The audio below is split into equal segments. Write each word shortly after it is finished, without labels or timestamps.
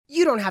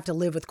You don't have to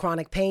live with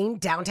chronic pain.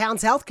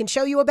 Downtown's Health can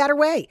show you a better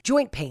way.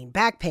 Joint pain,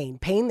 back pain,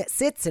 pain that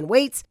sits and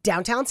waits.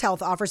 Downtown's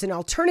Health offers an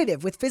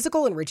alternative with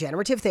physical and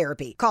regenerative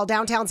therapy. Call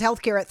Downtown's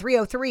Healthcare at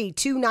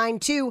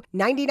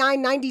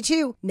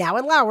 303-292-9992, now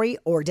in Lowry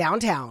or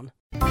downtown.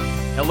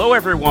 Hello,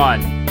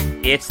 everyone.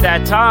 It's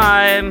that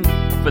time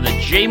for the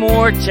J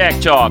Moore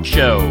Tech Talk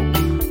Show,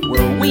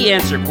 where we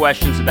answer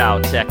questions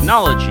about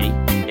technology,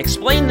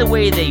 explain the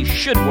way they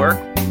should work,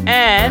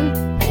 and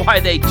why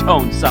they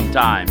don't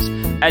sometimes.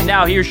 And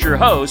now here's your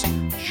host,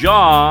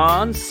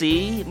 John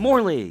C.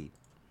 Morley.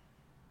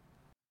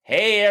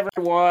 Hey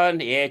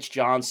everyone, it's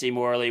John C.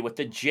 Morley with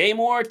the J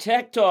Moore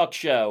Tech Talk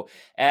Show.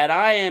 And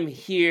I am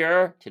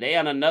here today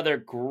on another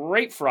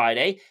great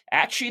Friday,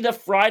 actually the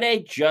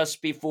Friday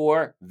just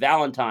before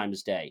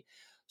Valentine's Day.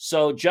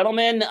 So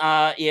gentlemen,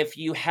 if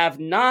you have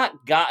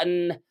not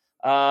gotten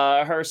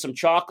her some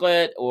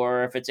chocolate,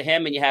 or if it's a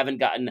him and you haven't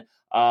gotten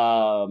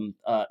her,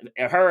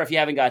 if you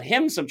haven't got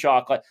him some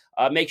chocolate,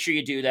 make sure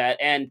you do that.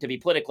 And to be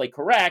politically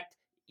correct,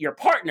 your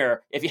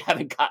partner, if you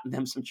haven't gotten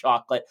them some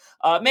chocolate,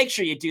 make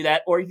sure you do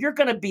that, or you're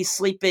going to be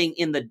sleeping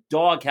in the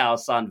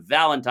doghouse on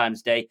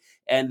Valentine's Day,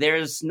 and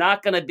there's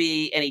not going to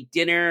be any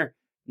dinner,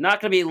 not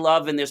going to be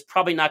love, and there's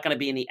probably not going to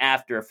be any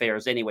after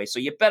affairs anyway. So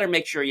you better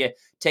make sure you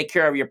take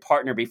care of your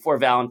partner before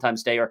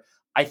Valentine's Day, or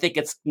I think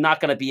it's not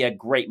going to be a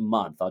great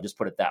month. I'll just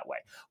put it that way.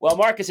 Well,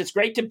 Marcus, it's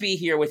great to be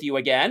here with you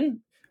again.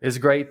 It's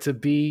great to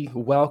be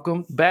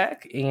welcome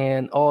back,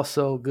 and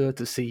also good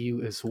to see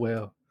you as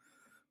well.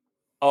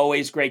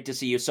 Always great to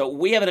see you. So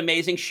we have an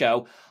amazing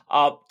show.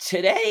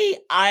 Today,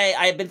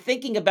 I've been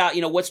thinking about,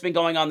 what's been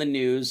going on in the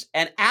news,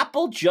 and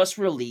Apple just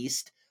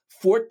released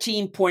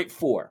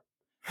 14.4.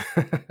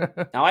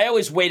 Now, I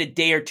always wait a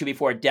day or two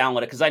before I download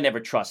it because I never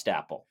trust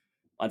Apple,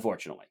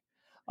 unfortunately.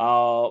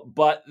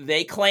 But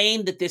they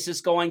claim that this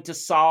is going to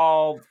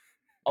solve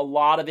a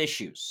lot of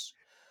issues.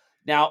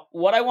 Now,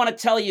 what I want to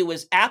tell you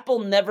is Apple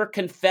never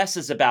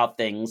confesses about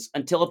things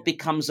until it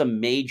becomes a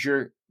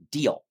major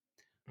deal.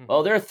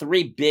 Well, there are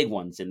three big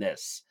ones in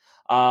this.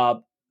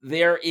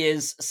 There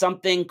is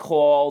something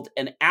called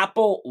an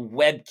Apple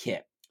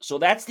WebKit. So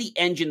that's the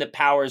engine that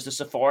powers the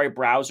Safari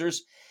browsers,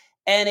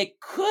 and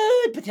it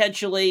could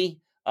potentially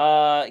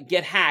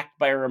get hacked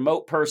by a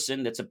remote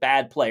person that's a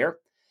bad player.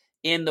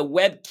 In the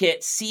WebKit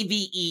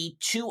CVE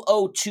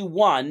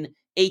 2021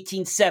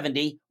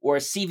 1870 or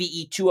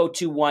CVE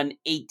 2021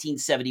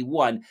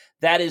 1871.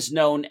 That is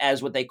known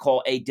as what they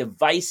call a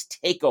device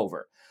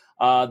takeover.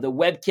 The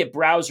WebKit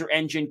browser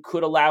engine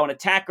could allow an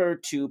attacker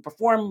to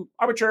perform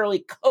arbitrarily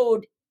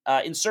code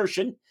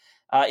insertion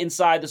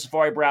inside the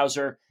Safari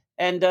browser,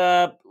 and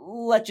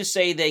let's just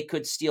say they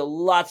could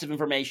steal lots of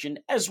information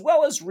as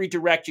well as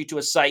redirect you to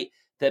a site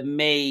that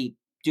may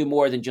do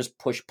more than just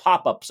push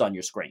pop-ups on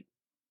your screen.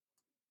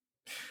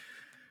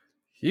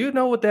 You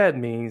know what that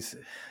means.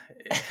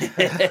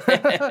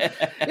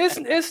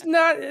 It's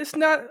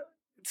not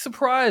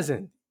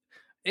surprising.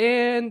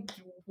 And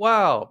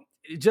wow,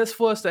 just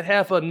for us to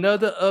have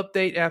another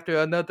update after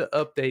another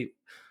update,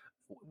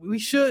 we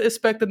should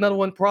expect another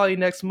one probably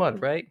next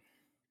month, right?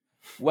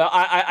 Well,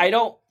 I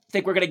don't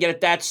think we're going to get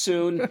it that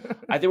soon.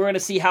 I think we're going to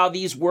see how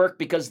these work,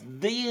 because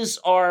these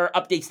are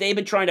updates they've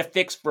been trying to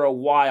fix for a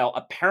while.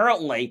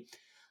 Apparently,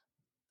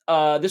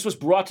 this was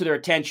brought to their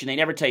attention. They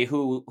never tell you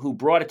who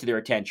brought it to their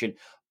attention,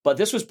 but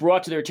this was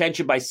brought to their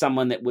attention by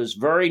someone that was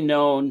very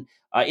known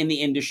in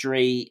the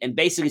industry and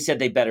basically said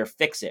they better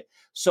fix it.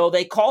 So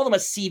they call them a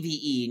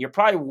CVE, and you're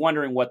probably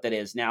wondering what that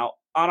is. Now,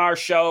 on our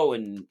show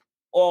and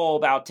all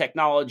about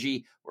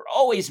technology, we're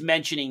always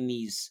mentioning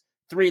these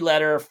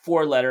 3-letter,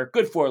 4-letter,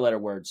 good 4-letter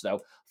words,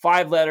 though,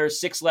 5-letter,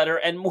 6-letter,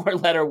 and more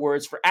letter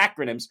words for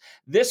acronyms.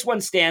 This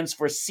one stands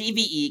for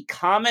CVE,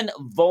 Common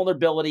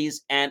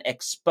Vulnerabilities and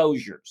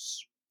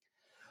Exposures.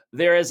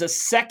 There is a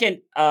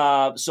second,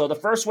 so the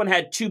first one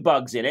had 2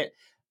 bugs in it.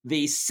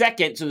 The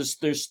second, so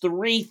there's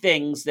 3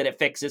 things that it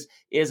fixes,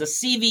 is a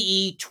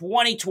CVE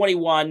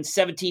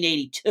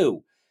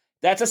 2021-1782.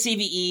 That's a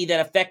CVE that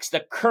affects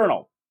the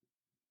kernel.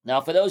 Now,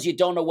 for those of you who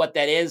don't know what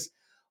that is,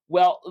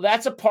 well,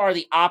 that's a part of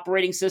the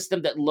operating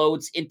system that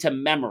loads into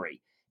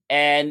memory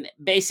and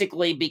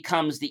basically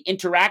becomes the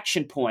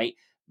interaction point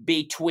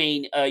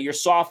between your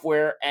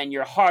software and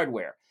your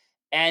hardware.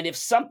 And if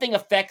something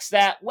affects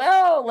that,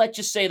 well, let's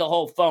just say the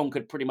whole phone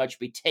could pretty much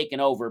be taken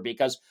over,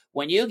 because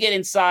when you get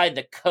inside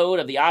the code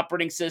of the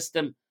operating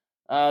system,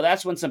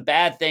 that's when some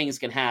bad things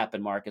can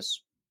happen,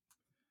 Marcus.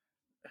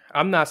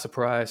 I'm not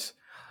surprised.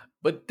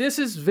 But this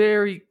is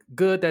very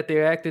good that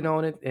they're acting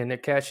on it and they're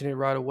catching it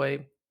right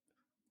away.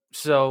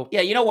 So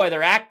yeah, you know why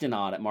they're acting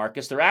on it,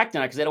 Marcus? They're acting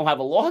on it because they don't have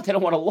a law. They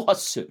don't want a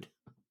lawsuit.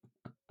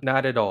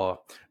 Not at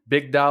all.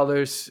 Big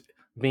dollars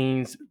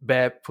means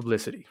bad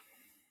publicity.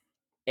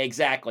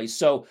 Exactly.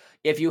 So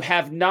if you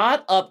have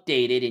not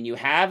updated and you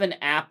have an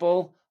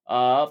Apple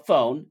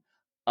phone,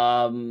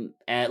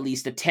 at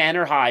least a 10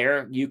 or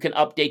higher, you can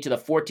update to the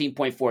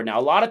 14.4. Now,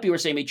 a lot of people are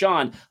saying to me,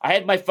 John, I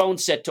had my phone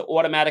set to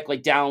automatically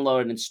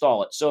download and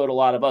install it. So did a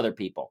lot of other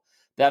people.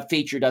 That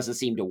feature doesn't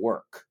seem to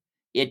work.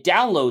 it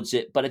downloads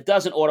it, but it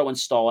doesn't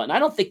auto-install it. And I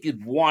don't think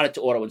you'd want it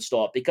to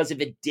auto-install it, because if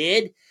it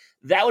did,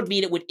 that would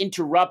mean it would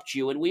interrupt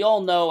you. And we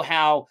all know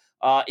how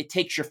it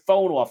takes your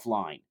phone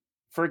offline.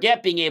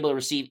 Forget being able to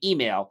receive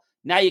email.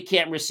 Now you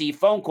can't receive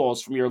phone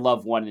calls from your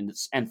loved one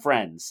and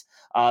friends.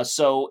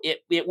 So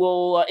it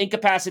will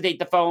incapacitate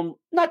the phone,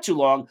 not too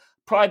long,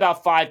 probably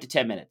about 5 to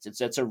 10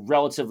 minutes. It's a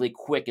relatively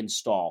quick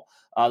install.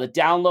 The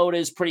download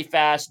is pretty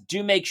fast.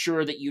 Do make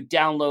sure that you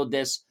download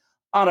this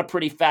on a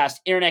pretty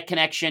fast internet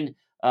connection.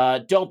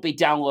 Don't be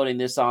downloading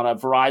this on a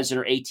Verizon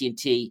or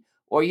AT&T,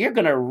 or you're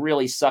going to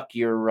really suck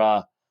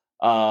your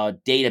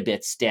data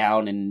bits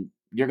down, and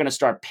you're going to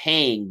start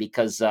paying,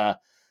 because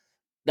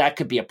that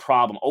could be a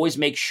problem. Always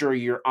make sure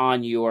you're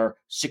on your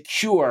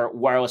secure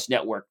wireless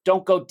network.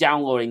 Don't go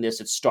downloading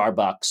this at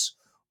Starbucks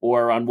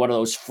or on one of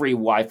those free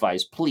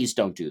Wi-Fis. Please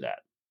don't do that.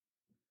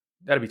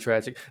 That'd be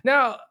tragic.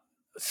 Now,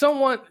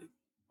 someone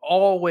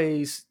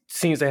always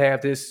seems to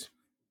have this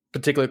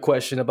particular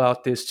question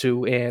about this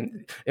too,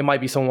 and it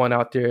might be someone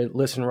out there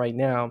listening right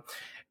now,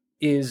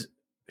 is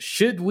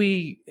should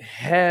we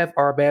have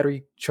our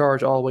battery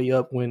charged all the way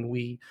up when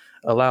we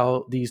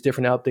allow these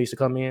different updates to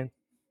come in?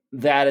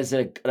 That is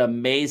an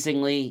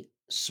amazingly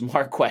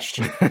smart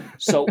question.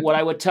 So what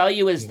I would tell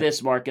you is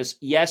this, Marcus.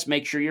 Yes,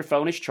 make sure your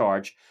phone is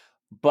charged,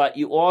 but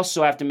you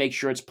also have to make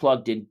sure it's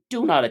plugged in.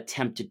 Do not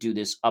attempt to do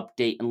this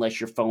update unless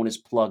your phone is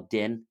plugged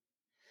in.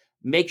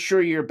 Make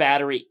sure your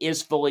battery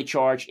is fully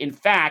charged. In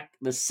fact,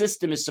 the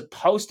system is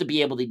supposed to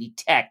be able to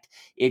detect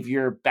if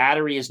your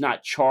battery is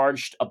not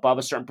charged above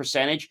a certain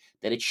percentage,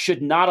 that it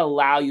should not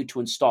allow you to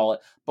install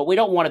it. But we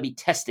don't want to be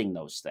testing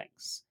those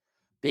things,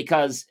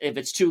 because if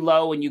it's too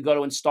low and you go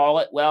to install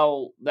it,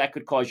 well, that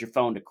could cause your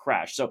phone to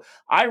crash. So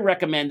I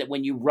recommend that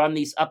when you run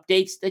these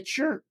updates, that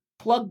you're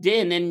plugged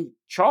in and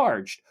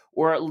charged,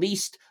 or at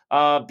least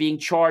being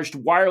charged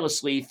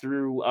wirelessly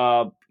through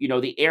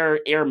the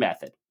air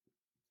method.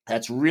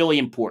 That's really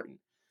important.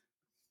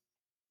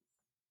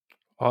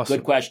 Awesome.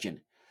 Good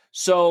question.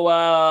 So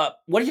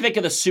what did you think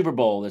of the Super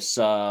Bowl this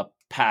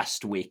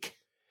past week?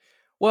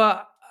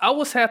 Well, I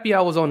was happy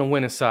I was on the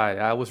winning side.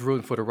 I was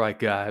rooting for the right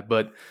guy.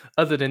 But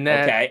other than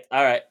that, okay,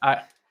 all right,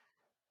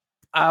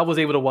 I was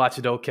able to watch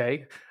it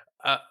okay.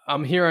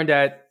 I'm hearing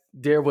that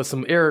there was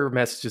some error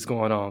messages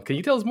going on. Can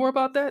you tell us more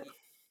about that?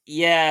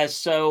 Yeah,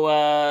 so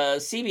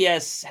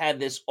CBS had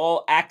this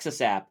All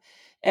Access app,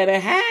 and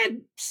it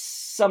had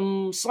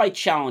some slight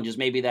challenges.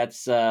 Maybe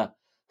that's a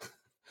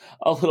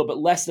little bit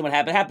less than what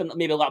happened. It happened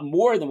maybe a lot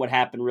more than what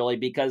happened, really,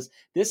 because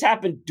this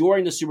happened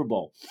during the Super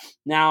Bowl.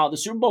 Now, the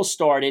Super Bowl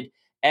started,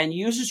 and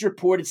users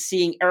reported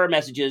seeing error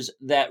messages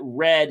that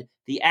read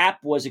the app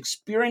was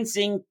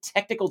experiencing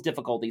technical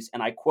difficulties,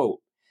 and I quote,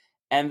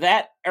 and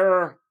that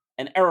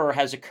an error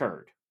has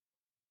occurred.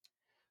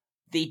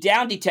 The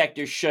down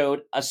detector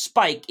showed a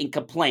spike in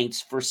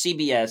complaints for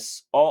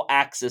CBS All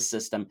Access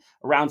system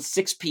around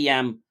 6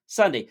 p.m.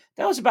 Sunday.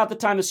 That was about the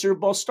time the Super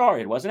Bowl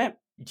started, wasn't it?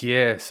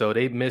 Yeah, so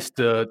they missed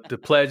the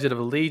Pledge of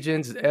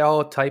Allegiance,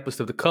 all types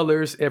of the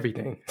colors,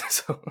 everything.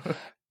 So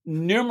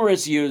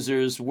numerous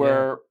users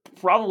were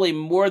probably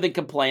more than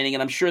complaining,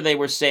 and I'm sure they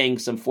were saying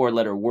some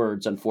 4-letter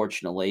words,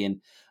 unfortunately,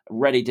 and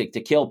ready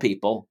to kill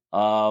people.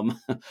 And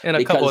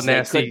a couple of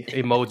nasty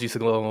emojis to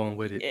go along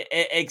with it.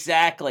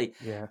 Exactly.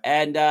 Yeah.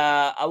 And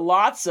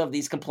lots of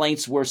these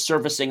complaints were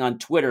surfacing on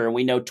Twitter, and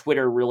we know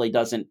Twitter really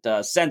doesn't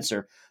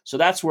censor. So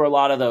that's where a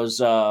lot of those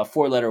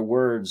 4-letter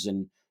words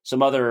and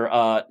some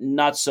other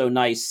not so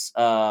nice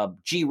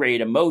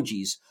G-rated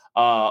emojis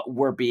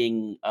were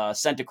being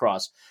sent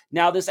across.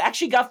 Now, this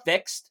actually got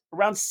fixed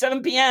around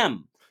 7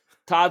 p.m.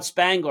 Todd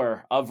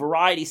Spangler of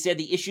Variety said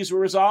the issues were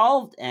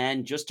resolved,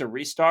 and just to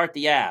restart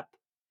the app.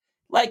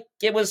 Like,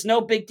 it was no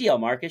big deal,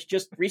 Marcus.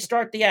 Just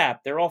restart the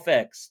app. They're all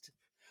fixed.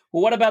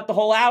 Well, what about the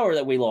whole hour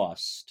that we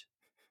lost?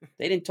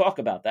 They didn't talk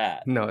about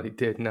that. No, they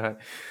did not.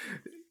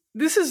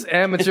 This is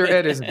amateur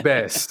at its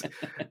best.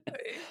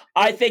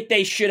 I think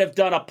they should have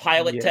done a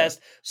pilot test.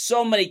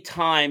 So many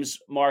times,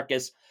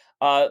 Marcus,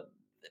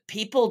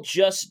 people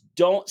just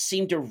don't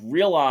seem to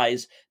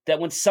realize that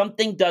when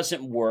something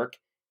doesn't work,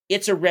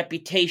 it's a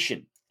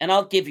reputation. And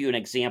I'll give you an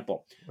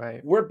example.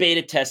 Right. We're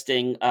beta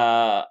testing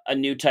a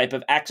new type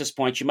of access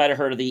points. You might have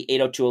heard of the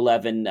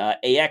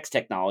 802.11ax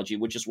technology,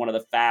 which is one of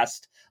the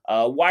fast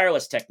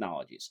wireless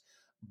technologies.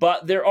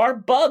 But there are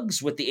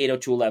bugs with the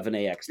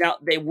 802.11ax. Now,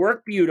 they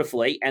work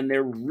beautifully, and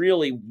they're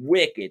really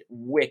wicked,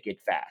 wicked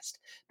fast.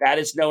 That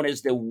is known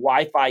as the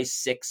Wi-Fi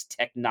 6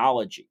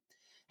 technology.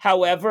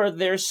 However,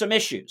 there's some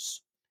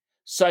issues,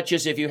 such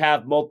as if you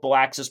have multiple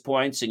access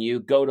points and you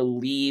go to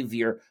leave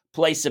your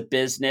place of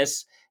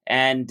business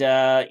and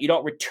you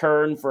don't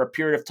return for a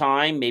period of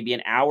time, maybe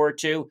an hour or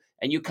two,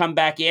 and you come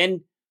back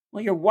in,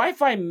 well, your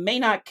Wi-Fi may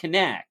not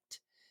connect.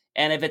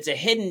 And if it's a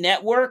hidden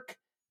network,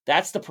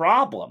 that's the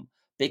problem,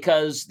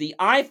 because the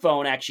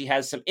iPhone actually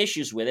has some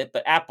issues with it,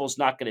 but Apple's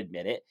not going to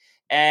admit it.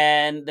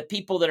 And the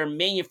people that are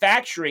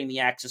manufacturing the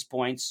access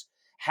points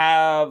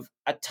have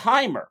a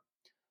timer.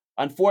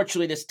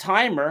 Unfortunately, this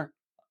timer,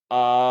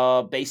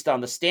 based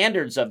on the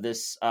standards of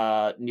this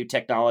new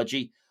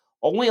technology,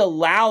 only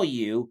allow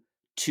you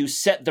to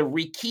set the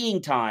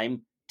rekeying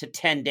time to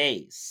 10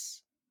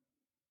 days.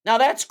 Now,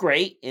 that's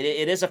great.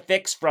 It is a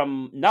fix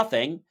from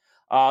nothing.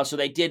 So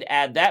they did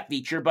add that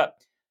feature. But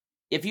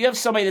if you have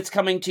somebody that's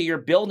coming to your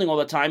building all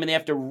the time and they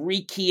have to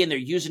rekey in their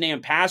username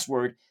and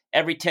password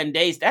every 10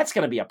 days, that's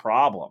going to be a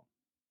problem.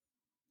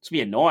 It's going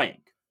to be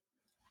annoying.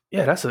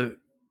 Yeah, that's a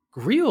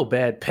real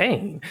bad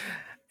pain.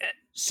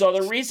 So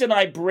the reason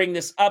I bring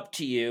this up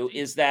to you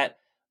is that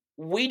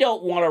we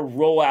don't want to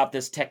roll out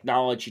this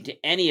technology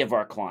to any of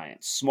our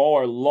clients, small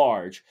or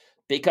large,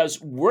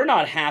 because we're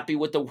not happy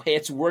with the way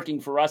it's working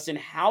for us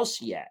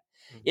in-house yet.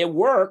 It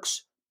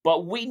works,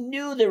 but we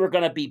knew there were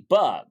going to be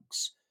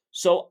bugs.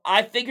 So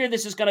I figure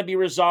this is going to be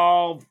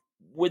resolved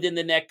within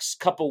the next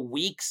couple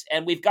weeks,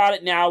 and we've got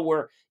it now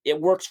where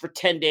it works for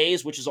 10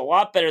 days, which is a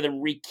lot better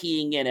than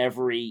rekeying in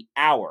every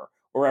hour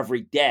or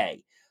every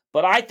day.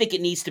 But I think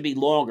it needs to be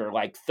longer,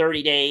 like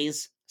 30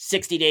 days,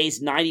 60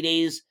 days, 90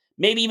 days,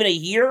 maybe even a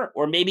year,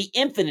 or maybe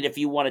infinite if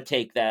you want to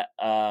take that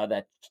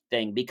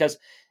thing. Because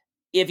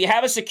if you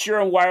have a secure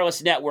and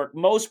wireless network,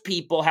 most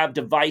people have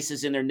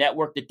devices in their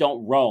network that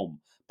don't roam.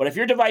 But if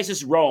your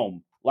devices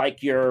roam,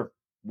 like your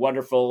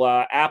wonderful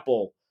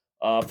Apple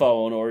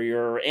phone or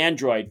your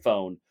Android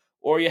phone,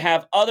 or you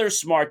have other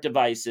smart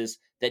devices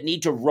that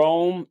need to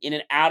roam in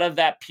and out of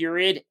that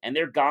period, and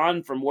they're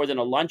gone for more than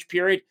a lunch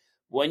period,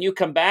 when you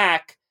come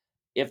back,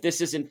 if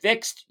this isn't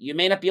fixed, you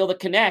may not be able to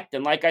connect.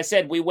 And like I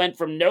said, we went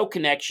from no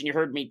connection, you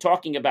heard me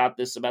talking about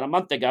this about a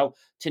month ago,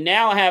 to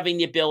now having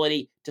the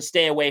ability to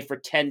stay away for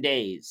 10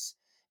 days.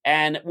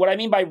 And what I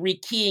mean by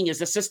rekeying is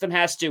the system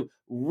has to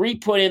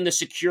re-put in the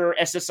secure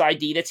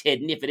SSID that's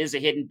hidden, if it is a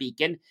hidden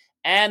beacon,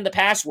 and the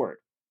password.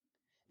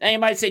 Now you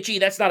might say, gee,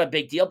 that's not a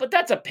big deal, but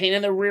that's a pain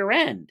in the rear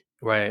end.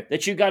 Right.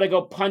 That you got to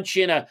go punch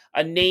in a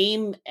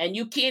name, and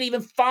you can't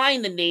even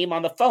find the name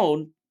on the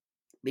phone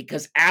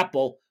because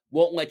Apple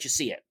won't let you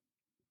see it.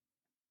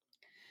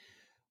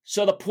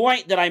 So the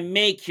point that I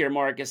make here,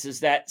 Marcus,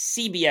 is that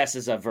CBS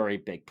is a very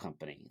big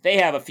company. They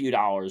have a few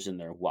dollars in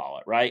their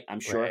wallet, right?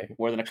 I'm sure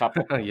more than a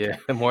couple. Yeah,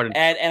 more than.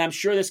 And I'm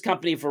sure this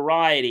company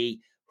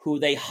Variety, who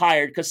they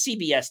hired, because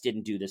CBS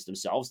didn't do this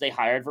themselves, they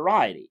hired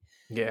Variety.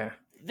 Yeah.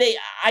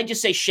 I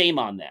just say shame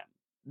on them.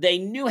 They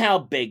knew how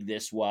big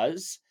this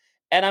was,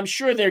 and I'm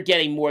sure they're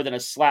getting more than a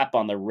slap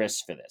on the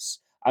wrist for this.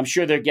 I'm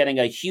sure they're getting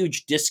a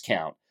huge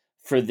discount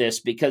for this,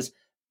 because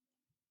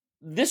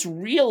this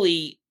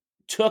really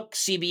took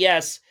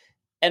CBS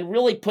and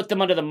really put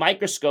them under the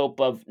microscope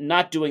of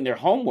not doing their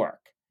homework.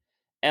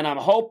 And I'm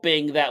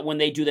hoping that when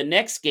they do the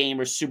next game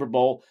or Super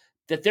Bowl,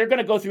 that they're going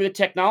to go through the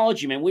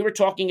technology. Man, we were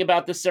talking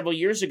about this several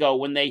years ago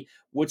when they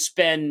would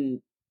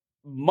spend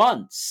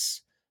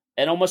months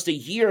and almost a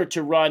year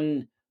to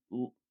run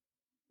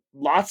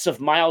lots of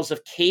miles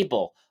of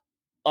cable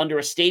under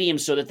a stadium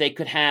so that they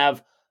could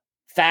have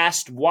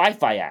fast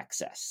Wi-Fi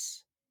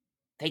access.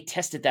 They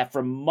tested that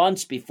for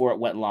months before it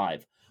went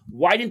live.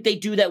 Why didn't they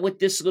do that with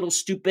this little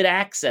stupid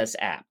Access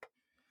app?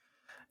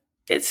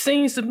 It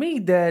seems to me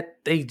that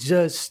they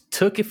just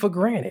took it for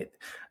granted.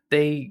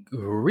 They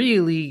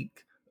really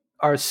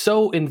are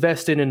so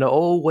invested in the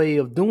old way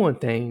of doing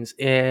things,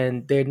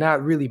 and they're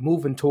not really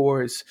moving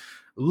towards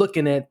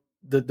looking at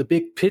the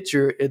big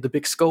picture, the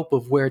big scope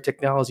of where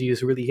technology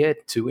is really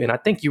headed to. And I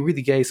think you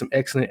really gave some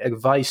excellent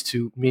advice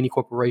to many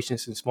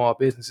corporations and small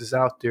businesses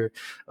out there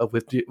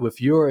with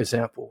your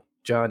example,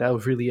 John. That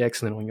was really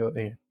excellent on your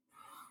end.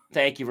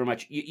 Thank you very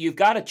much. You've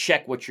got to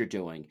check what you're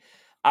doing.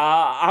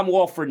 I'm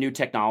all for new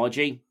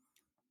technology,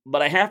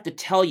 but I have to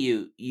tell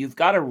you, you've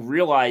got to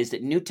realize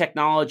that new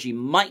technology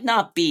might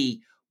not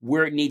be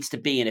where it needs to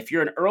be. And if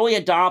you're an early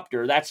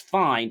adopter, that's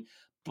fine,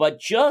 but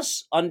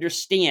just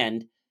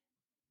understand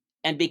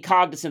and be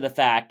cognizant of the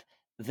fact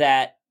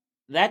that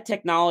that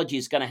technology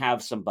is going to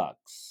have some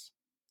bugs.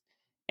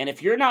 And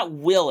if you're not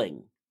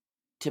willing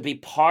to be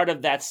part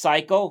of that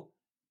cycle,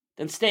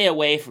 then stay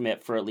away from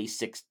it for at least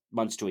 6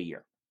 months to a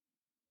year.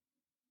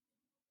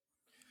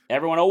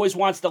 Everyone always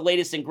wants the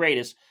latest and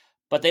greatest,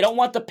 but they don't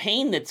want the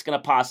pain that's going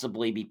to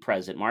possibly be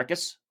present,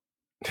 Marcus.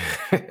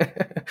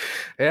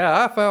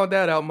 Yeah, I found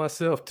that out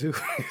myself too.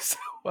 So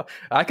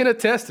I can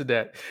attest to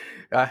that.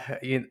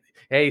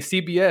 Hey,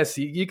 CBS,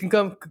 you can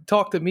come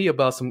talk to me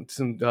about some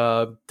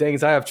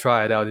things I have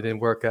tried out and didn't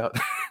work out.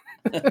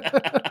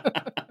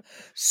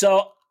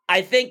 So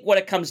I think what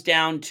it comes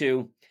down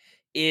to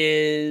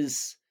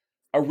is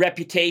a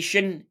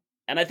reputation.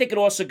 And I think it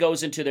also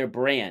goes into their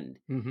brand.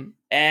 Mm-hmm.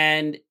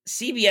 And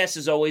CBS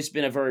has always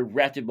been a very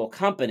reputable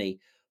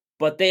company,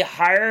 but they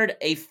hired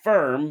a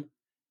firm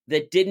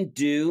that didn't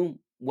do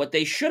what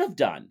they should have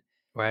done.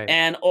 Right.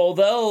 And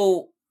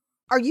although...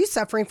 Are you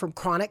suffering from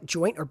chronic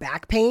joint or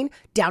back pain?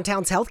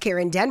 Downtown's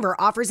Healthcare in Denver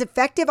offers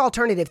effective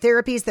alternative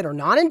therapies that are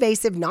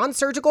non-invasive,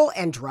 non-surgical,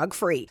 and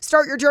drug-free.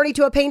 Start your journey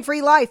to a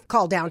pain-free life.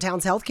 Call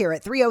Downtown's Healthcare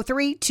at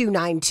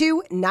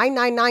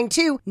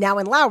 303-292-9992, now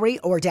in Lowry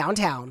or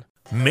downtown.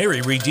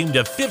 Mary redeemed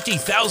a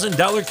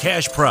 $50,000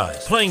 cash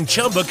prize playing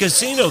Chumba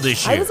Casino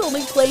this year. I was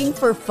only playing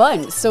for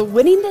fun, so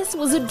winning this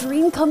was a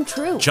dream come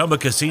true. Chumba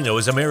Casino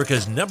is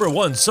America's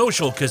 #1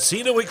 social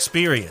casino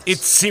experience.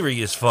 It's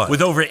serious fun.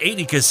 With over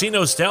 80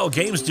 casino-style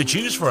games to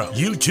choose from,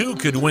 you too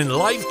could win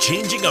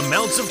life-changing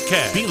amounts of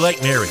cash. Be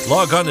like Mary.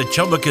 Log on to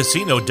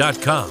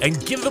ChumbaCasino.com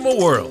and give them a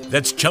whirl.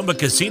 That's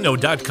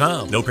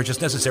ChumbaCasino.com. No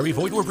purchase necessary.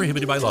 Void or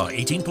prohibited by law.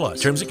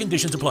 18+. Terms and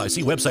conditions apply.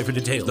 See website for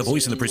details. The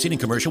voice in the preceding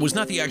commercial was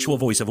not the actual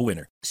voice of a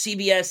winner.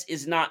 CBS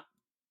is not,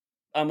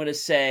 I'm going to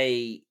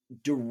say,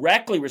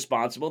 directly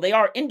responsible. They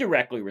are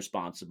indirectly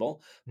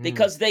responsible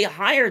because they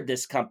hired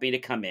this company to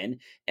come in.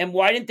 And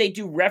why didn't they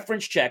do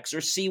reference checks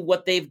or see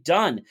what they've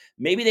done?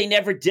 Maybe they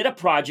never did a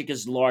project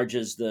as large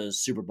as the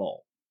Super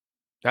Bowl.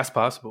 That's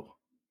possible.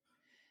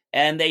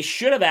 And they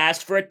should have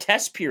asked for a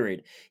test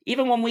period.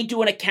 Even when we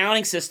do an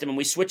accounting system and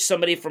we switch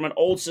somebody from an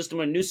old system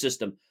to a new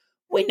system,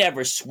 we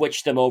never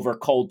switch them over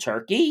cold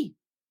turkey.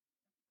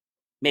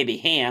 Maybe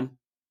ham.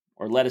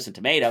 Or lettuce and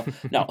tomato.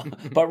 No,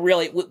 but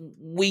really,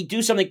 we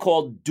do something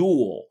called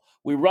dual.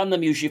 We run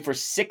them usually for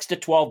 6 to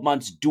 12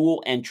 months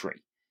dual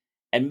entry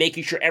and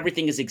making sure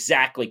everything is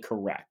exactly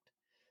correct.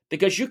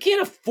 Because you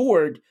can't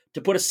afford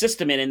to put a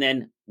system in and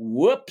then,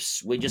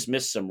 whoops, we just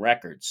missed some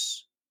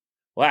records.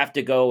 We'll have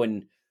to go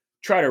and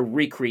try to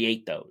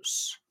recreate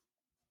those.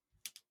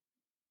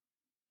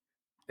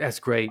 That's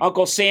great.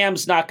 Uncle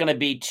Sam's not going to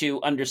be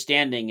too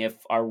understanding if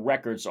our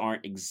records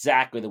aren't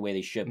exactly the way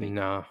they should be.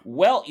 No.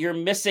 Well, you're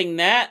missing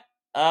that.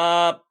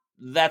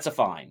 That's a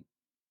fine.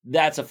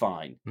 That's a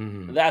fine.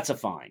 Mm-hmm. That's a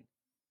fine.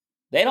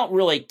 They don't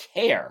really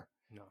care.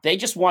 No. They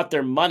just want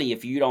their money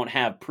if you don't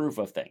have proof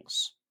of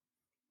things.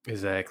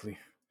 Exactly.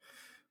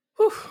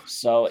 Whew.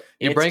 So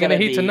you're bringing the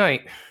heat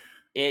tonight.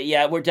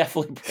 Yeah, we're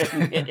definitely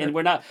bringing it, and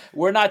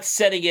we're not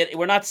setting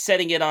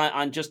it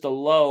on just a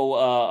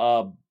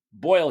low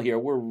boil here.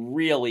 We're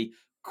really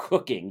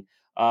cooking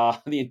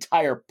the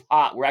entire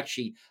pot. We're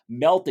actually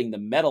melting the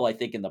metal, I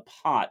think, in the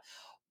pot.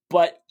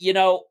 But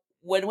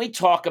when we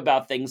talk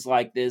about things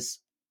like this,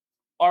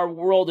 our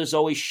world is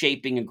always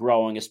shaping and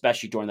growing,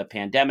 especially during the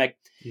pandemic.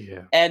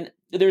 Yeah. And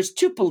there's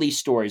 2 police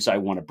stories I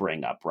want to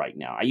bring up right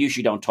now. I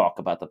usually don't talk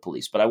about the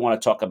police, but I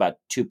want to talk about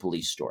 2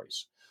 police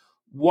stories.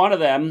 One of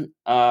them,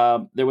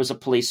 there was a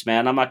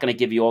policeman. I'm not going to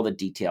give you all the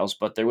details,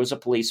 but there was a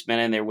policeman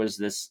and there was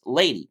this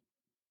lady.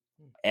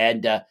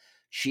 And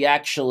she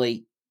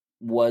actually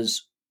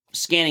was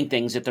scanning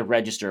things at the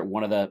register at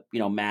one of the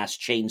mass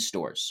chain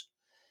stores.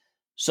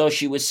 So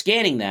she was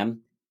scanning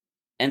them.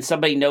 And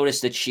somebody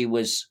noticed that she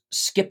was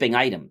skipping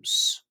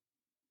items.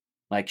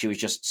 Like she was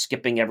just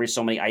skipping every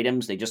so many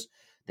items.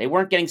 They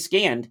weren't getting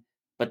scanned,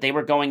 but they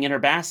were going in her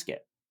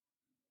basket.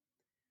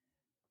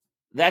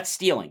 That's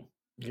stealing.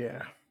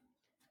 Yeah.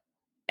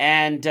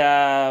 And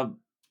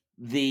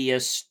the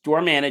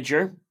store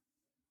manager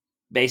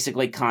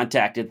basically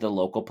contacted the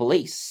local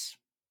police.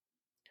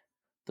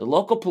 The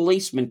local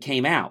policeman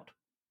came out.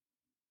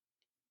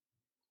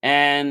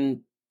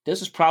 And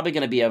this is probably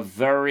going to be a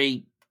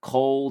very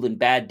cold and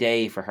bad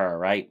day for her,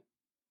 right?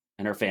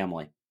 And her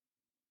family.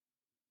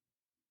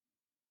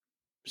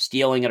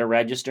 Stealing at a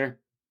register.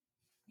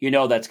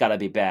 That's got to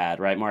be bad,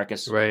 right,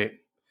 Marcus? Right.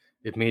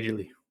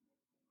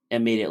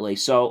 Immediately.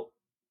 So,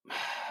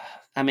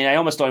 I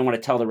almost don't want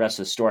to tell the rest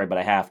of the story, but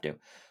I have to.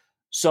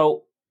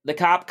 So the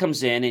cop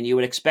comes in and you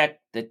would expect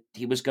that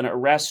he was going to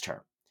arrest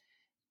her.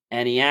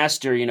 And he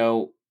asked her,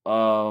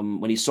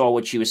 when he saw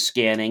what she was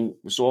scanning,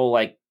 it was all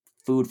like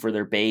food for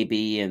their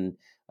baby and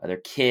their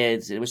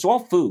kids. It was all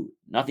food,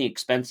 nothing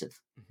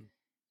expensive. Mm-hmm.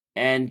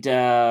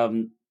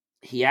 And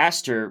he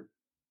asked her,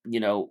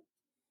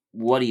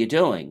 what are you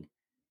doing?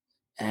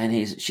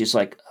 And she's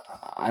like,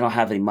 I don't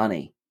have any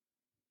money.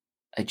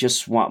 I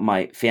just want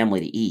my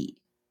family to eat.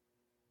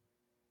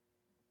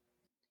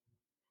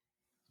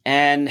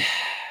 And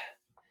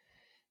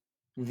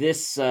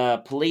this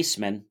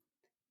policeman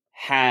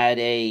had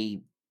a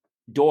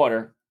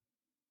daughter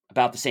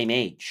about the same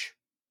age.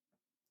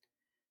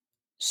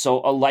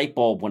 So a light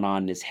bulb went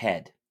on in his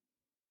head.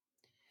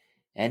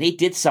 And he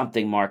did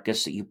something,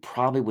 Marcus, that you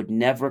probably would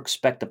never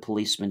expect a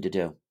policeman to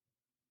do.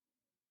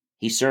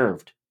 He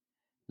served.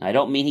 Now, I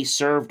don't mean he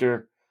served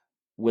her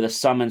with a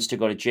summons to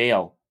go to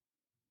jail.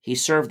 He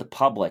served the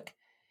public.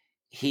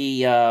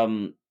 He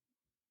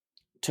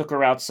took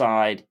her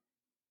outside,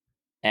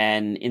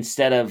 and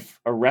instead of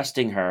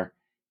arresting her,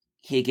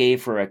 he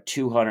gave her a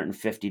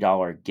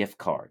 $250 gift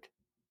card.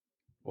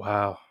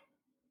 Wow.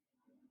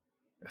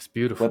 That's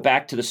beautiful. Went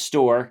back to the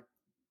store,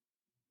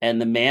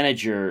 and the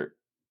manager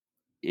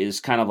is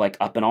kind of like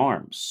up in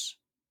arms.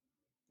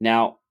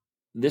 Now,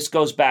 this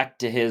goes back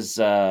to his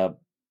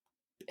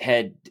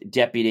head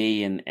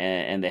deputy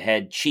and the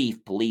head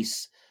chief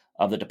police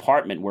of the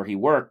department where he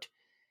worked.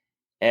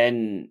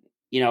 And,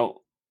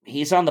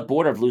 he's on the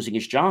border of losing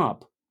his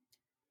job.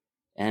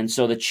 And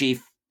so the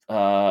chief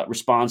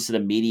responds to the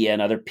media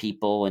and other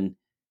people, and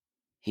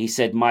he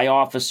said, my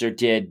officer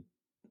did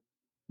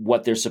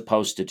what they're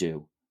supposed to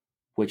do,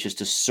 which is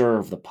to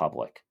serve the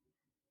public.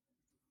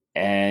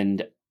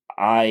 And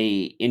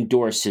I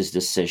endorse his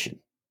decision.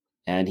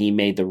 And he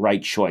made the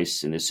right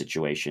choice in this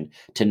situation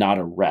to not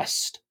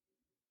arrest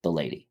the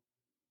lady.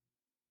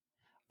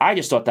 I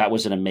just thought that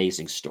was an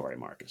amazing story,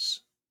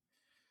 Marcus.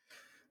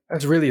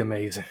 That's really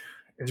amazing.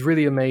 It's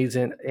really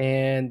amazing.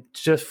 And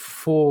just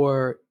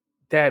for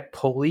that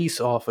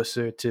police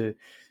officer to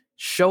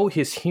show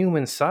his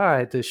human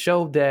side, to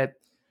show that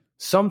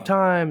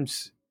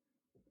sometimes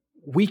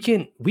we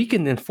can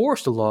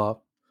enforce the law,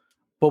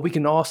 but we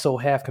can also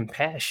have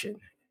compassion.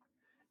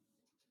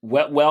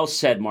 Well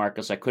said,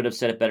 Marcus. I could have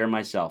said it better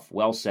myself.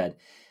 Well said.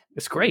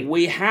 It's great.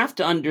 We have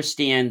to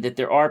understand that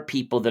there are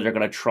people that are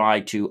going to try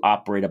to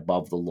operate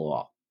above the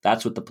law.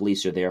 That's what the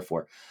police are there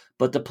for.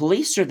 But the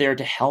police are there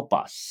to help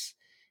us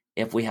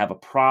if we have a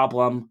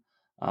problem.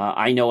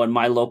 I know in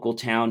my local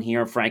town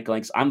here in Franklin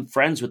Lakes, I'm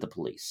friends with the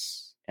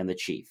police and the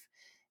chief.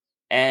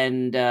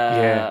 And,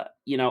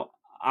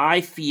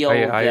 I feel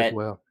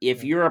that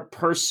if you're a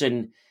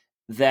person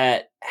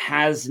that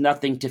has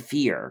nothing to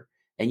fear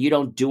and you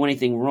don't do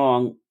anything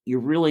wrong, you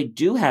really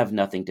do have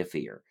nothing to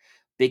fear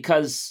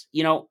because,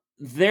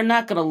 they're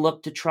not going to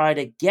look to try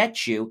to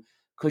get you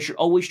because you're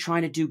always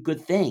trying to do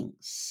good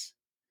things.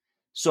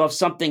 So if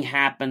something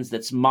happens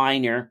that's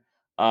minor,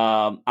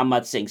 I'm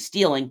not saying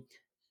stealing,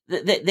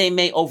 they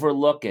may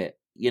overlook it,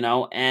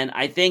 and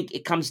I think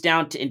it comes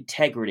down to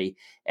integrity.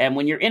 And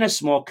when you're in a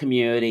small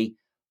community,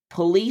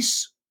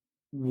 police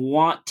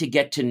want to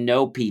get to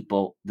know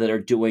people that are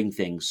doing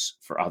things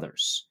for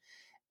others.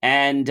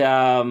 And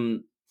I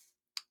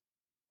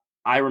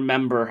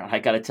remember, I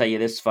got to tell you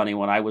this funny,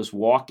 when I was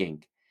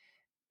walking,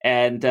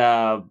 and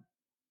I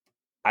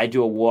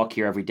do a walk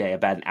here every day,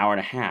 about an hour and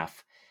a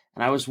half.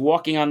 And I was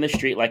walking on the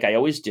street like I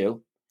always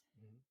do.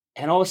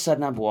 And all of a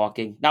sudden I'm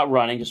walking, not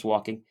running, just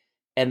walking.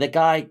 And the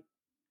guy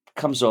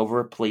comes over,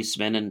 a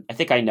policeman, and I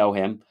think I know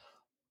him.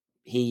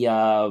 He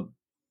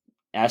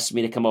asked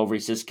me to come over. He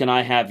says, "Can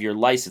I have your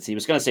license?" He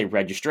was going to say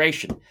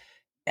registration.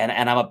 And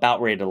I'm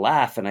about ready to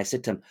laugh. And I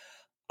said to him,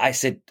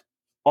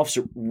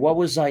 "Officer, what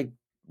was I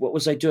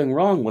doing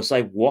wrong? Was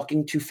I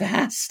walking too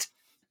fast?"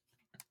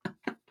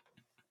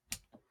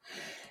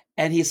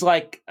 And he's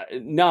like,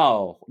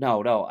 no.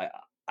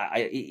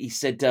 He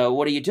said,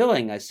 "What are you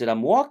doing?" I said,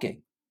 "I'm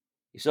walking."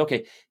 He said,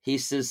 "Okay." He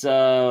says,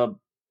 "Well,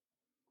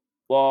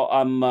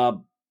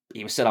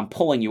 he said, "I'm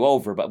pulling you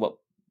over," but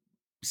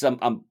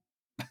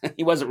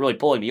he wasn't really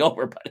pulling me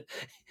over, but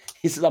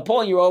he says, "I'm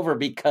pulling you over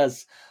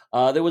because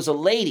there was a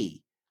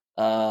lady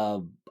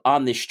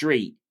on the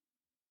street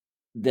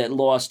that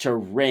lost her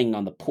ring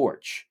on the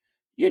porch.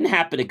 You didn't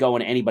happen to go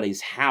into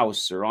anybody's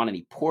house or on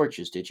any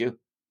porches, did you?"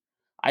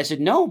 I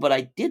said, "No, but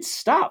I did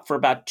stop for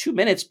about 2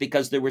 minutes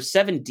because there were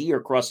 7 deer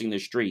crossing the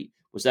street.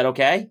 Was that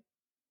okay?"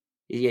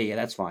 Yeah,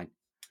 that's fine.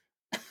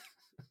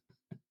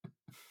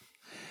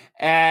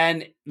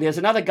 And there's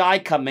another guy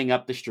coming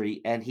up the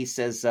street, and he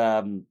says,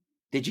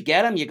 "Did you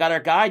get him? You got our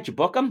guy? Did you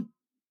book him?"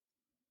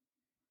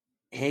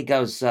 He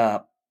goes,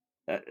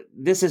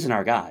 "This isn't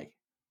our guy."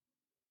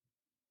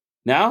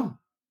 No,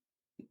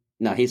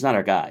 he's not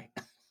our guy.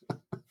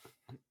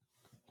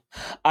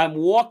 I'm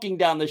walking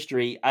down the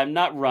street. I'm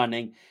not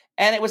running.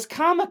 And it was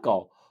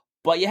comical.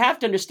 But you have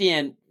to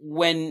understand,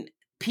 when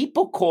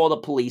people call the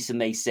police and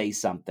they say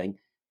something,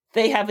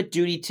 they have a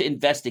duty to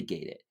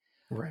investigate it.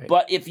 Right.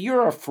 But if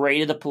you're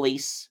afraid of the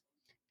police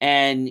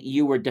and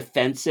you were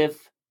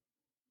defensive,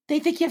 they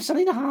think you have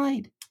something to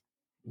hide.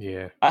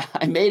 Yeah.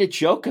 I made a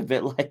joke of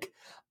it, like,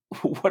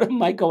 what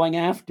am I going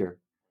after?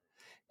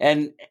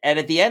 And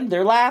at the end,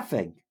 they're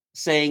laughing,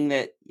 saying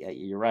that, yeah,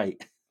 you're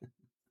right.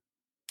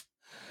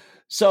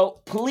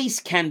 So police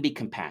can be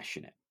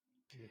compassionate.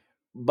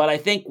 But I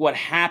think what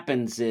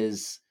happens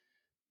is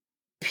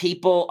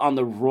people on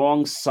the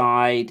wrong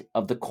side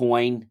of the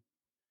coin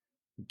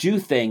do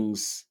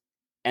things,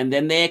 and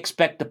then they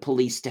expect the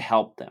police to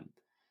help them.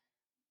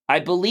 I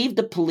believe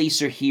the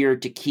police are here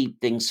to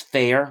keep things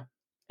fair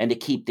and to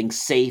keep things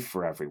safe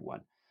for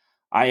everyone.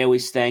 I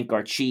always thank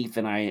our chief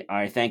and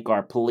I thank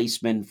our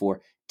policemen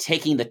for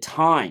taking the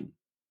time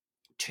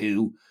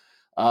to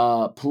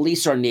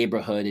police our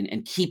neighborhood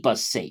and keep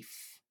us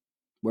safe.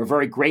 We're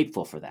very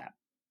grateful for that.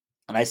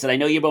 And I said, "I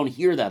know you won't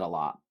hear that a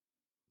lot,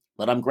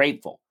 but I'm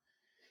grateful."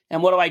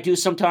 And what do I do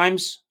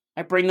sometimes?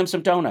 I bring them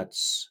some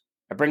donuts.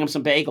 I bring them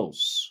some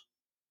bagels.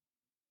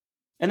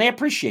 And they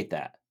appreciate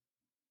that.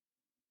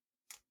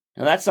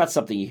 Now, that's not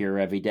something you hear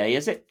every day,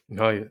 is it?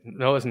 No,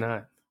 it's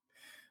not.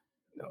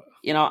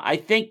 No. I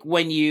think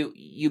when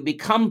you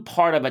become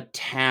part of a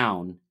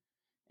town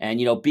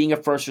and, being a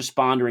first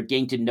responder and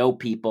getting to know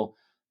people,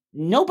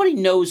 nobody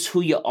knows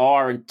who you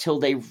are until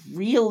they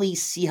really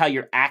see how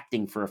you're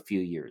acting for a few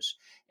years.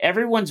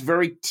 Everyone's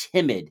very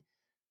timid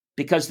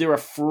because they're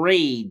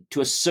afraid to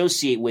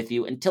associate with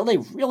you until they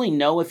really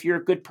know if you're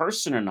a good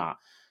person or not.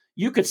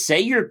 You could say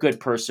you're a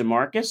good person,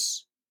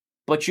 Marcus,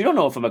 but you don't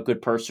know if I'm a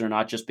good person or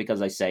not just because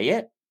I say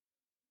it.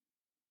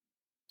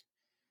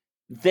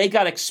 They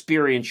got to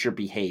experience your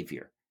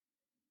behavior.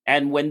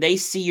 And when they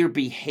see your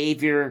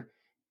behavior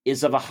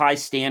is of a high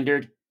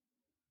standard,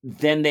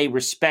 then they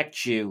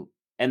respect you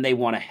and they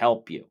want to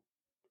help you.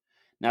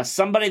 Now,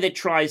 somebody that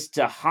tries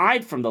to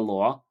hide from the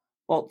law,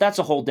 well, that's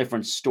a whole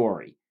different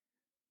story.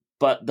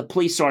 But the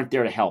police aren't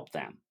there to help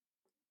them.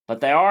 But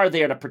they are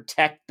there to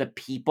protect the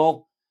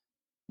people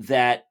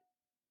that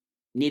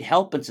need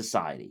help in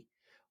society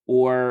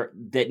or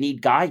that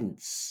need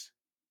guidance.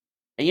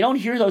 And you don't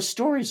hear those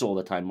stories all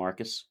the time,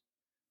 Marcus.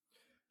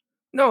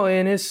 No,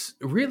 and it's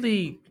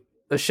really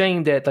a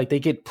shame that like they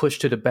get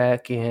pushed to the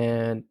back,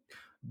 and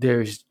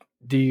there's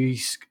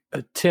these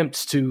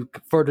attempts to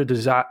further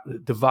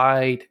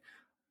divide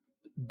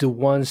the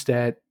ones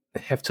that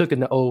have taken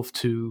the oath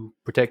to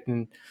protect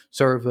and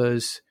serve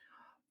us.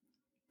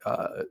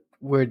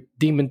 We're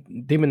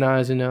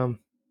demonizing them,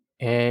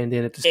 and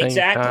then at the same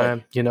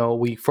time,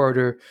 we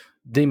further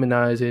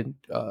demonizing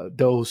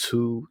those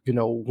who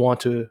want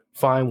to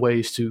find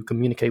ways to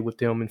communicate with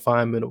them and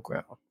find middle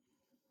ground.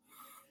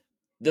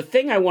 The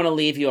thing I want to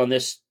leave you on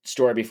this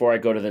story before I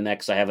go to the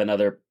next, I have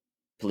another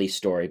police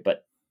story,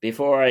 but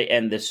before I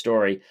end this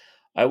story,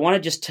 I want to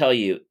just tell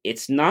you,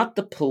 it's not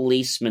the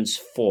policeman's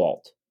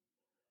fault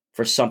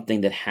for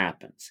something that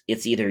happens.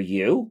 It's either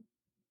you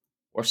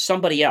or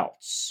somebody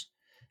else.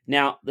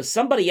 Now, the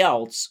somebody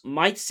else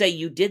might say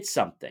you did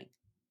something.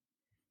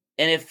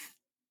 And if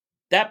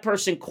that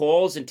person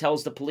calls and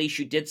tells the police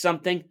you did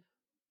something,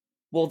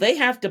 well, they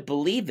have to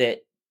believe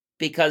it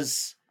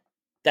because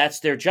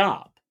that's their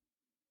job.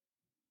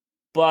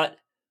 But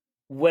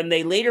when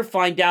they later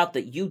find out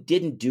that you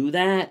didn't do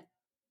that,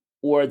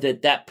 or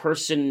that that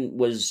person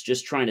was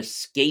just trying to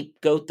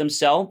scapegoat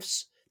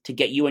themselves to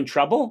get you in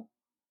trouble,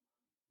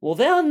 well,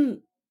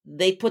 then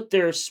they put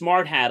their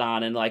smart hat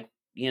on and they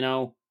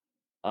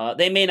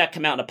may not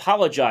come out and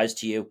apologize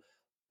to you,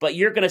 but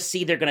you're going to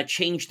see they're going to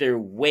change their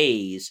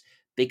ways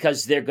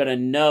because they're going to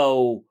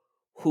know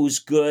who's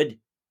good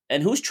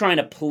and who's trying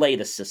to play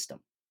the system.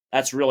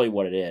 That's really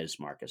what it is,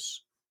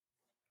 Marcus.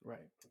 Right.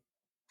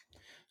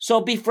 So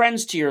be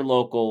friends to your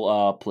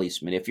local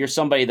policeman. If you're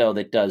somebody, though,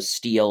 that does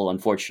steal,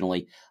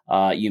 unfortunately,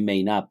 you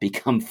may not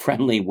become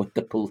friendly with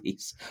the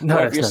police. No,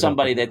 or if you're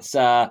somebody that's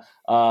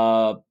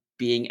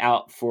being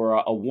out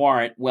for a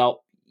warrant,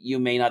 well, you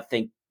may not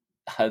think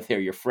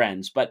they're your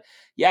friends. But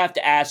you have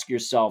to ask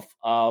yourself,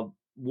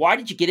 why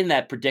did you get in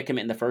that predicament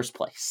in the first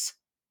place?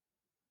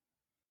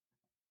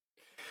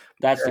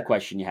 That's the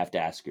question you have to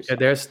ask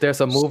yourself. Yeah,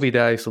 there's a movie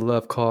that I used to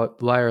love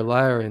called Liar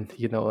Liar, and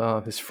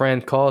his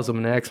friend calls him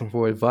and asks him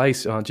for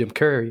advice on Jim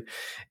Carrey,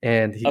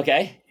 and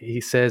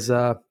he says,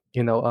 I'm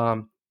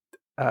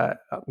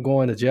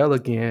going to jail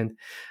again,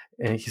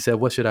 and he said,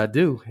 what should I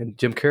do? And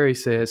Jim Carrey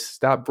says,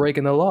 stop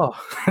breaking the law.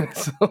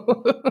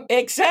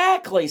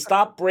 Exactly,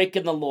 stop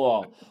breaking the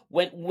law.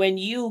 When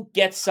you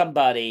get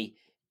somebody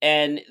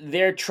and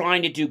they're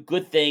trying to do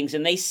good things,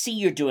 and they see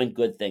you're doing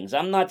good things.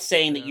 I'm not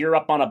saying that you're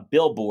up on a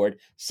billboard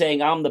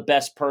saying I'm the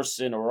best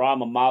person or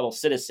I'm a model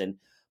citizen,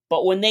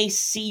 but when they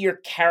see your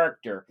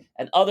character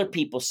and other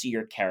people see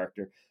your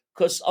character,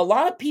 because a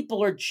lot of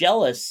people are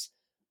jealous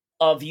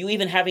of you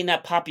even having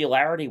that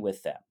popularity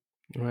with them.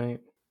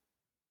 Right.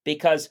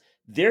 Because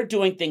they're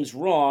doing things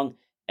wrong,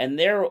 and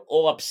they're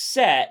all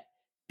upset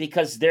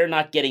because they're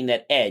not getting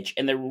that edge.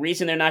 And the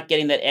reason they're not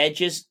getting that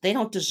edge is they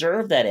don't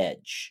deserve that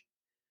edge.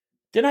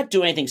 They're not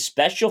doing anything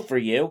special for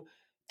you.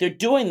 They're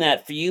doing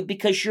that for you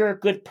because you're a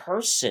good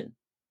person.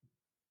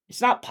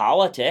 It's not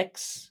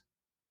politics.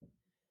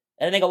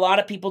 And I think a lot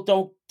of people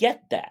don't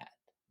get that.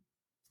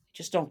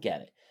 Just don't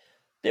get it.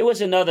 There was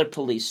another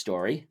police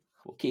story.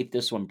 We'll keep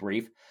this one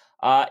brief.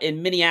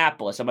 In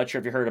Minneapolis, I'm not sure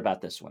if you heard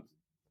about this one.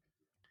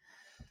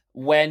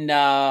 When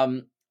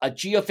a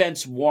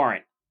geofence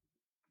warrant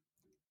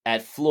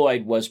at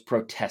Floyd was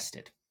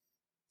protested,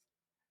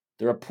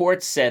 the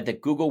report said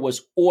that Google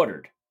was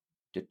ordered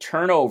to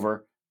turn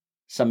over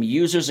some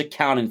users'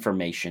 account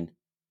information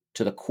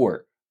to the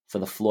court for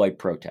the Floyd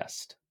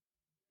protest.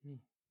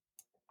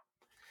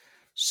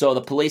 So the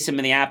police in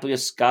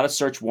Minneapolis got a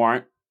search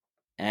warrant,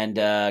 and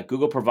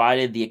Google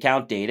provided the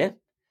account data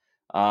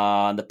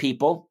on the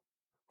people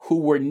who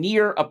were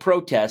near a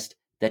protest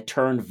that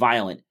turned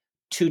violent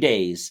 2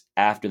 days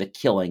after the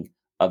killing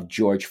of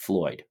George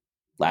Floyd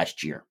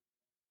last year.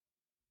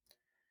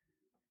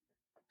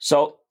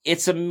 So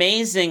it's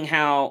amazing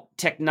how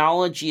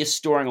technology is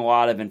storing a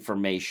lot of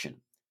information.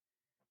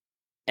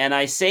 And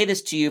I say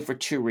this to you for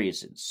two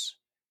reasons.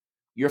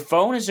 Your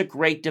phone is a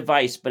great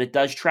device, but it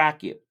does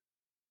track you.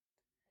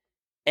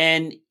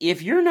 And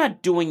if you're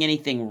not doing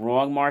anything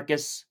wrong,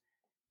 Marcus,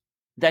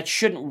 that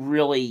shouldn't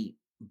really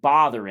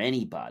bother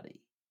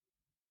anybody.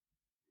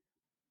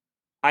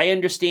 I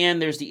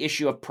understand there's the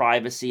issue of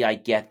privacy. I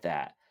get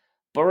that.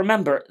 But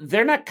remember,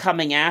 they're not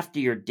coming after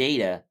your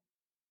data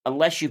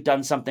unless you've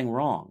done something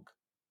wrong.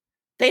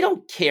 They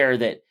don't care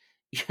that,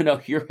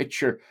 you're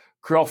at your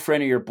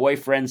girlfriend or your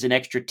boyfriend's an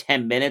extra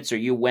 10 minutes or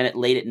you went it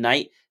late at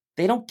night.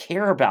 They don't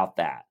care about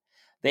that.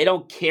 They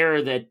don't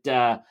care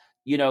that,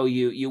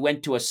 you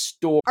went to a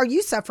store. Are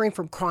you suffering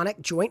from chronic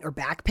joint or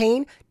back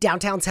pain?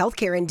 Downtown's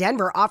Healthcare in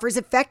Denver offers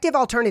effective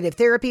alternative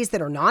therapies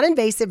that are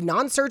non-invasive,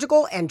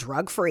 non-surgical, and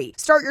drug-free.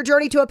 Start your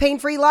journey to a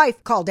pain-free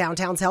life. Call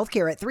Downtown's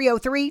Healthcare at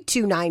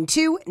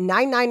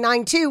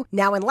 303-292-9992,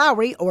 now in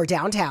Lowry or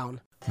downtown.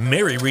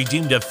 Mary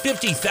redeemed a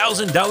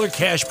 $50,000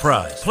 cash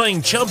prize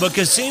playing Chumba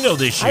Casino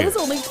this year. I was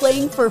only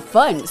playing for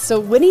fun, so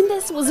winning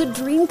this was a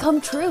dream come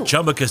true.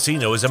 Chumba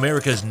Casino is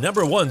America's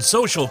 #1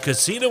 social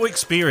casino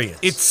experience.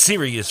 It's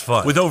serious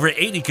fun. With over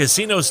 80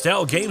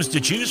 casino-style games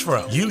to choose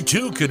from, you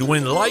too could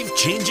win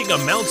life-changing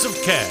amounts of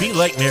cash. Be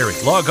like Mary.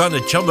 Log on to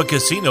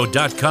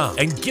ChumbaCasino.com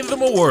and give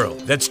them a whirl.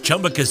 That's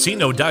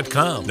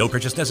ChumbaCasino.com. No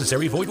purchase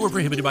necessary. Void where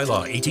prohibited by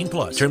law. 18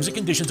 plus. Terms and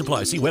conditions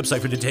apply. See website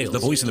for details. The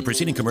voice in the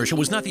preceding commercial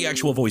was not the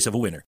actual voice of a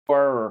winner.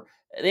 Or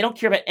they don't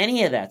care about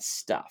any of that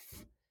stuff.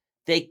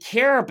 They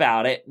care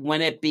about it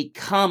when it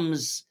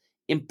becomes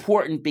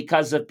important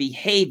because of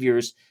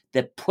behaviors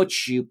that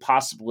puts you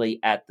possibly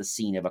at the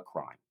scene of a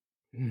crime.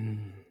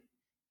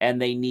 And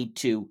they need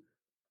to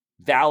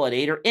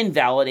validate or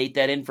invalidate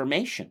that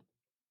information.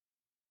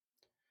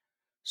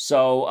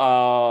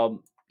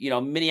 So,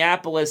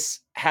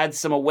 Minneapolis had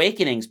some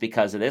awakenings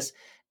because of this,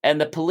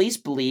 and the police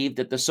believed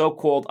that the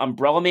so-called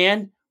Umbrella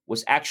Man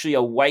was actually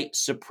a white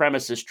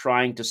supremacist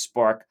trying to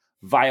spark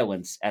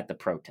violence at the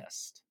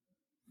protest.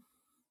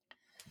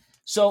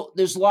 So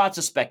there's lots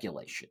of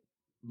speculation.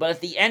 But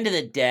at the end of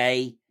the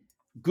day,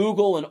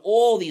 Google and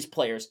all these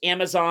players,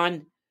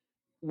 Amazon,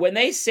 when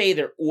they say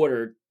they're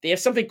ordered, they have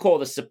something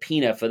called a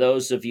subpoena for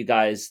those of you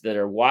guys that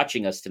are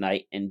watching us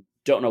tonight and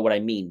don't know what I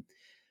mean.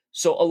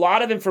 So a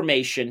lot of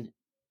information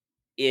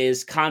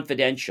is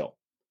confidential.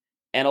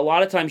 And a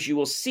lot of times you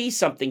will see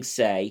something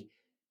say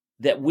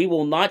that we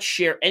will not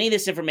share any of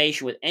this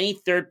information with any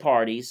third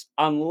parties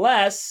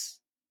unless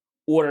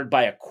ordered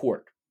by a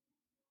court.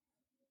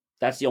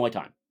 That's the only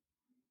time.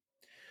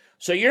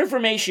 So your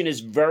information is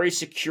very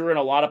secure in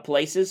a lot of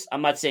places.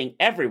 I'm not saying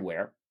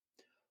everywhere,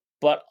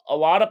 but a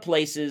lot of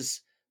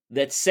places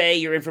that say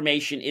your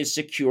information is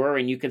secure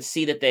and you can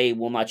see that they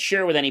will not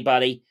share with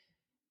anybody,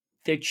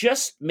 they're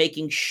just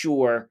making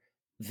sure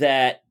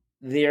that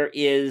there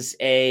is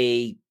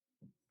a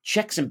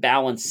checks and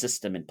balance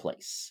system in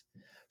place.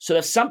 So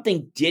if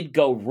something did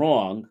go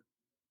wrong,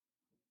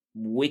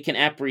 we can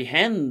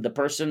apprehend the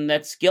person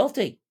that's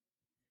guilty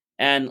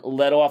and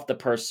let off the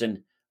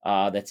person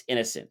that's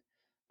innocent.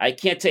 I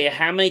can't tell you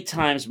how many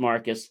times,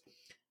 Marcus,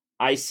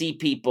 I see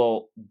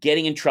people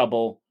getting in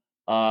trouble,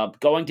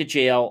 going to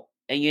jail,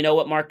 and you know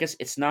what, Marcus?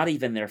 It's not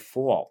even their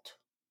fault.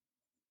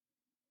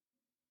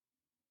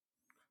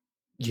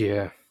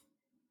 Yeah.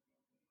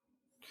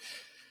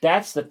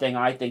 That's the thing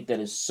I think that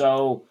is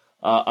so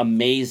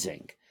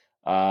amazing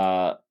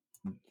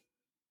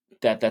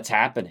that's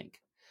happening.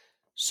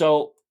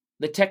 So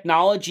the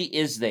technology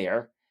is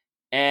there,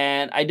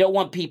 and I don't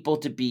want people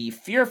to be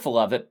fearful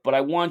of it, but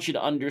I want you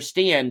to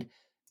understand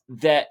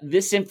that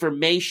this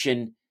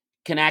information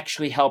can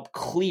actually help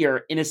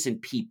clear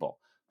innocent people.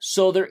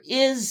 So there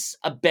is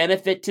a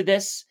benefit to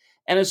this,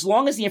 and as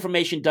long as the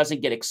information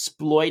doesn't get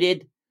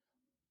exploited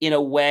in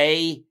a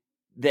way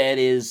that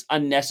is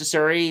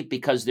unnecessary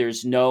because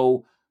there's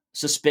no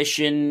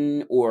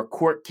suspicion or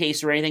court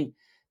case or anything,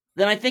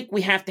 then I think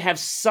we have to have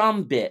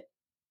some bit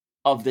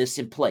of this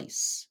in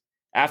place.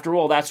 After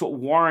all, that's what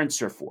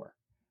warrants are for.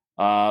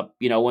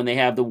 When they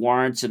have the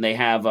warrants and they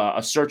have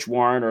a search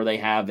warrant or they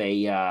have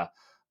a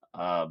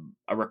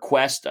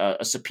request, a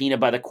subpoena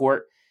by the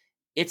court,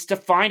 it's to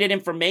find out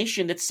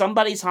information that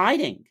somebody's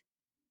hiding.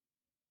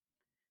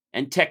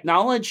 And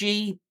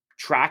technology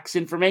tracks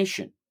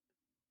information,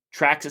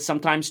 tracks it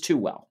sometimes too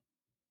well.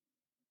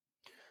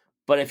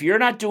 But if you're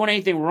not doing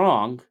anything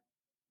wrong,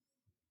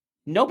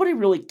 nobody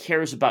really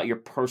cares about your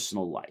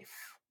personal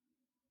life.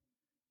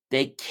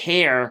 They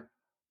care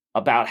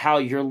about how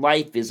your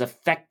life is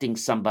affecting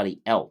somebody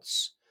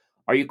else.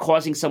 Are you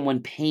causing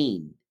someone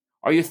pain?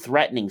 Are you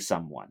threatening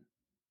someone?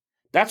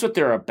 That's what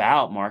they're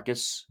about,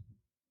 Marcus.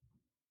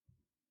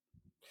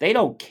 They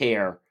don't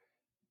care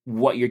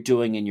what you're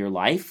doing in your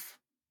life,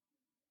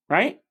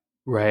 right?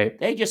 Right.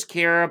 They just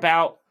care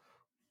about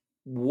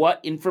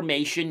what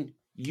information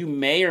you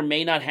may or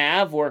may not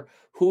have or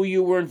who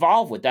you were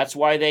involved with. That's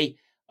why they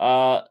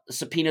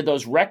subpoenaed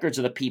those records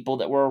of the people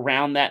that were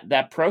around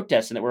that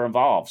protest and that were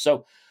involved.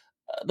 So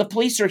the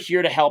police are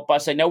here to help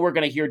us. I know we're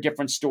going to hear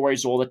different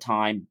stories all the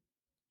time,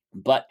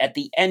 but at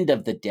the end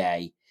of the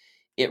day,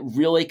 it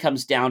really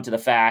comes down to the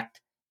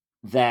fact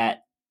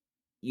that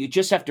you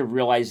just have to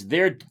realize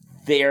they're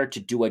there to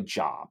do a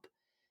job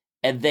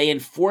and they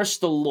enforce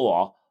the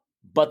law,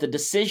 but the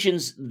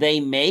decisions they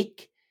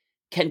make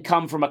can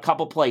come from a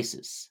couple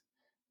places.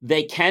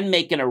 They can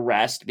make an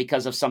arrest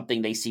because of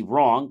something they see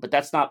wrong, but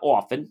that's not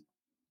often.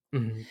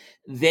 Mm-hmm.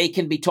 They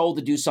can be told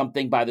to do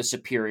something by the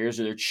superiors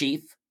or their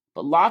chief,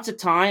 but lots of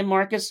time,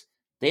 Marcus,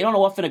 they don't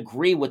often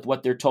agree with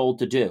what they're told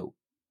to do.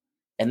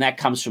 And that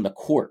comes from the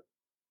court.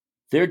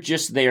 They're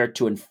just there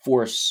to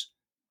enforce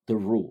the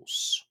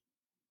rules.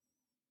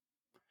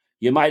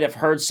 You might have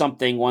heard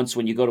something once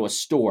when you go to a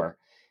store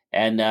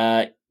and,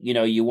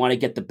 you want to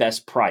get the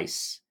best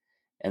price.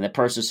 And the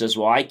person says,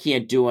 well, I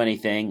can't do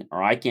anything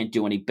or I can't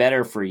do any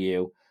better for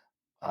you.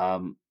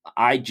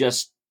 I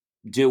just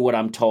do what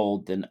I'm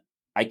told and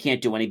I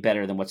can't do any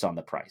better than what's on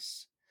the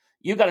price.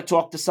 You got to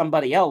talk to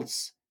somebody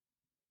else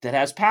that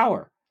has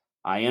power.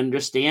 I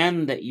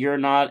understand that you're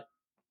not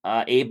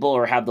able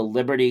or have the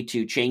liberty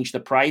to change the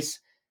price,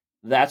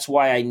 that's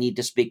why I need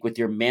to speak with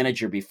your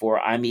manager before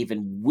I'm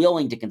even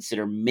willing to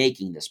consider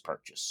making this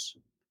purchase.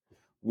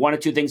 One or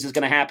two things is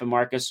going to happen,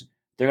 Marcus.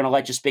 They're going to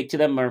let you speak to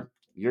them, or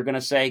you're going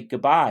to say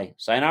goodbye,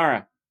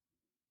 sayonara.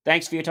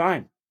 Thanks for your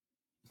time.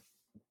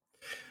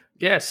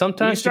 Yeah, When you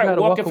sometimes you start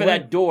gotta walk walking for away.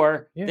 that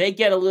door, Yeah. they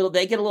get a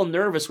little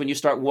nervous when you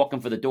start walking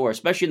for the door,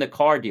 especially in the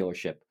car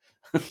dealership.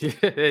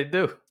 Yeah, they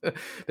do.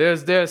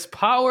 There's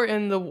power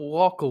in the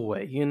walk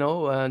away,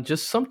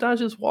 just sometimes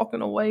just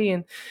walking away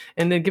and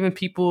then giving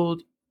people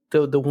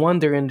the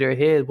wonder in their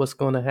head what's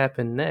going to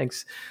happen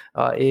next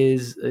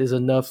is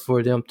enough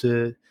for them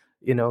to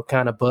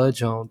kind of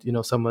budge on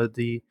some of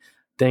the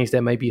things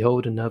that may be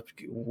holding up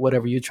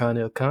whatever you're trying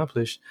to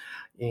accomplish,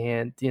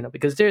 and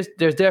because there's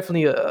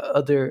definitely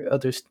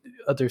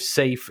other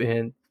safe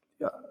and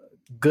uh,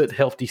 good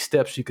healthy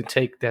steps you can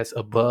take that's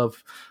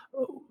above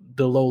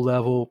the low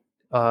level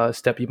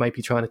step you might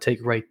be trying to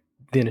take right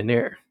then and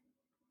there.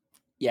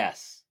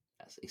 Yes,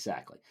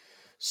 exactly.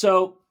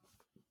 So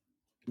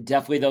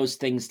definitely those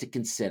things to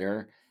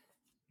consider.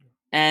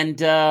 And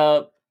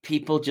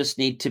people just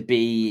need to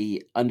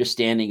be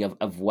understanding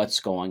of what's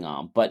going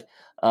on. But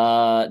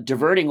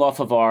diverting off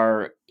of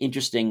our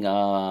interesting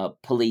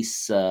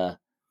police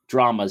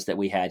dramas that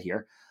we had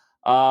here,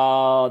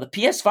 the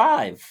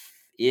PS5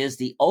 is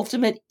the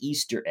ultimate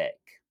Easter egg.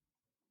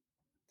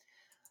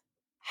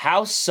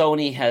 How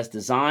Sony has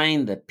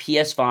designed the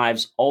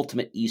PS5's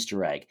ultimate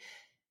Easter egg.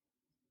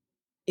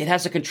 It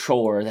has a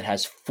controller that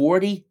has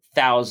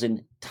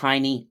 40,000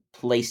 tiny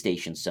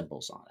PlayStation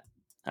symbols on it.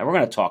 Now, we're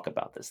going to talk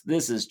about this.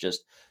 This is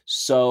just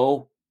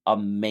so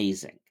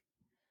amazing.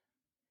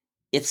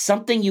 It's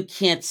something you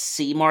can't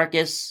see,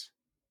 Marcus,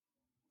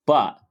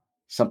 but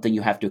something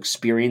you have to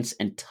experience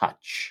and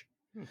touch.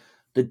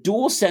 The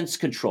DualSense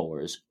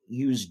controllers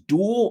use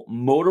dual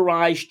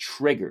motorized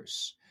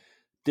triggers.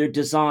 They're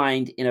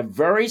designed in a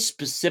very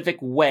specific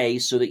way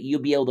so that you'll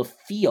be able to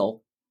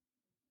feel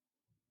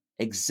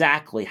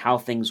exactly how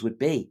things would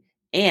be.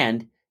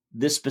 And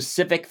this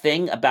specific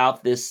thing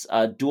about this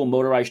dual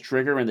motorized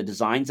trigger and the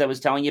designs I was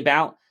telling you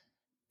about,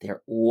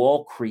 they're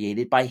all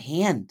created by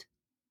hand.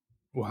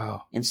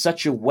 Wow. In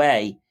such a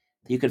way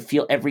that you can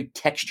feel every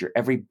texture,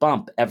 every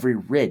bump, every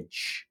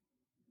ridge.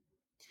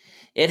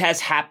 It has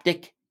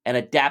haptic and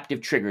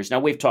adaptive triggers. Now,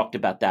 we've talked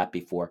about that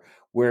before,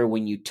 where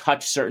when you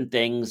touch certain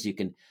things, you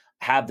can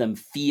have them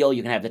feel,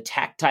 you can have the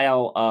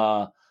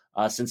tactile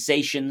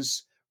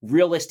sensations,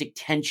 realistic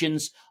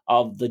tensions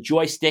of the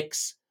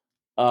joysticks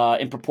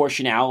in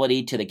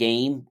proportionality to the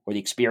game or the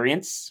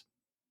experience.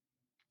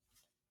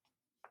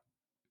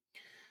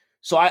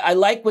 So I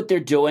like what they're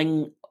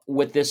doing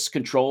with this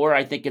controller.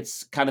 I think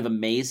it's kind of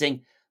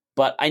amazing,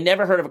 but I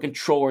never heard of a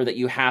controller that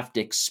you have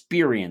to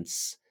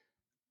experience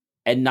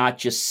and not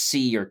just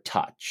see or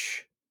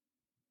touch.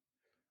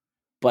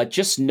 But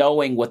just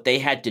knowing what they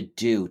had to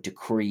do to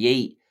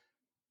create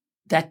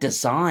that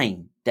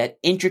design, that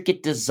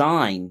intricate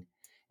design,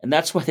 and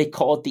that's why they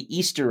call it the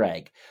Easter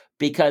egg.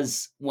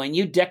 Because when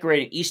you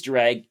decorate an Easter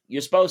egg,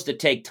 you're supposed to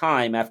take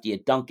time after you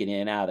dunk it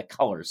in and out of the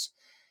colors.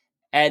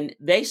 And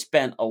they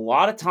spent a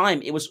lot of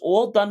time. It was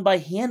all done by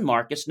hand,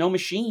 Marcus, no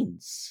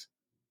machines.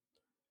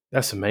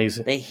 That's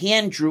amazing. They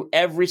hand drew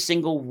every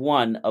single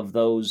one of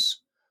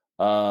those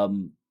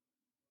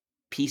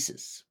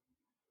pieces.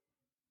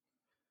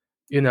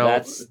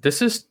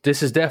 This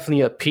is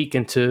definitely a peek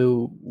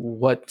into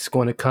what's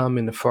going to come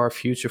in the far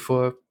future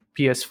for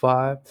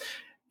PS5,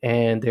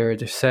 and they're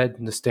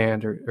setting the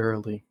standard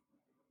early.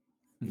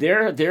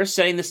 They're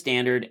setting the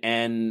standard,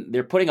 and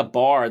they're putting a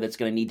bar that's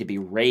going to need to be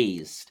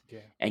raised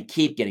and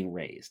keep getting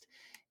raised.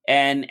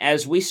 And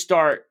as we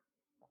start,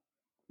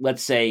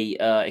 let's say,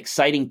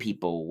 exciting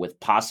people with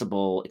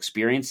possible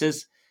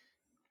experiences,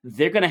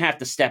 they're going to have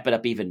to step it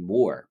up even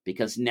more,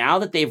 because now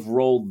that they've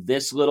rolled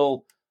this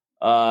little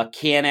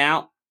can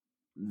out,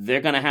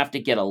 they're going to have to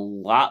get a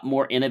lot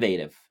more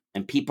innovative,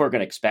 and people are going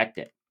to expect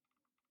it.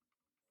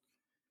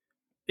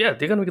 Yeah,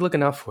 they're going to be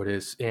looking out for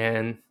this,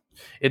 and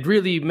it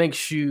really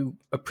makes you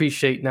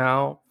appreciate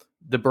now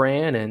the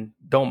brand and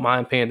don't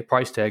mind paying the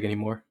price tag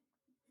anymore.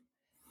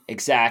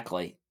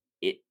 Exactly.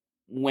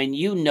 When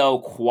you know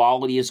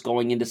quality is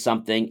going into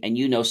something and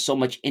you know so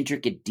much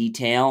intricate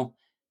detail,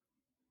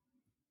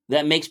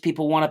 that makes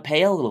people want to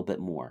pay a little bit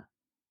more.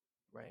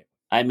 Right.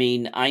 I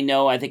mean,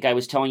 I think I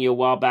was telling you a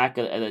while back,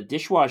 a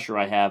dishwasher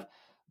I have,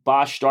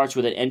 Bosch starts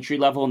with an entry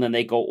level and then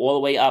they go all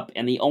the way up.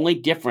 And the only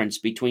difference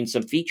between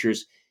some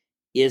features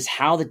is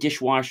how the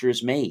dishwasher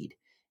is made.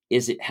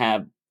 Is it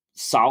have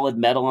solid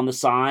metal on the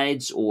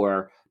sides,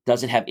 or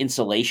does it have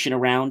insulation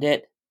around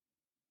it?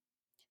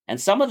 And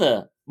some of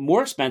the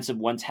more expensive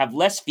ones have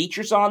less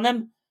features on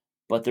them,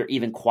 but they're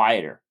even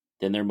quieter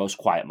than their most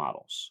quiet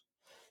models.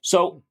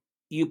 So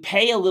you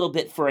pay a little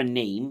bit for a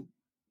name.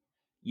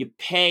 You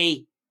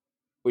pay,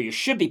 or you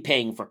should be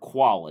paying, for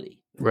quality.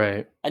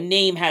 Right. A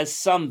name has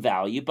some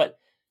value, but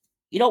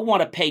you don't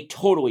want to pay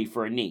totally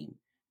for a name.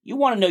 You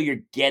want to know you're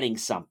getting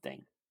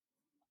something,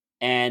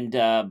 and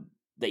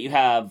that you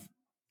have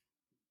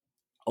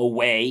a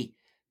way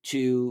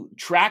to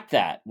track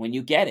that when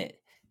you get it.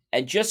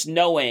 And just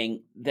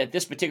knowing that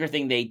this particular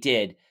thing they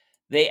did,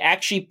 they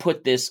actually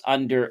put this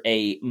under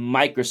a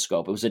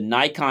microscope. It was a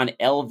Nikon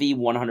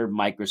LV100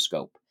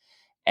 microscope.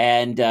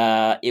 And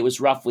it was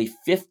roughly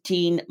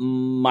 15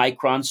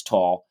 microns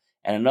tall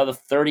and another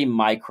 30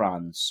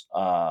 microns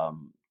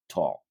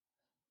tall.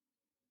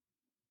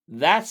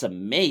 That's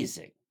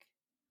amazing,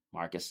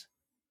 Marcus.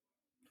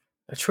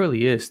 It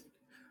truly is.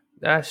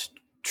 That's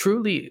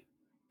truly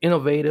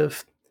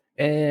innovative,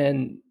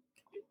 and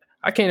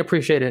I can't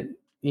appreciate it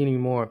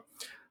anymore.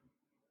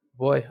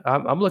 Boy,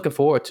 I'm looking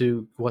forward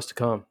to what's to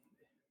come.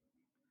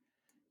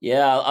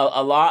 Yeah,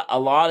 a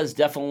lot is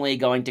definitely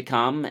going to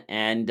come,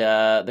 and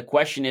the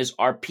question is: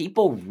 are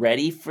people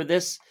ready for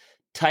this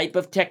type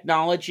of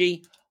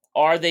technology?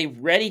 Are they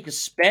ready to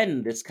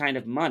spend this kind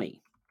of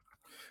money?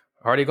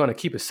 Are they going to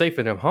keep it safe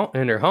in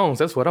their homes?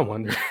 That's what I'm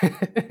wondering.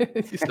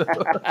 So,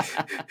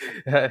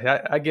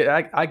 I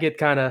get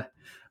kind of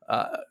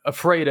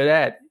afraid of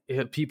that.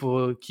 If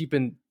people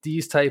keeping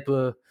these type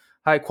of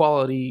high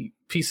quality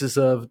pieces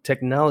of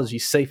technology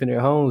safe in their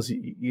homes,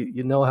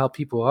 you know how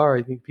people are.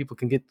 I think people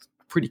can get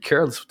pretty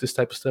careless with this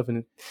type of stuff,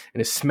 and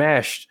it's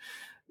smashed.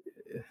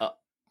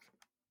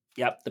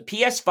 Yep, the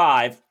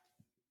PS5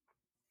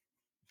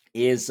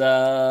 is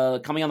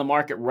coming on the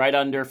market right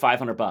under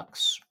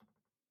 $500.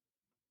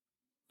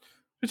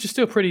 Which is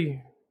still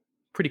pretty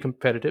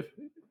competitive.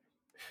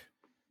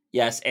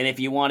 Yes, and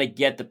if you want to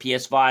get the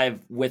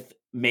PS5 with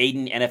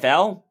Maiden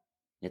NFL,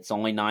 it's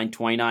only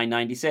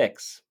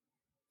 $929.96.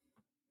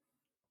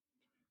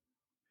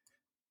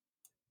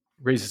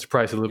 Raises the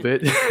price a little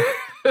bit.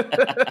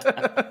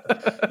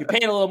 You're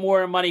paying a little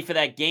more money for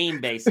that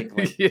game,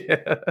 basically.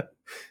 Yeah.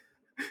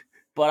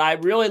 But I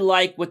really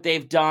like what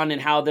they've done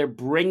and how they're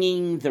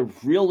bringing the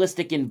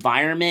realistic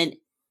environment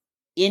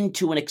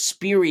into an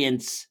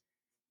experience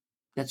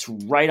that's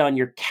right on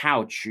your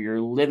couch or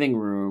your living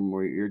room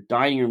or your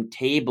dining room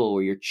table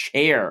or your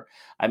chair.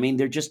 I mean,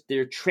 they're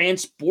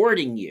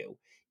transporting you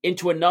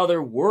into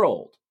another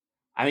world.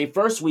 I mean,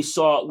 first we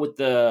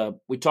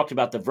talked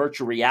about the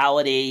virtual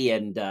reality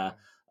and the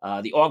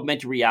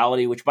augmented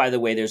reality, which, by the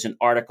way, there's an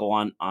article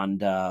on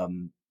our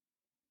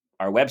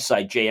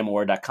website,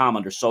 jmor.com,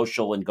 under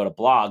social, and go to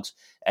blogs,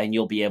 and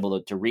you'll be able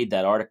to read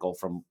that article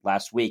from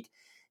last week.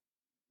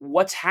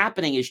 What's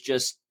happening is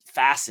just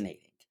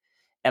fascinating.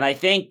 And I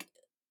think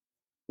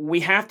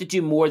we have to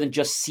do more than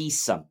just see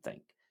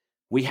something.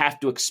 We have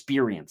to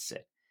experience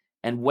it.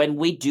 And when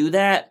we do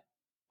that,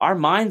 our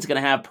mind's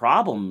going to have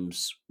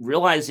problems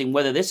realizing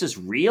whether this is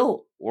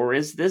real or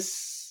is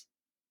this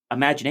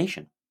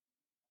imagination.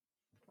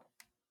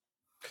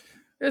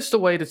 It's the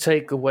way to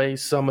take away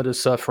some of the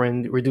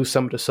suffering, reduce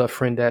some of the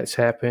suffering that's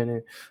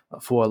happening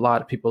for a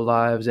lot of people's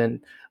lives. And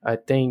I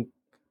think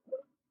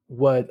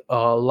what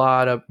a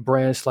lot of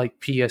brands like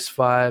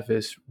PS5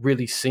 has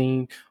really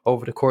seen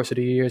over the course of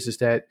the years is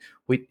that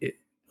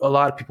a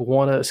lot of people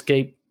want to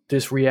escape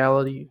this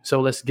reality. So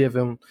let's give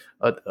them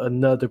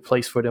another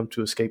place for them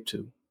to escape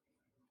to.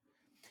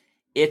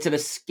 It's an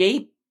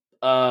escape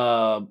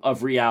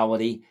of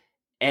reality,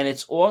 and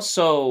it's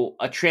also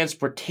a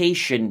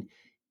transportation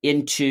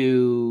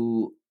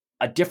into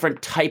a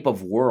different type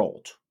of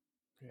world.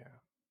 Yeah.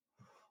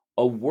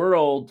 A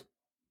world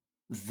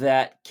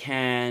that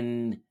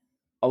can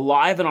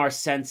aliven our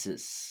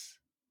senses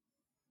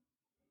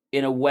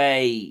in a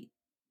way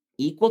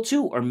equal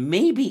to or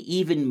maybe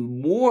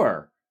even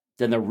more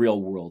than the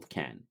real world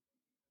can.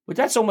 But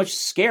that's so much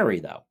scary,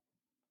 though.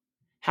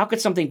 How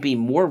could something be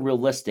more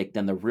realistic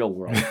than the real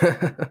world?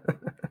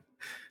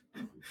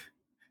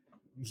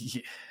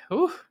 Yeah.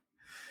 Ooh.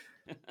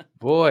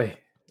 Boy,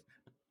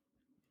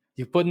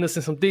 you're putting us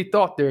in some deep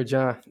thought there,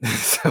 John.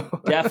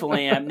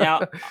 Definitely am.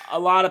 Now, a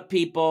lot of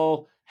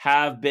people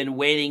have been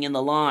waiting in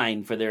the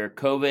line for their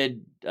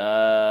COVID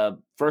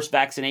first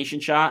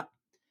vaccination shot,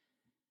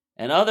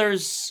 and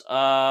others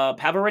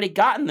have already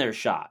gotten their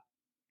shot.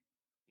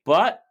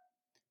 But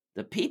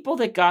the people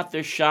that got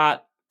their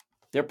shot,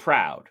 they're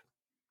proud.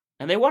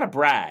 And they want to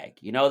brag,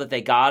 that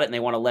they got it, and they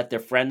want to let their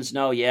friends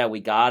know, yeah,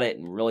 we got it,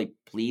 and really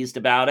pleased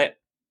about it.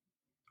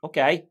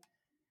 Okay.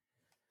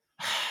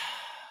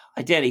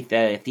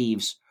 Identity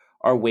thieves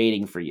are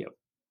waiting for you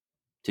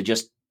to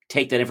just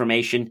take that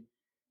information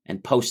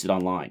and post it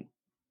online.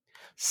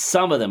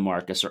 Some of them,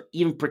 Marcus, are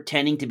even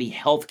pretending to be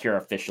healthcare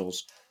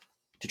officials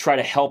to try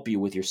to help you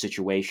with your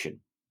situation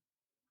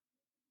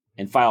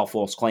and file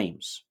false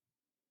claims.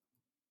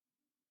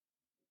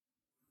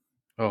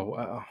 Oh,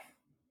 wow.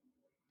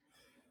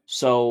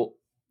 So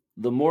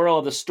the moral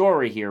of the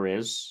story here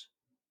is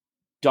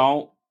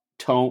don't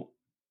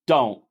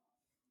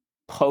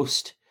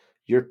post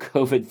your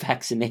COVID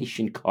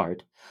vaccination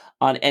card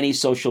on any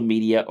social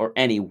media or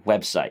any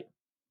website,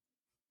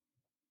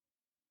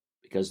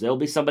 because there'll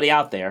be somebody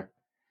out there.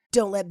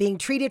 Don't let being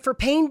treated for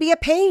pain be a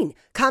pain.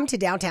 Come to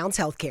Downtown's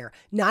Healthcare,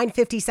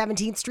 950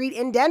 17th Street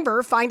in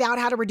Denver. Find out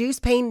how to reduce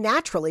pain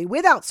naturally,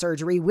 without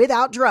surgery,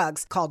 without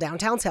drugs. Call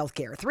Downtown's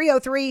Healthcare,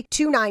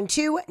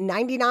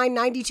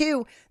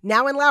 303-292-9992,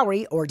 now in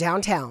Lowry or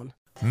downtown.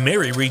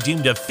 Mary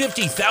redeemed a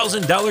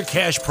 $50,000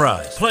 cash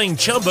prize playing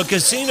Chumba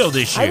Casino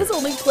this year. I was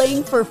only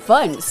playing for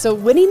fun, so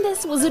winning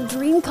this was a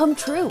dream come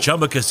true.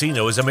 Chumba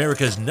Casino is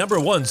America's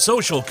 #1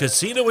 social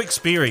casino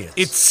experience.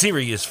 It's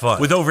serious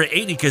fun. With over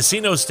 80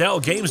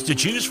 casino-style games to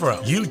choose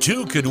from, you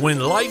too could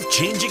win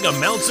life-changing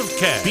amounts of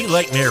cash. Be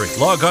like Mary.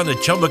 Log on to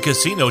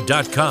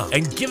ChumbaCasino.com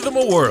and give them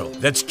a whirl.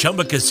 That's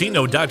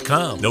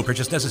ChumbaCasino.com. No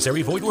purchase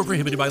necessary. Void where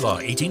prohibited by law.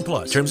 18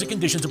 plus. Terms and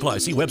conditions apply.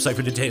 See website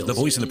for details. The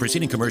voice in the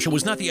preceding commercial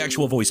was not the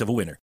actual voice of a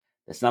winner.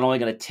 That's not only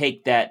going to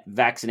take that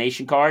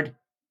vaccination card,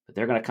 but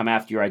they're going to come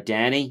after your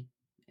identity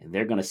and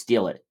they're going to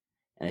steal it.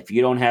 And if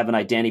you don't have an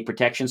identity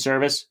protection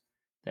service,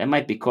 that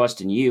might be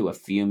costing you a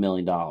few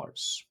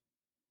 $1,000,000.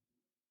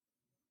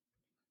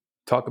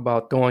 Talk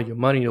about throwing your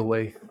money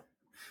away.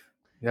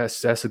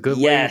 That's a good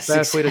Yes, way,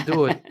 fast way to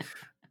do it.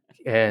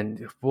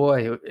 And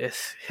boy,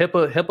 it's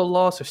HIPAA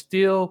laws are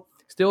still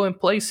in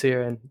place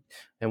here,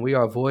 and we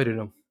are avoiding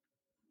them.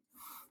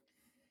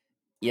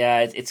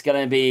 Yeah, it's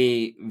going to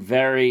be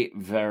very,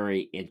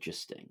 very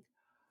interesting.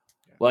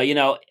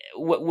 Well,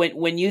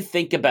 when you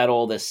think about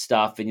all this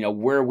stuff and,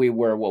 where we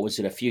were, what was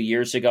it, a few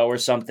years ago or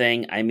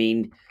something? I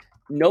mean,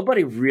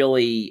 nobody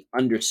really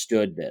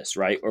understood this,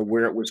 right? Or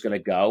where it was going to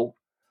go.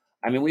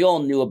 I mean, we all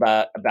knew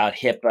about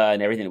HIPAA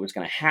and everything that was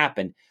going to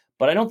happen,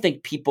 but I don't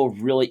think people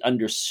really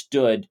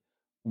understood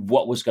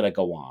what was going to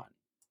go on.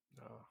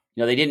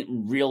 They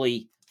didn't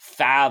really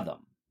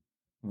fathom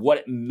what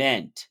it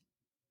meant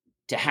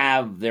to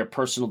have their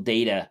personal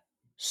data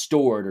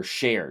stored or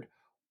shared,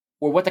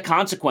 or what the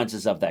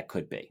consequences of that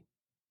could be.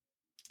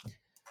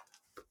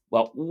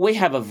 Well, we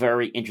have a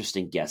very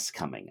interesting guest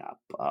coming up,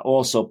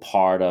 also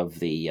part of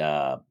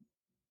the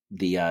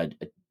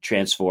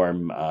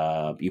Transform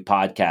You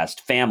podcast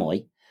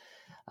family.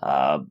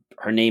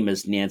 Her name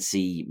is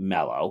Nancy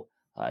Mello.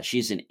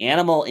 She's an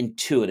animal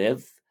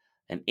intuitive,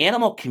 an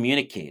animal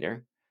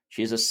communicator.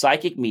 She's a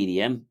psychic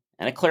medium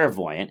and a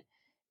clairvoyant,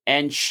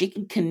 and she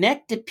can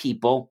connect to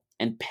people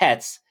and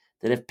pets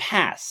that have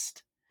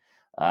passed.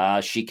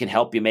 She can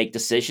help you make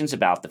decisions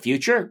about the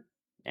future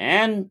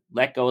and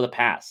let go of the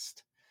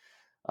past.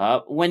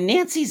 When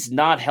Nancy's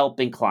not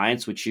helping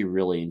clients, which she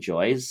really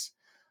enjoys,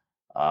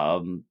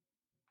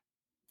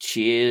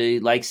 she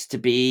likes to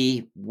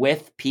be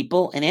with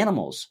people and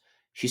animals.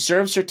 She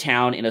serves her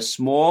town in a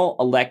small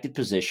elected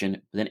position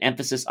with an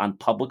emphasis on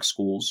public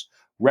schools,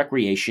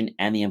 recreation,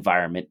 and the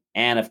environment,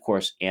 and of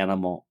course,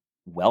 animal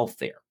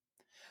welfare.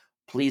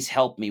 Please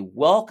help me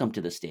welcome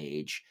to the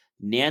stage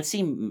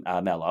Nancy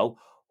Mello,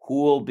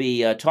 who will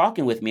be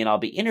talking with me, and I'll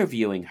be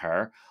interviewing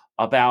her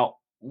about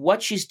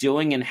what she's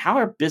doing and how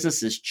her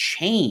business has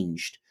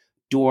changed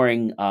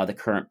during the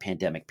current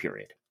pandemic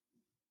period.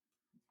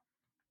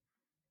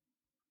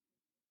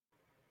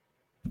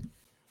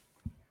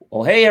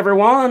 Well, hey,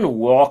 everyone.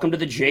 Welcome to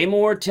the J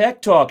Moore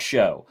Tech Talk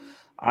Show.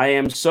 I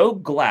am so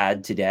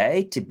glad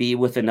today to be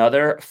with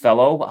another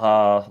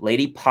fellow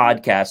lady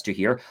podcaster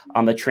here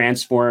on the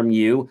Transform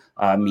You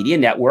Media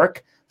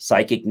Network,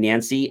 Psychic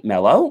Nancy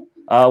Mello.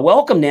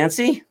 Welcome,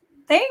 Nancy.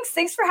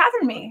 Thanks for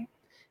having me.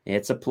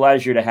 It's a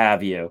pleasure to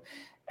have you.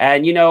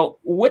 And,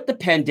 with the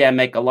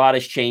pandemic, a lot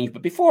has changed.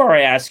 But before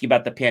I ask you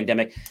about the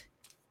pandemic,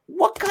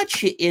 what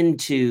got you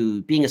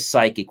into being a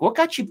psychic? What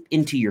got you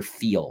into your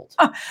field?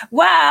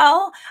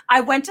 Well,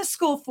 I went to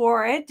school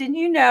for it. Didn't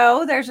you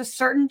know there's a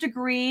certain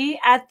degree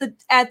at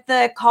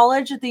the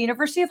college at the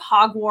University of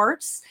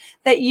Hogwarts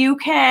that you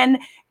can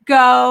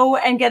go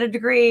and get a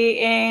degree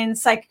in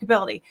psychic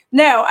ability?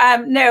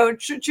 No.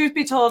 Truth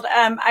be told,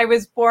 I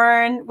was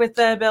born with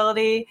the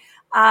ability.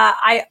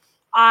 I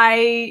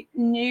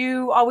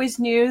always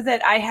knew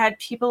that I had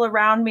people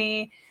around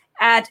me.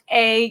 At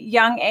a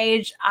young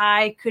age,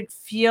 I could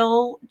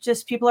feel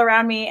just people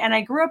around me. And I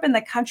grew up in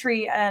the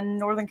country in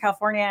Northern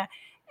California.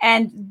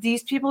 And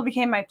these people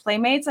became my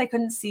playmates. I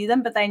couldn't see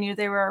them, but I knew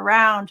they were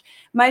around.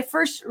 My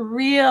first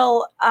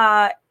real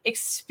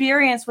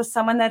experience with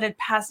someone that had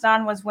passed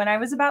on was when I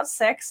was about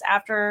 6.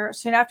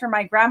 Soon after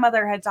my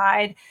grandmother had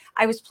died,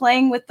 I was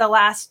playing with the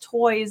last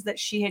toys that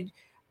she had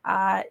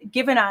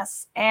given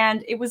us.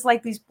 And it was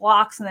like these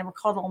blocks, and they were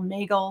called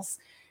Omegals.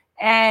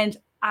 And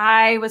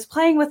I was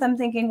playing with them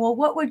thinking, well,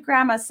 what would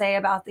grandma say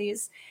about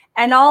these?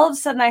 And all of a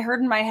sudden I heard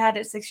in my head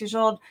at 6 years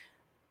old,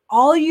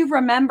 all you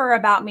remember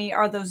about me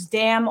are those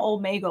damn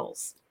old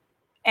Megals.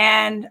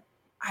 And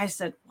I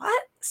said,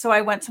 what? So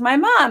I went to my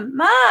mom.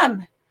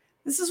 Mom,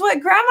 this is what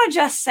grandma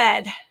just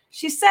said.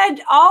 She said,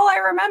 all I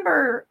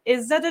remember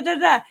is da da da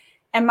da.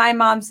 And my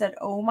mom said,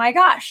 oh my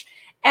gosh.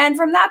 And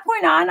from that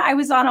point on, I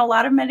was on a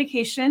lot of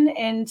medication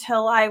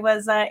until I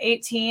was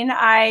 18.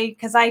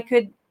 Because I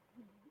could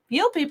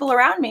feel people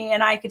around me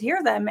and I could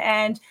hear them.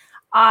 And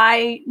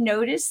I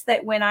noticed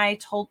that when I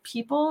told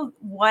people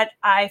what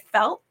I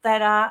felt,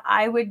 that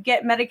I would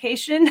get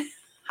medication.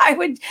 I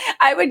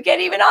would get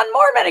even on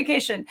more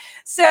medication.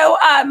 So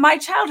my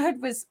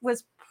childhood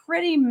was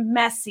pretty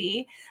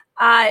messy.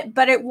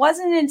 But it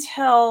wasn't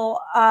until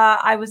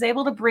I was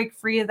able to break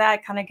free of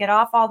that, kind of get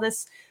off all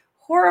this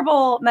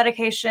horrible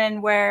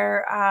medication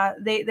where I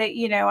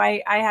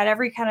had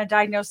every kind of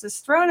diagnosis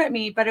thrown at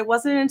me, but it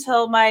wasn't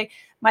until my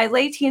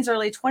late teens,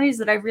 early 20s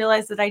that I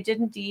realized that I did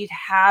indeed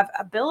have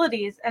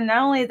abilities. And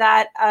not only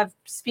that, of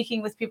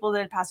speaking with people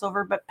that had passed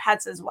over, but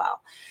pets as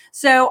well.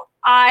 So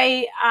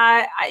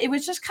it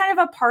was just kind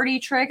of a party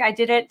trick. I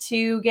did it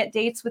to get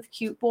dates with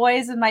cute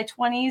boys in my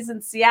 20s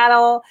in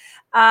Seattle.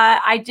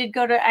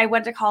 I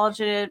went to college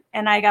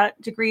and I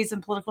got degrees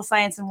in political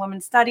science and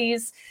women's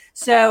studies.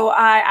 So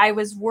I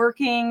was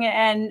working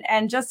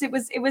and just, it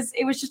was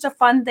just a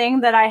fun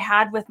thing that I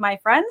had with my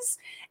friends.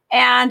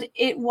 And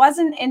it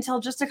wasn't until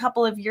just a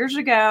couple of years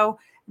ago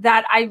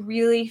that I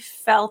really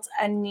felt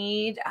a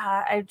need.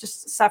 I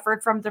just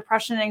suffered from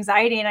depression and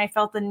anxiety, and I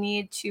felt the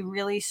need to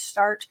really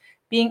start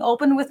being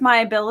open with my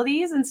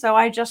abilities. And so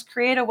I just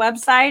create a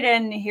website,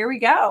 and here we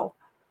go.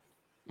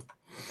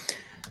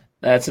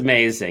 That's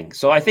amazing.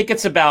 So I think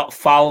it's about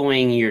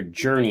following your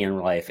journey in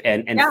life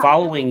and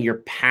following your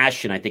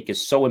passion, I think,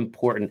 is so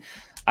important.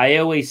 I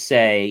always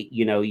say,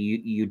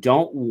 you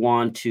don't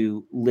want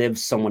to live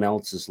someone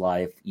else's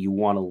life. You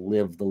want to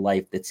live the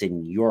life that's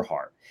in your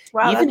heart.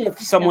 Wow, even if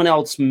someone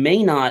else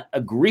may not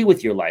agree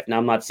with your life. Now,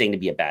 I'm not saying to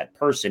be a bad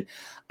person.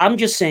 I'm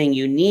just saying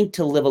you need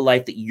to live a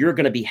life that you're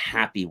going to be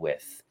happy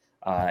with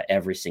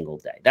every single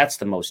day. That's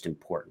the most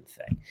important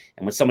thing.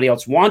 And when somebody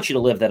else wants you to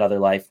live that other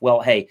life, well,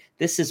 hey,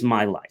 this is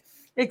my life.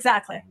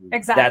 Exactly.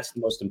 That's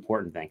the most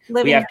important thing.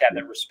 We have to have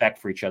that respect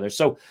for each other.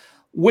 So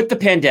with the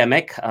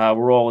pandemic,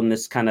 we're all in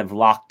this kind of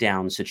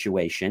lockdown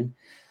situation.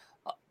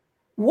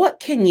 What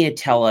can you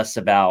tell us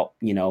about,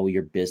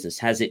 your business?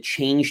 Has it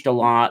changed a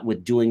lot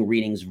with doing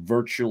readings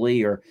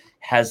virtually, or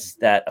has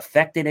that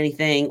affected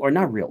anything, or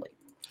not really?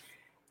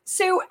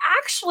 So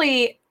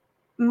actually,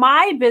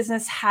 my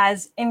business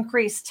has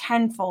increased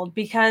tenfold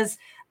because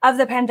of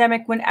the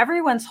pandemic when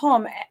everyone's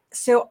home.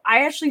 So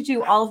I actually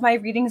do all of my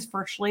readings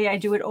virtually. I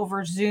do it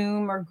over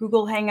Zoom or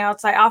Google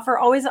Hangouts. I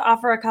always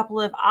offer a couple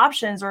of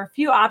options or a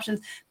few options,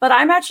 but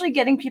I'm actually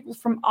getting people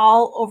from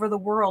all over the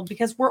world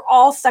because we're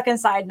all stuck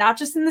inside, not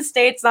just in the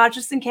States, not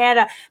just in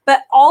Canada,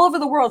 but all over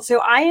the world. So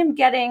I am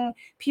getting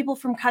people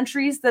from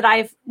countries that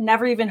I've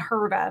never even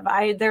heard of.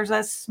 There's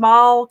a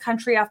small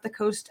country off the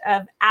coast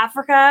of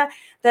Africa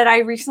that I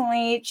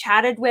recently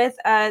chatted with,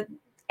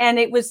 and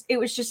it was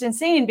just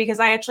insane because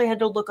I actually had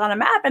to look on a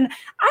map, and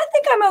I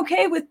think I'm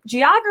okay with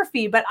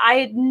geography, but I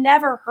had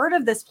never heard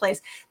of this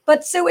place.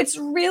 But so it's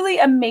really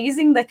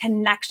amazing the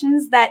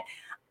connections that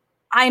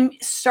I'm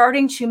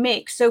starting to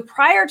make. So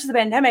prior to the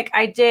pandemic,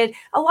 a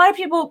lot of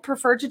people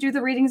preferred to do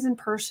the readings in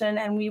person,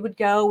 and we would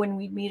go and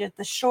we'd meet at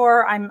the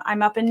shore.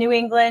 I'm up in New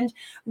England.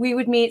 We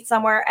would meet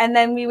somewhere, and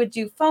then we would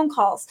do phone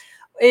calls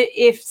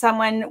if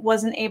someone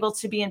wasn't able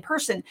to be in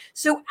person.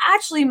 So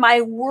actually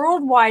my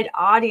worldwide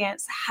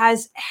audience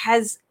has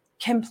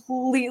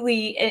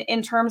completely,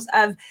 in terms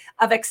of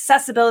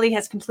accessibility,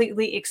 has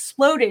completely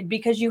exploded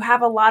because you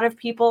have a lot of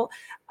people,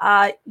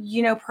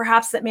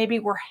 perhaps that maybe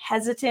were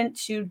hesitant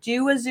to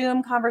do a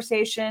Zoom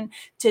conversation,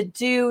 to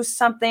do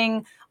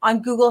something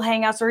on Google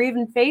Hangouts or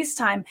even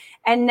FaceTime.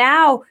 And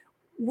now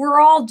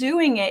we're all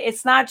doing it.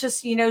 It's not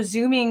just,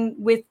 Zooming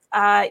with,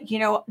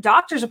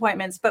 doctor's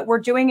appointments, but we're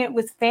doing it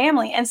with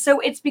family. And so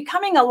it's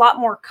becoming a lot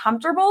more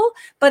comfortable,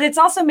 but it's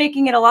also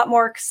making it a lot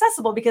more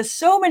accessible because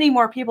so many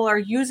more people are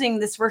using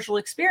this virtual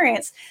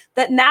experience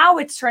that now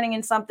it's turning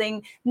in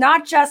something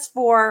not just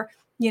for,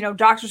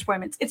 doctor's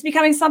appointments. It's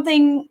becoming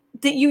something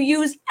that you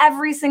use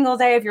every single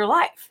day of your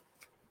life.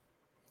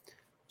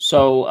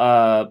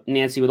 So,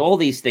 Nancy, with all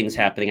these things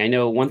happening, I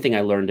know one thing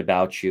I learned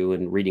about you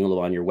and reading a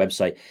little on your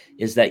website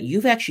is that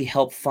you've actually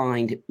helped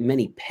find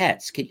many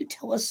pets. Can you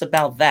tell us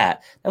about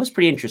that? That was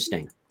pretty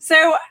interesting.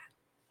 So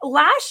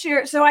last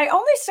year, I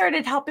only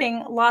started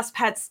helping lost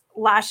pets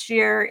last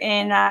year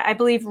in, I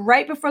believe,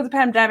 right before the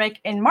pandemic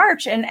in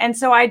March. And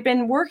so I'd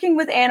been working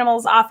with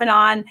animals off and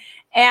on.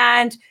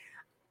 And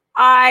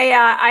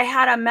I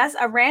had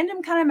a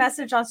random kind of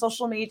message on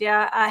social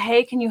media.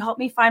 Hey, can you help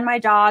me find my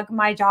dog?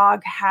 My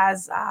dog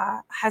has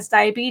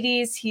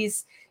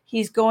diabetes.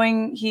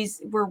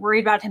 We're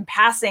worried about him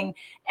passing.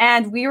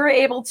 And we were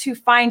able to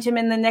find him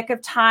in the nick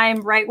of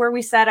time, right where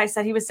I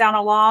said he was down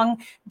a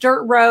long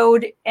dirt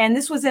road. And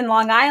this was in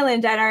Long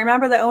Island. And I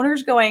remember the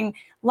owners going,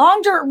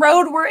 "Long dirt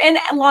road? We're in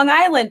Long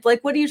Island.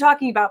 Like, what are you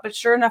talking about?" But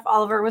sure enough,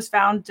 Oliver was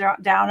found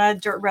down a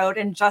dirt road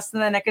and just in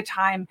the nick of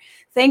time.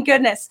 Thank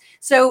goodness.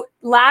 So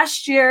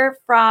last year,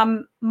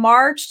 from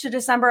March to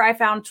December, I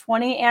found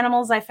 20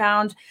 animals. I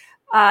found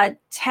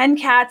 10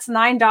 cats,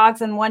 9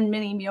 dogs, and 1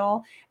 mini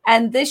mule.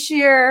 And this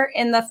year,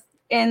 in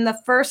the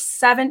first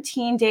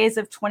 17 days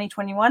of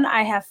 2021,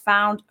 I have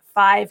found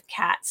 5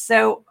 cats.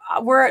 So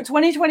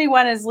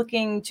 2021 is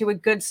looking to a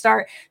good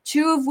start,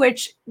 2 of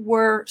which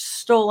were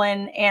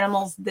stolen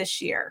animals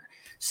this year.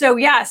 So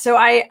yeah, so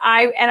I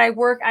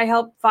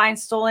help find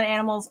stolen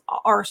animals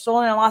or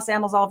stolen and lost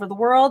animals all over the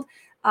world.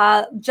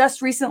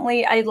 Just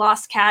recently, I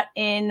lost cat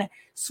in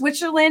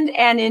Switzerland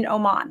and in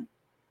Oman.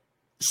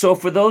 So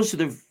for those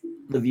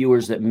the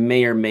viewers that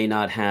may or may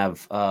not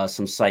have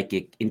some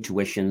psychic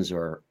intuitions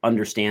or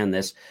understand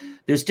this,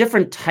 there's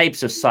different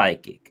types of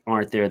psychic,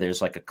 aren't there?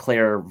 There's like a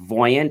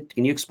clairvoyant.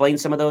 Can you explain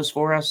some of those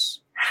for us?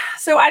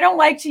 So I don't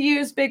like to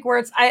use big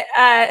words.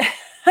 I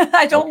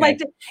don't like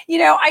to,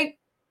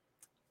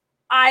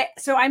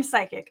 so I'm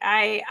psychic.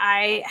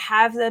 I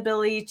have the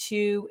ability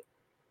to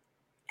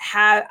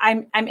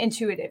I'm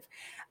intuitive.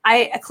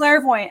 A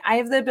clairvoyant. I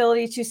have the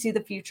ability to see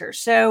the future.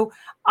 So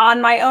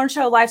on my own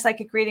show, Live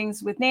Psychic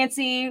Readings with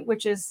Nancy,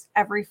 which is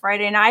every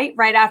Friday night,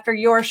 right after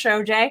your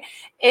show, Jay,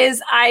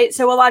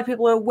 so a lot of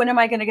people are, when am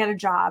I going to get a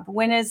job?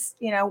 When is,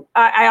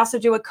 I also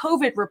do a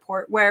COVID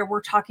report where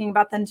we're talking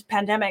about the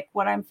pandemic,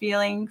 what I'm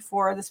feeling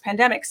for this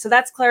pandemic. So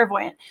that's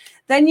clairvoyant.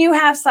 Then you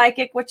have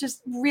psychic, which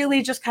is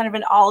really just kind of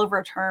an all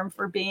over term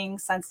for being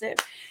sensitive.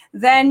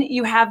 Then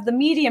you have the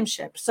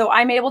mediumship. So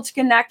I'm able to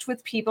connect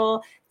with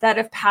people that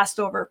have passed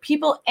over,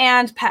 people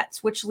and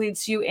pets, which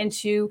leads you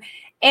into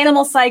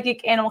animal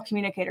psychic, animal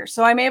communicator.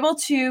 So I'm able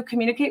to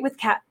communicate with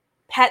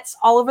pets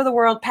all over the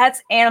world,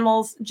 pets,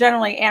 animals,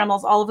 generally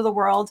animals all over the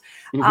world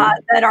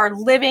that are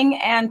living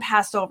and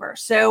passed over.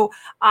 So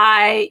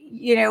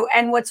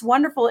and what's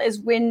wonderful is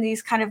when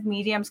these kind of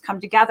mediums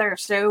come together.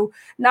 So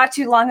not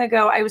too long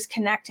ago, I was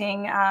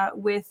connecting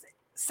with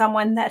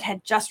someone that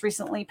had just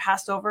recently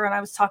passed over, and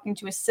I was talking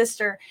to his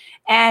sister,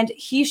 and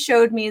he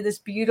showed me this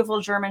beautiful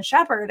German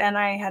Shepherd, and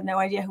I had no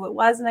idea who it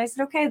was. And I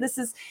said, okay, this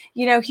is,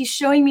 he's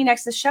showing me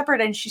next to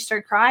Shepherd. And she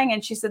started crying,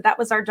 and she said, that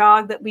was our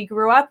dog that we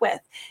grew up with.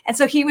 And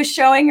so he was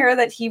showing her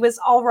that he was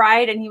all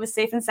right and he was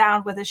safe and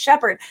sound with his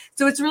Shepherd.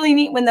 So it's really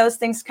neat when those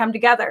things come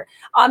together.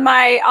 On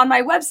my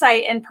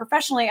website and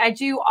professionally, I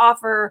do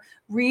offer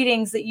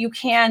readings that you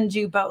can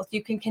do both.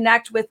 You can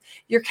connect with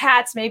your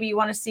cats. Maybe you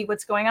want to see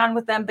what's going on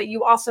with them, but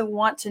you also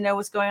want to know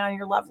what's going on in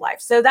your love life.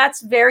 So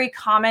that's very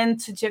common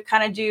to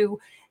kind of do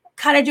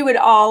it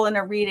all in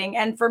a reading.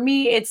 And for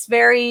me,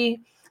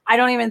 I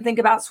don't even think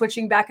about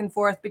switching back and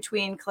forth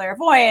between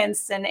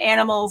clairvoyance and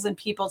animals and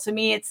people. To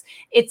me,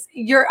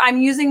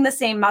 I'm using the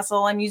same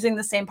muscle. I'm using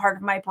the same part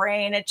of my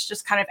brain. It's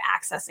just kind of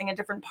accessing a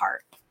different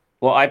part.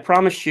 Well, I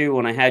promised you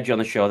when I had you on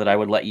the show that I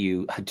would let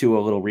you do a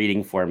little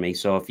reading for me.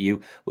 So if you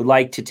would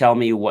like to tell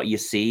me what you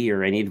see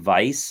or any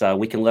advice,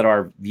 we can let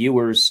our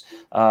viewers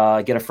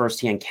get a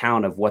firsthand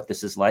count of what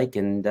this is like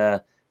and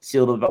see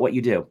a little bit about what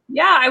you do.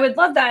 Yeah, I would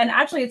love that. And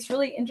actually, it's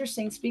really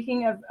interesting.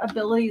 Speaking of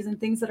abilities and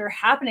things that are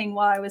happening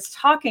while I was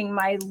talking,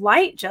 my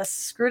light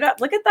just screwed up.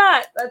 Look at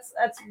that. That's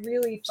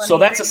really funny. So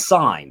that's a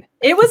sign.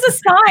 It was a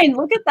sign.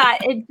 Look at that.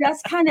 It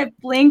just kind of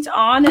blinked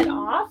on and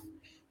off.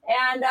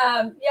 And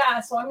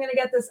so I'm going to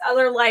get this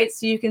other light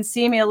so you can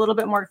see me a little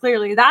bit more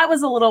clearly. That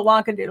was a little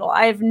wonkadoodle.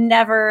 I've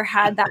never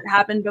had that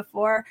happen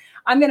before.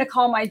 I'm going to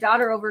call my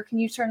daughter over. Can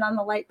you turn on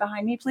the light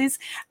behind me, please?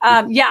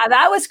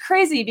 That was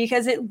crazy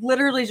because it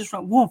literally just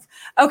went woof.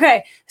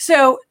 Okay,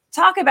 so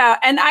talk about,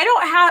 and I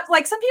don't have,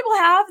 like, some people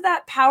have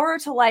that power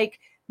to like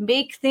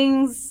make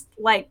things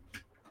like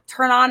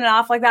turn on and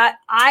off like that.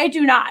 I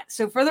do not.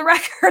 So for the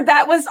record,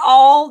 that was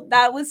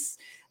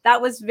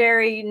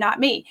very not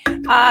me.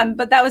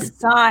 But that was a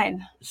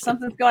sign.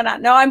 Something's going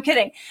on. No, I'm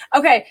kidding.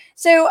 Okay.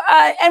 So,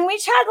 and we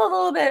chatted a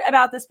little bit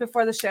about this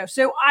before the show.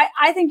 So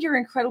I think you're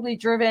incredibly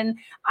driven.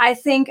 I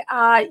think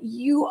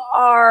you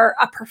are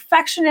a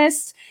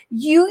perfectionist.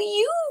 You're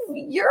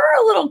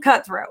a little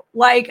cutthroat.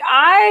 Like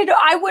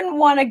I wouldn't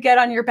want to get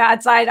on your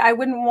bad side. I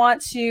wouldn't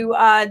want to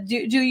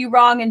do you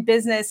wrong in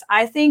business.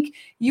 I think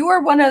you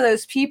are one of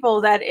those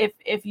people that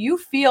if you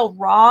feel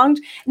wronged,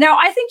 now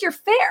I think you're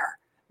fair.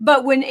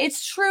 But when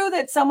it's true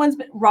that someone's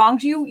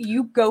wronged you,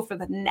 you go for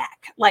the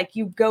neck, like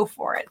you go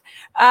for it.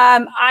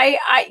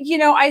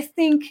 I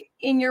think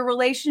in your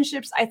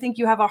relationships, I think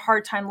you have a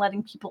hard time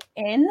letting people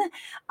in.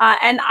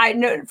 And I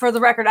know, for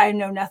the record, I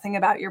know nothing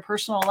about your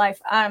personal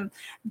life.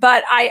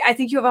 But I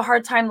think you have a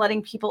hard time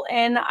letting people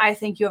in. I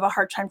think you have a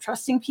hard time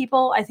trusting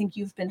people. I think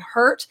you've been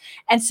hurt.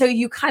 And so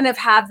you kind of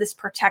have this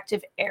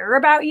protective air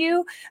about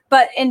you.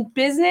 But in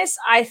business,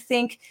 I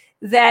think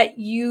that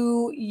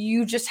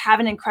you just have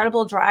an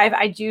incredible drive.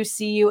 I do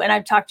see you, and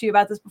I've talked to you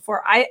about this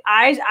before.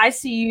 I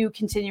see you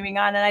continuing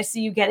on, and I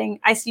see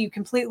you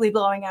completely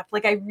blowing up.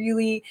 Like I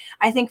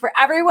think for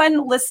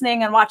everyone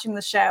listening and watching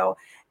the show,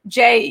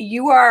 Jay,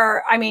 you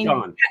are, I mean,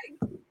 John.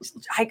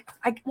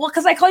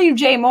 Because I call you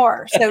Jay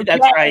Moore. So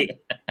That's Jay, right.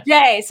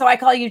 Jay, so I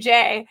call you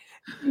Jay.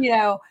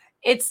 You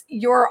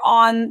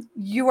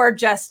are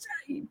just,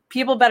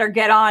 people better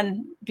get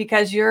on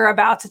because you're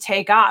about to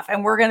take off,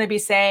 and we're going to be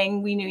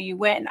saying we knew you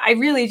win. I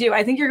really do.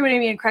 I think you're going to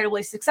be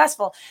incredibly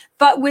successful.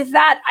 But with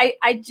that,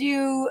 I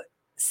do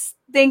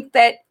think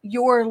that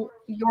your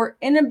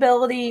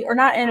inability, or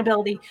not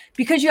inability,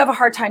 because you have a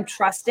hard time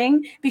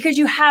trusting, because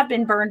you have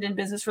been burned in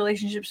business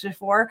relationships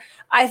before,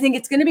 I think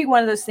it's going to be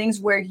one of those things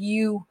where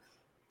you're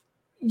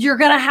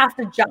going to have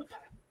to jump.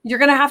 you're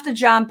going to have to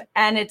jump,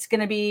 and it's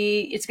going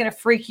to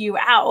freak you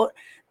out,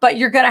 but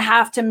you're going to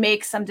have to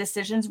make some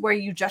decisions where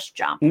you just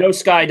jump. No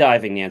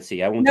skydiving,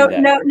 Nancy. I won't do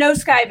that. No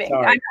skiving.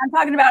 I'm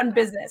talking about in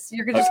business.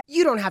 You're going to.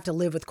 You don't have to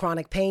live with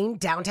chronic pain.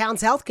 Downtown's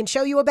Health can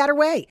show you a better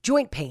way.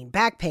 Joint pain,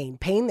 back pain,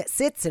 pain that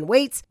sits and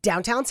waits.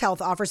 Downtown's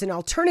Health offers an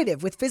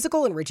alternative with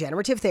physical and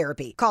regenerative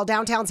therapy. Call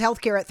Downtown's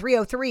Healthcare at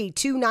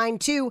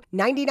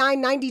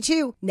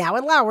 303-292-9992, now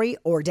in Lowry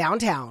or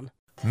downtown.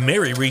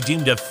 Mary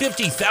redeemed a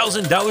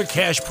 $50,000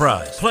 cash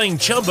prize playing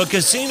Chumba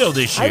Casino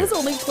this year. I was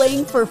only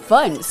playing for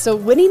fun, so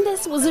winning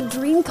this was a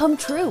dream come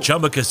true.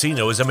 Chumba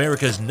Casino is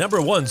America's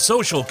 #1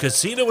 social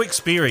casino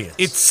experience.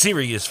 It's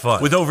serious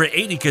fun. With over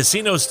 80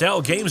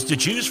 casino-style games to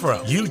choose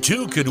from, you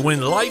too could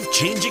win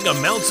life-changing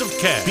amounts of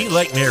cash. Be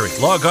like Mary.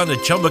 Log on to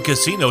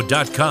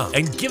ChumbaCasino.com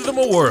and give them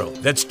a whirl.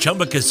 That's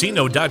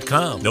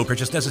ChumbaCasino.com. No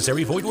purchase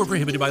necessary. Void or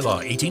prohibited by law.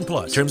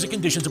 18+. Terms and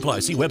conditions apply.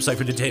 See website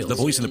for details. The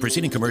voice in the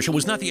preceding commercial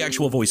was not the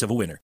actual voice of a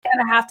winner.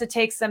 Going to have to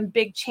take some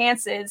big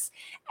chances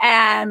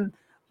and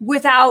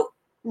without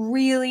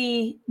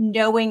really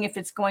knowing if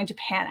it's going to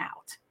pan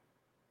out.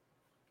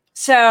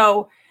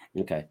 So,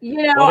 okay.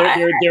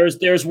 Well,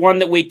 there's one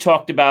that we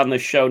talked about on the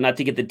show, not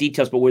to get the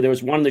details, but where there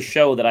was one on the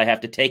show that I have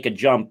to take a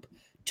jump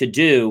to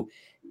do,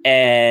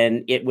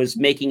 and it was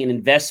making an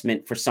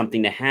investment for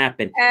something to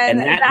happen, and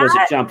that was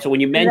a jump. So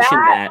when you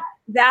mentioned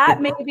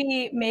that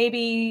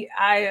maybe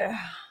I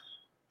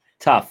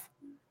tough.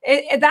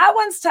 That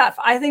one's tough.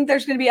 I think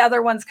there's going to be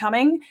other ones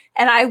coming,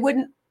 and I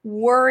wouldn't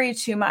worry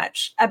too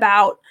much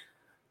about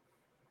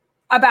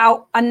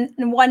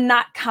one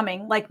not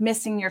coming, like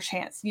missing your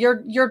chance.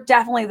 You're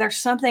definitely, there's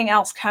something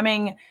else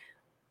coming,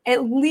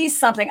 at least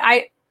something.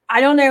 I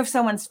don't know if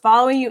someone's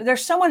following you.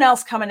 There's someone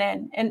else coming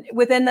in, and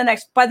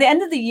by the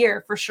end of the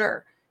year, for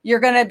sure,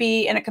 you're going to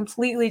be in a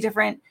completely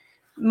different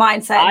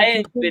mindset. I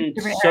have been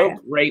so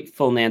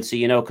grateful,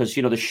 Nancy, because,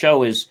 the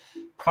show is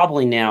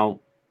probably now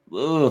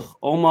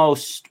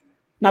almost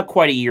not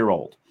quite a year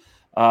old.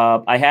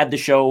 I had the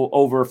show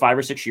over 5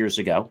 or 6 years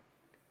ago,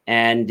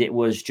 and it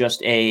was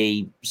just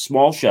a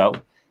small show,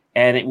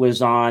 and it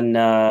was on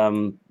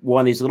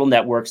one of these little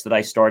networks that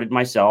I started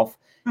myself.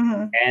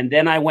 Mm-hmm. And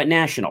then I went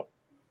national.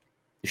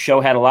 The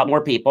show had a lot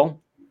more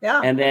people. Yeah.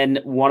 And then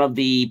one of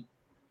the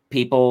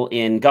people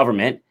in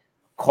government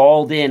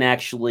called in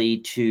actually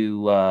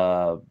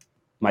to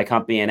my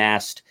company and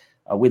asked,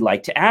 we'd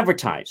like to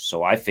advertise.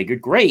 So I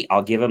figured, great,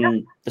 I'll give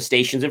them the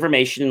station's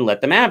information and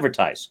let them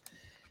advertise.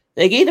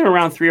 They gave them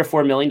around $3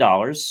 or $4 million.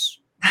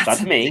 Not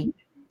to me.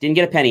 Didn't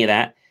get a penny of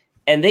that.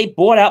 And they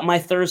bought out my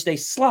Thursday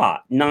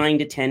slot, 9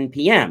 to 10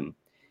 p.m.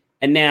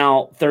 And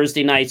now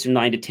Thursday nights from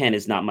 9 to 10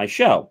 is not my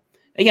show.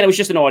 Again, it was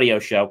just an audio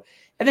show.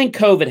 And then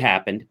COVID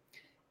happened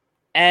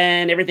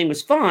and everything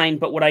was fine.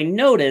 But what I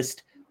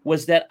noticed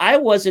was that I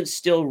wasn't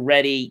still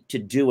ready to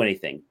do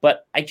anything,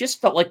 but I just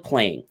felt like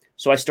playing.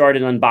 So I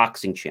started an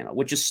unboxing channel,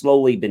 which has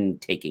slowly been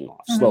taking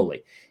off,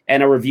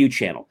 and a review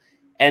channel.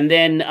 And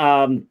then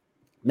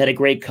met a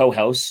great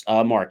co-host,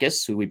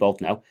 Marcus, who we both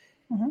know.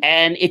 Mm-hmm.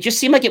 And it just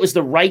seemed like it was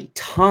the right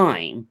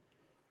time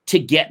to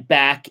get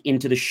back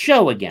into the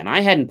show again.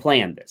 I hadn't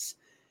planned this.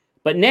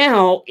 But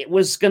now it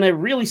was going to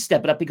really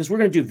step it up because we're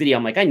going to do video.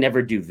 I'm like, I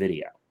never do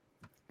video.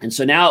 And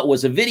so now it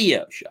was a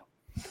video show.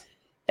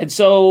 And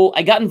so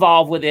I got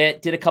involved with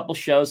it, did a couple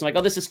shows. I'm like,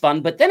 oh, this is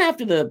fun. But then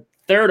after the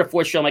third or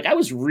fourth show, I'm like, I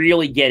was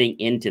really getting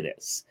into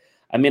this.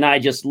 I mean, I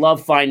just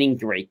love finding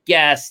great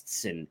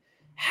guests and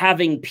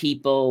having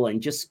people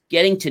and just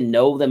getting to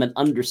know them and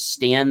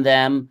understand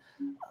them.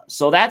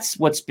 So that's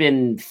what's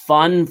been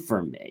fun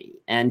for me.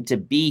 And to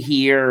be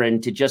here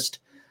and to just,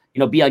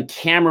 be on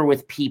camera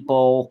with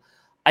people.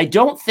 I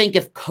don't think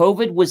if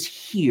COVID was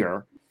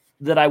here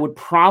that I would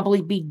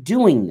probably be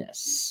doing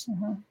this.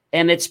 Mm-hmm.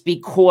 And it's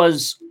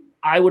because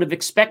I would have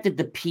expected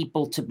the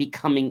people to be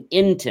coming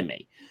into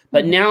me.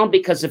 But now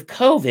because of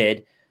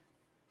COVID,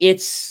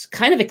 it's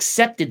kind of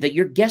accepted that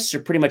your guests are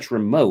pretty much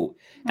remote.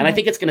 And I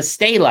think it's going to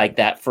stay like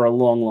that for a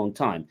long, long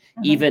time.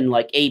 Even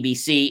like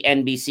ABC,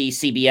 NBC,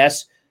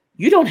 CBS,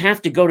 you don't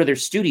have to go to their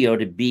studio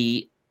to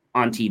be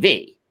on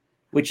TV,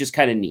 which is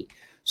kind of neat.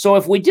 So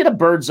if we did a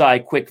bird's eye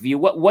quick view,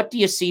 what do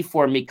you see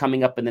for me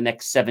coming up in the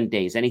next 7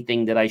 days?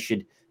 Anything that I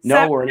should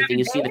know or anything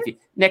you see in the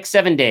next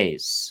 7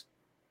 days?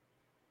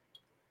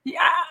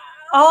 Yeah.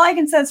 All I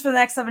can sense for the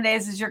next 7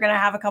 days is you're going to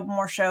have a couple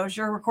more shows.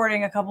 You're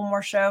recording a couple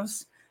more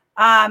shows.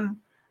 I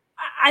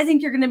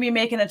think you're going to be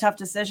making a tough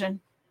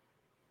decision.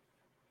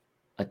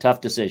 A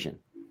tough decision.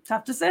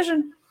 Tough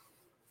decision.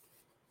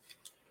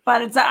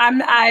 But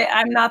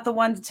I'm not the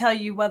one to tell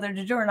you whether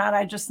to do or not.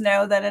 I just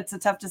know that it's a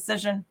tough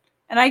decision.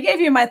 And I gave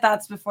you my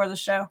thoughts before the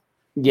show.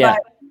 Yeah.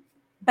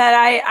 But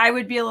I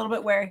would be a little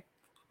bit wary.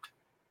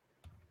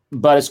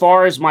 But as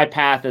far as my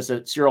path as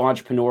a serial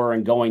entrepreneur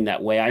and going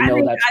that way, I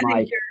know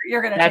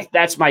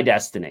that's my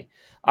destiny.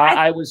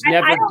 I was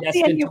never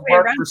destined to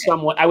work for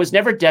someone. I was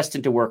never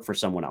destined to work for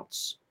someone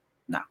else.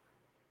 No.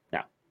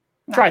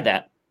 Tried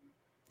that.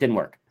 Didn't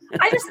work.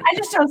 I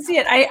just don't see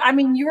it. I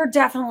mean, you're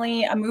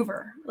definitely a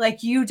mover.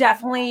 Like you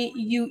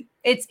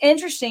it's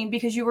interesting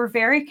because you were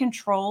very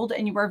controlled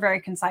and you were very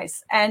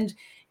concise, and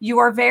you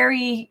are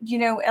very,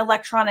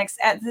 electronics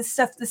at this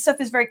stuff. This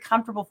stuff is very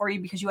comfortable for you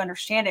because you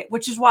understand it,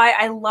 which is why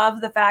I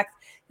love the fact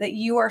that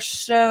you are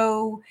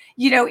so,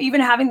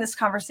 even having this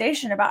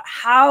conversation about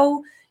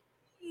how,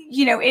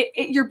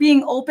 you're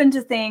being open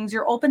to things,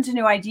 you're open to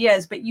new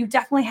ideas, but you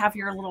definitely have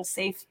your little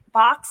safe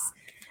box.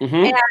 Mm-hmm.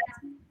 And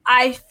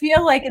I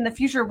feel like in the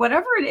future,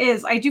 whatever it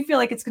is, I do feel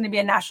like it's going to be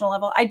a national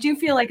level. I do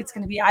feel like it's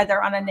going to be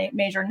either on a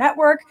major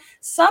network.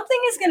 Something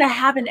is going to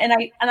happen, and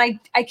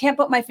I can't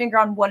put my finger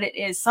on what it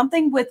is.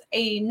 Something with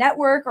a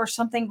network or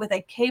something with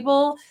a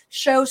cable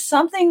show,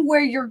 something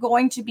where you're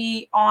going to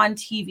be on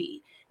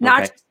TV,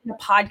 not just in a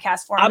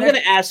podcast form. I'm going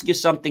to ask you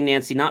something,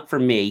 Nancy, not for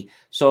me.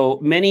 So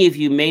many of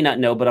you may not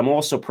know, but I'm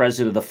also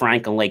president of the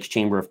Franklin Lakes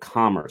Chamber of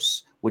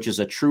Commerce, which is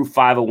a true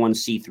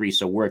 501c3.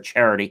 So we're a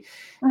charity.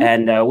 Mm-hmm.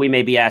 And we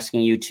may be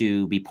asking you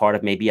to be part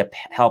of maybe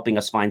helping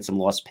us find some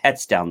lost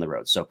pets down the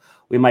road. So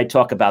we might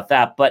talk about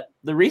that. But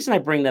the reason I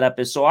bring that up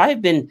is so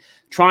I've been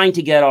trying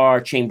to get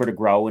our chamber to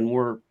grow, and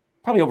we're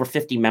probably over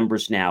 50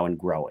 members now and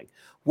growing.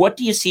 What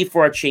do you see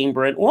for our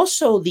chamber, and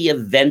also the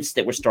events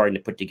that we're starting to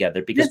put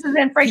together? Because this is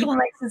in Franklin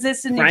Lakes. Is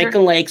this in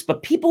Franklin Lakes?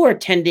 But people are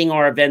attending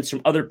our events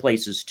from other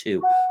places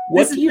too.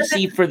 What do you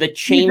see for the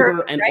chamber,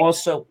 Jersey, and right?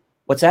 Also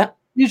what's that?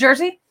 New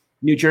Jersey.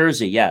 New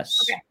Jersey, yes.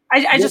 Okay.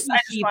 I just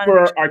see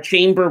for our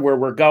chamber where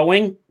we're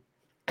going,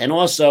 and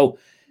also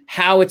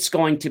how it's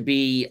going to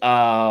be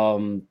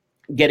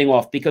getting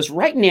off. Because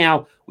right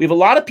now we have a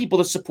lot of people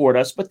that support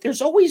us, but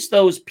there's always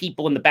those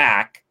people in the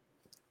back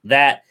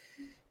that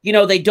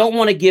they don't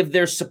want to give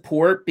their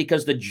support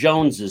because the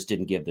Joneses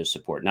didn't give their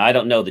support. Now I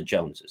don't know the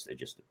Joneses; they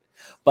just,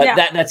 but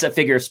that's a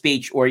figure of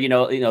speech, or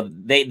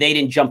they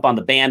didn't jump on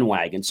the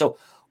bandwagon. So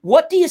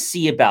what do you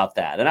see about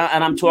that? And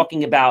I'm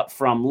talking about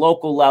from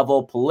local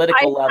level,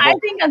 political level. I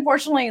think,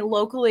 unfortunately,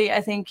 locally,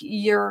 I think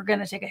you're going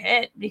to take a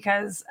hit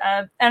because,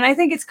 and I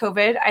think it's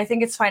COVID. I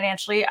think it's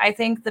financially. I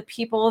think the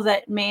people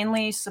that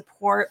mainly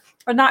support,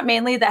 or not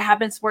mainly, that have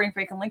been supporting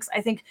Franklin Lakes,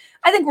 I think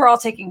we're all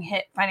taking a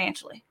hit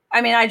financially.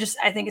 I mean, I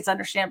think it's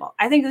understandable.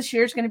 I think this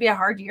year is going to be a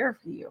hard year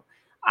for you.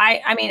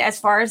 I mean,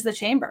 as far as the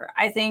chamber,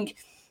 I think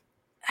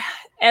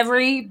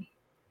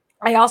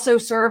I also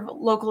serve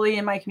locally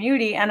in my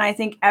community, and I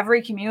think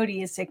every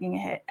community is taking a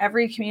hit.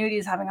 Every community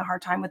is having a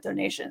hard time with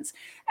donations.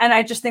 And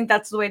I just think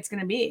that's the way it's going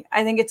to be.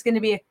 I think it's going to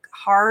be a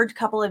hard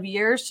couple of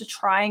years to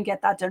try and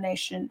get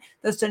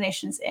those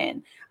donations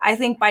in. I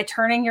think by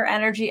turning your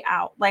energy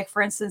out, like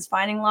for instance,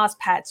 finding lost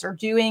pets or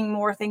doing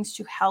more things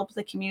to help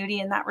the community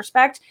in that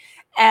respect,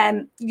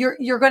 and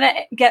you're going to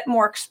get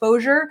more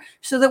exposure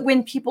so that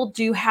when people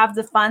do have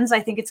the funds, I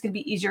think it's going to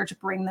be easier to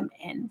bring them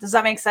in. Does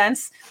that make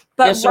sense?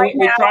 But so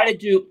we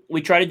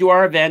try to do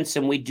our events,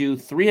 and we do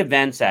 3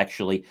 events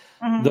actually.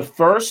 Mm-hmm. The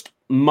first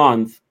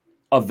month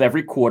of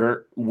every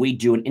quarter, we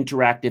do an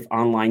interactive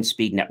online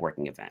speed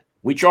networking event.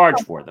 We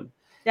charge for them.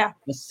 Yeah.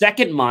 The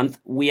second month,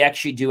 we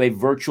actually do a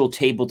virtual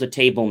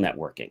table-to-table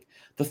networking.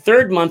 The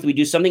third month, we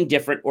do something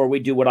different, or we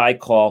do what I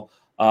call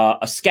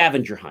a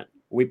scavenger hunt.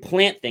 We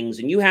plant things,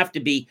 and you have to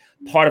be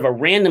part of a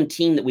random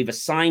team that we've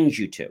assigned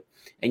you to.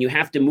 And you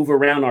have to move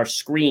around our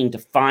screen to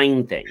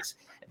find things.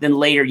 Then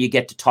later you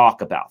get to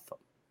talk about them.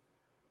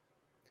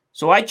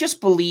 So I just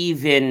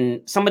believe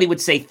in, somebody would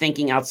say,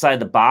 thinking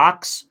outside the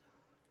box.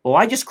 Well,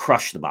 I just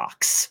crush the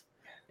box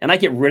and I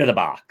get rid of the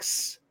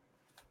box.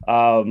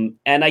 And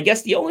I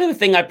guess the only other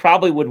thing I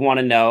probably would want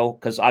to know,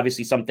 because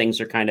obviously some things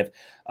are kind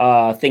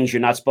of things you're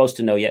not supposed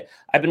to know yet.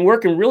 I've been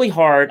working really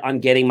hard on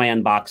getting my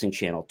unboxing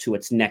channel to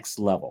its next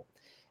level.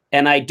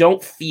 And I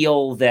don't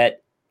feel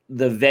that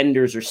the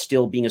vendors are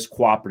still being as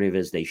cooperative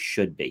as they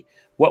should be.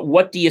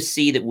 What do you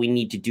see that we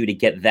need to do to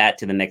get that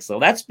to the next level?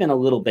 That's been a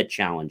little bit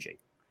challenging.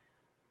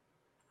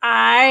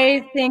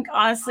 I think,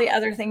 honestly,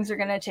 other things are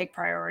going to take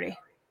priority.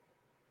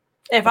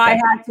 If I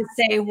had to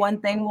say one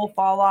thing will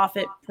fall off,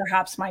 it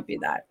perhaps might be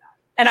that.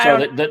 And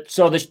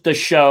so the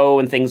show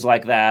and things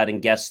like that,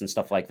 and guests and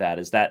stuff like that,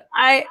 is that?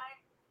 I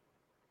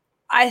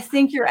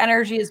think your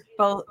energy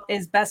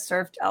is best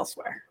served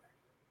elsewhere,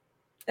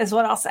 is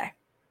what I'll say.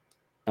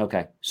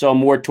 Okay, so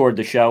more toward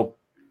the show.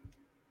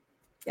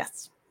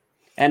 Yes.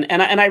 And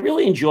I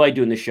really enjoy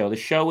doing the show. The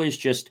show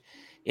is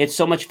it's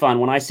so much fun.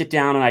 When I sit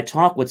down and I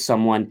talk with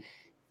someone,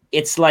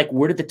 it's like,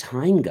 where did the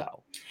time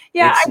go?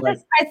 Yeah,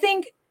 I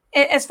think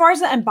as far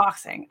as the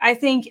unboxing, I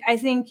think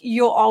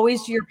you'll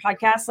always do your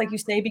podcast, like you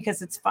say,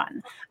 because it's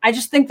fun. I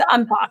just think the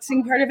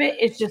unboxing part of it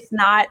is just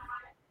not.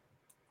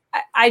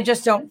 I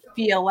just don't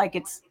feel like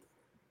it's.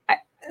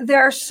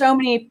 There are so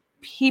many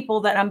people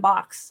that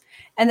unbox,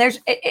 and there's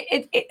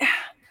it.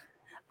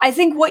 I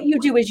think what you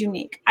do is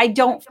unique. I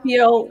don't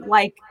feel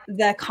like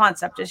the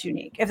concept is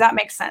unique, if that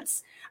makes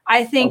sense.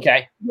 I think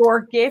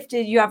your gift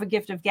is, you have a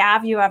gift of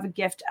gab, you have a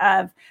gift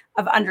of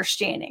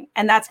understanding,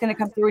 and that's going to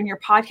come through in your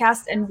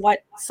podcast and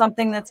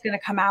something that's going to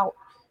come out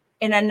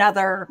in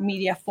another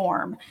media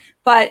form.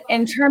 But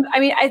in terms, I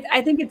mean,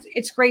 I think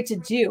it's great to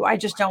do. I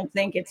just don't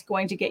think it's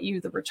going to get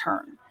you the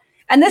return.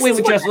 And this we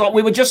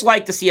would just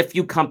like to see a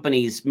few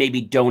companies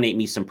maybe donate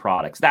me some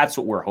products. That's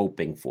what we're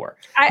hoping for.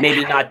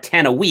 Maybe not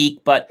 10 a week,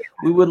 but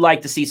we would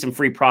like to see some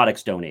free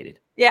products donated.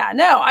 Yeah,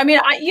 no, I mean,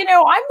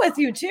 I'm with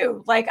you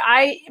too. Like,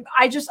 I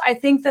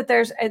think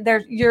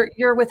that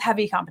you're with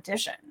heavy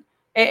competition.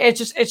 It's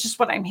just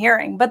what I'm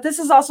hearing. But this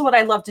is also what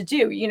I love to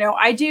do.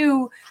 I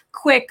do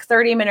quick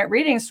 30-minute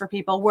readings for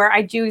people where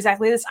I do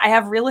exactly this. I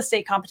have real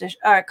estate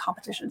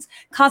consultations.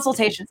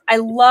 I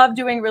love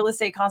doing real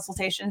estate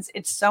consultations.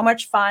 It's so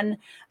much fun.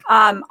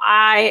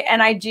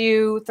 I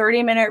do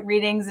 30-minute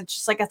readings. It's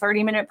just like a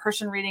 30-minute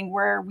person reading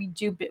where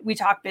we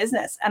talk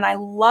business. And I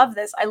love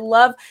this. I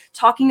love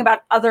talking about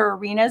other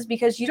arenas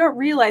because you don't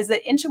realize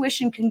that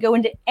intuition can go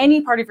into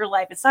any part of your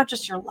life. It's not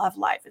just your love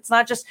life. It's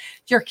not just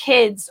your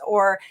kids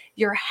or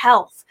your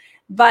health,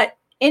 but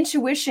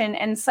intuition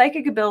and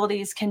psychic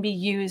abilities can be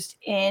used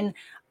in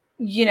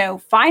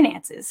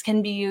finances,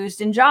 can be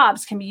used in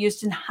jobs, can be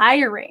used in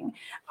hiring.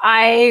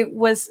 I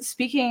was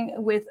speaking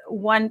with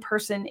one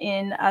person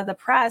in the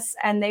press,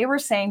 and they were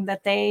saying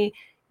that they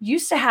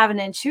used to have an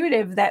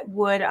intuitive that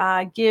would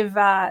give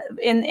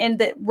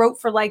that wrote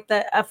for like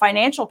a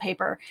financial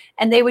paper,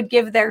 and they would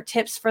give their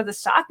tips for the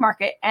stock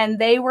market, and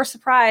they were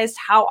surprised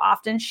how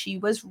often she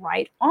was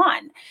right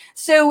on.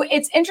 So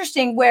it's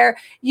interesting where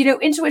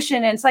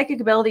intuition and psychic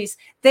abilities,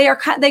 they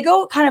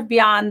go kind of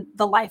beyond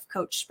the life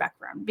coach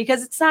spectrum,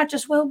 because it's not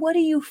just, well, what do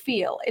you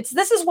feel?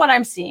 This is what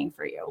I'm seeing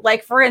for you.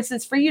 Like, for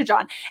instance, for you,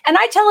 John, and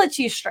I tell it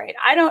to you straight.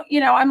 I don't,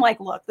 I'm like,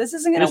 look, this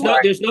isn't going to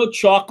work. There's no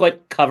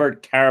chocolate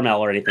covered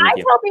caramel or anything. I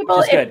tell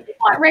people, if you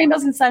want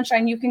rainbows and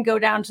sunshine, you can go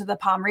down to the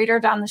palm reader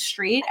down the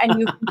street and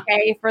you can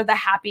pay for the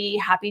happy,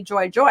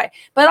 joy.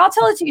 But I'll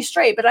tell it to you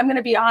straight. But I'm going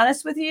to be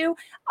honest with you.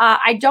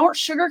 I don't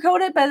sugarcoat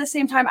it, but at the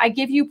same time, I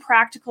give you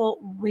practical,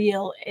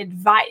 real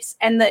advice.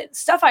 And the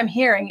stuff I'm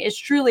hearing is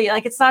truly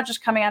like, it's not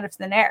just coming out of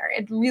thin air.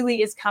 It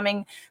really is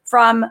coming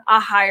from a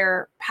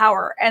higher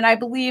power. And I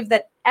believe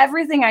that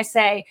everything I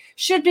say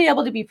should be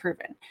able to be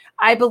proven.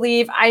 I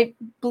believe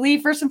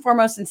first and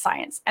foremost in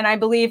science. And I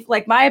believe,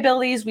 like, my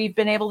abilities, we've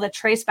been able to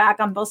trace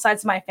back on both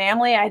sides of my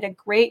family. I had a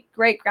great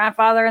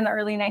grandfather in the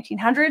early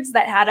 1900s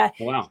that had a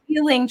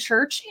healing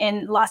church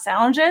in Los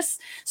Angeles.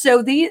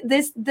 So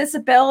this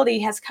ability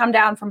has come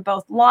down from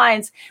both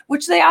lines,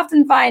 which they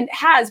often find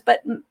has.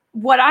 But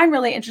what I'm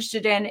really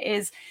interested in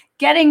is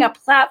getting a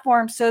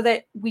platform so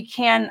that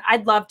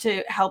I'd love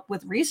to help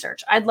with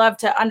research. I'd love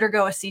to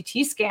undergo a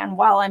CT scan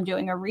while I'm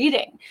doing a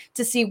reading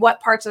to see what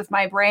parts of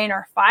my brain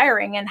are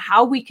firing and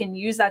how we can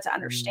use that to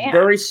understand.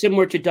 Very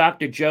similar to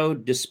Dr. Joe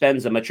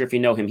Dispenza. I'm not sure if you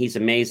know him. He's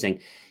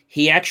amazing.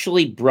 He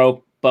actually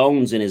broke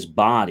bones in his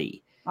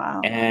body. Wow.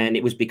 And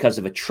it was because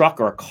of a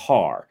truck or a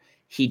car.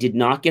 He did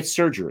not get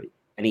surgery,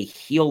 and he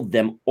healed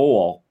them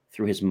all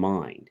through his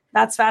mind.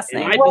 That's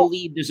fascinating. And I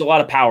believe there's a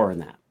lot of power in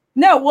that.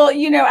 No, well,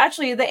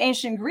 actually, the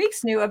ancient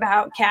Greeks knew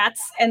about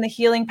cats and the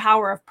healing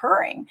power of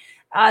purring.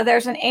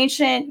 There's an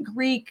ancient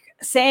Greek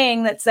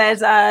saying that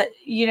says,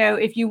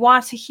 if you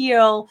want to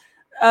heal,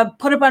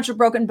 put a bunch of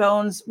broken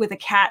bones with a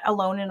cat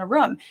alone in a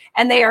room.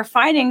 And they are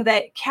finding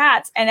that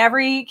cats, and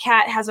every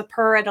cat has a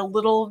purr at a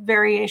little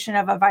variation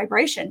of a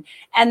vibration,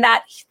 and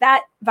that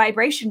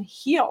vibration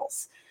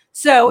heals.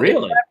 So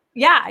really?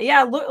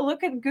 Yeah.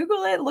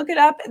 Google it, look it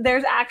up.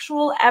 There's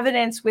actual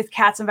evidence with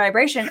cats and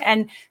vibration.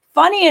 And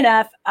funny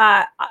enough,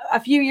 a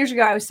few years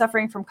ago, I was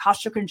suffering from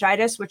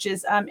costochondritis, which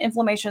is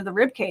inflammation of the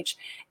rib cage.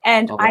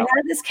 And I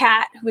had this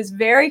cat who was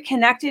very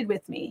connected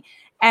with me.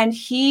 And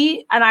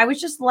I was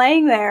just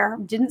laying there,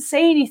 didn't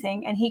say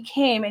anything. And he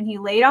came and he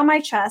laid on my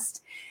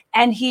chest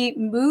and he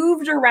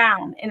moved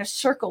around in a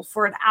circle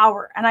for an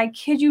hour. And I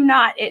kid you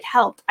not, it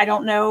helped. I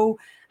don't know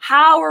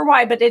how or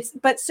why,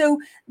 but so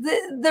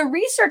the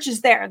research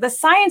is there, the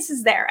science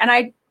is there. And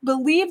I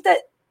believe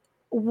that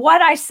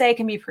what I say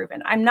can be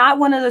proven. I'm not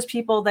one of those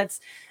people that's,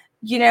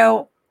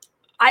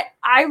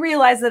 I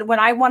realized that when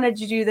I wanted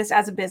to do this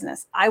as a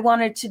business, I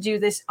wanted to do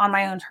this on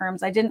my own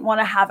terms. I didn't want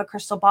to have a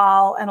crystal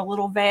ball and a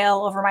little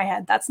veil over my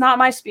head. That's not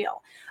my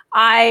spiel.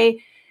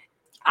 I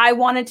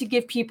wanted to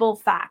give people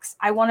facts.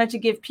 I wanted to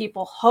give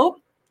people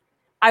hope.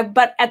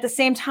 But at the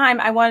same time,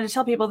 I wanted to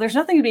tell people there's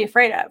nothing to be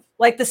afraid of.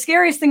 Like, the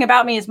scariest thing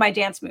about me is my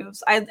dance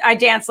moves. I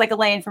dance like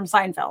Elaine from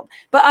Seinfeld.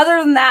 But other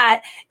than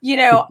that,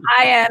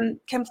 I am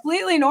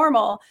completely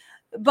normal.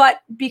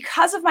 But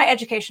because of my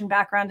education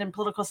background in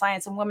political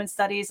science and women's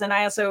studies, and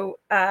I also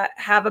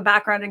have a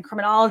background in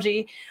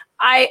criminology,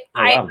 I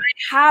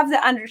have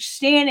the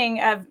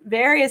understanding of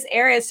various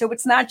areas. So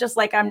it's not just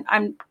like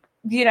I'm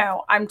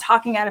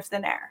talking out of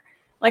thin air.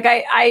 Like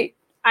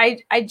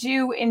I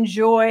do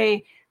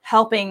enjoy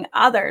helping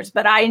others,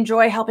 but I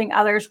enjoy helping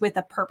others with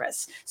a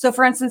purpose. So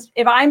for instance,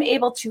 if I'm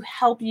able to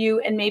help you,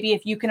 and maybe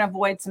if you can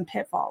avoid some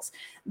pitfalls,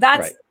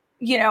 that's,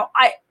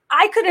 right.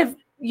 I could have,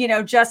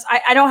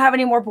 I don't have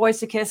any more boys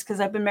to kiss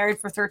because I've been married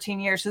for 13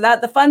 years. So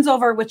that the fun's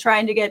over with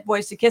trying to get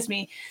boys to kiss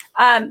me.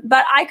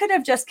 But I could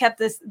have just kept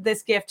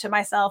this gift to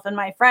myself and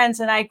my friends.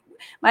 And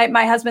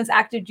my husband's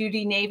active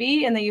duty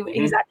Navy, and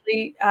he's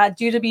actually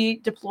due to be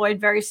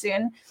deployed very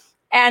soon.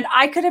 And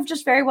I could have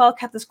just very well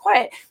kept this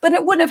quiet, but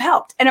it wouldn't have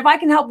helped. And if I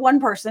can help one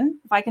person,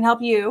 if I can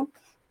help you,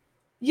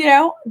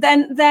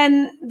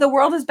 then the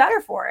world is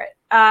better for it.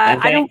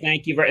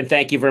 Thank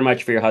you very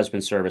much for your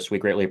husband's service. We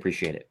greatly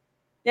appreciate it.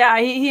 Yeah,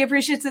 he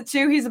appreciates it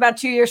too. He's about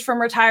 2 years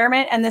from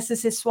retirement, and this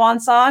is his swan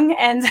song,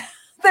 and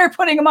they're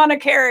putting him on a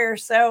carrier.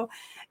 So,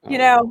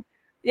 yeah,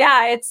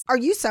 it's. Are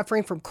you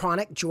suffering from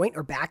chronic joint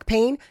or back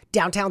pain?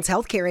 Downtown's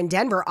Healthcare in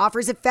Denver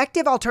offers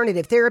effective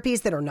alternative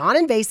therapies that are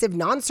non-invasive,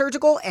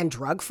 non-surgical, and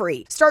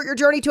drug-free. Start your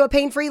journey to a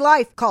pain-free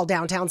life. Call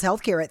Downtown's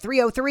Healthcare at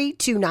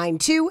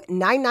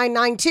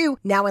 303-292-9992,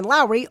 now in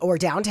Lowry or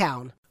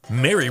downtown.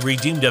 Mary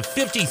redeemed a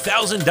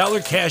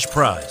 $50,000 cash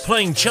prize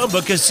playing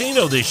Chumba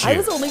Casino this year. I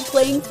was only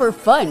playing for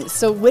fun,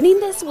 so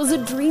winning this was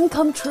a dream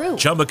come true.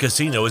 Chumba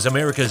Casino is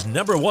America's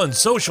 #1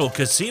 social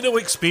casino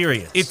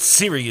experience. It's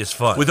serious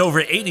fun. With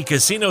over 80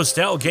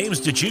 casino-style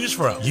games to choose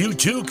from, you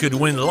too could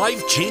win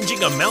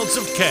life-changing amounts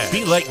of cash.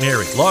 Be like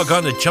Mary. Log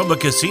on to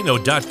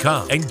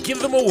ChumbaCasino.com and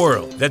give them a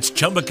whirl. That's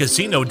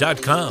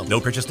ChumbaCasino.com. No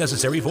purchase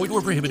necessary. Void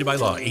or prohibited by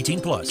law.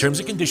 18+. Terms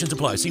and conditions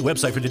apply. See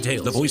website for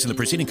details. The voice in the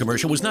preceding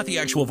commercial was not the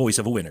actual voice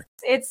of a winner.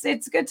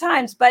 It's good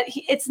times, but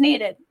it's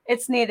needed.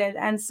 It's needed.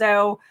 And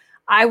so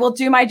I will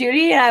do my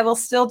duty, and I will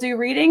still do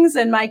readings,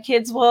 and my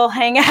kids will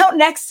hang out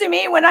next to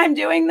me when I'm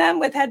doing them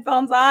with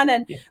headphones on,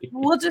 and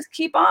we'll just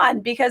keep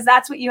on, because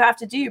that's what you have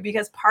to do.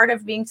 Because part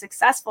of being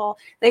successful,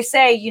 they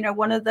say,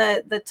 one of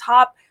the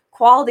top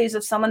qualities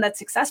of someone that's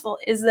successful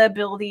is the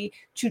ability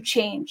to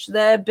change,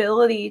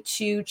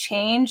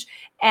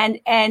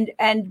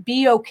 and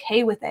be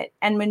okay with it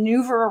and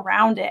maneuver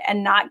around it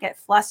and not get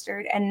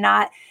flustered and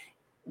not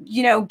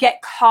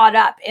get caught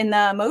up in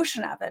the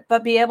emotion of it,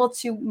 but be able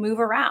to move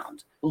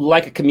around.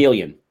 Like a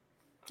chameleon.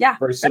 Yeah.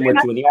 Very similar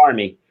to in the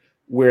Army,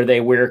 where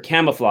they wear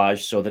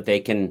camouflage so that they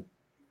can,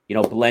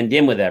 blend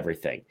in with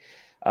everything.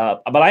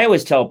 But I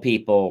always tell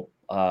people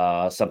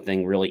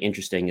something really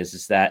interesting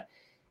is that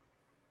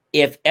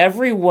if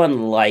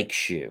everyone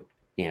likes you,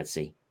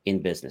 Nancy,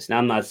 in business, now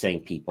I'm not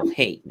saying people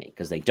hate me,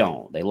 because they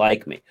don't, they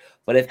like me.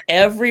 But if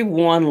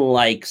everyone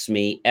likes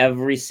me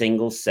every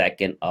single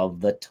second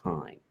of the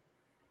time,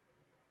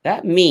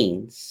 that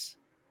means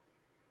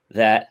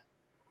that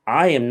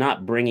I am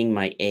not bringing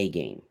my A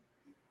game.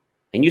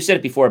 And you said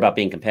it before about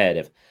being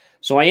competitive.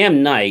 So I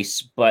am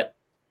nice, but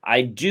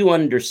I do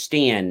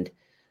understand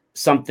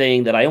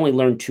something that I only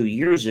learned 2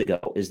 years ago,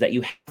 is that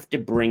you have to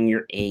bring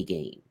your A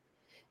game.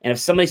 And if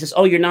somebody says,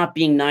 oh, you're not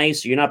being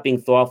nice, or you're not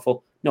being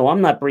thoughtful, no, I'm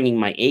not bringing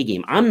my A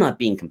game. I'm not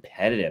being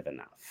competitive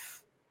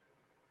enough.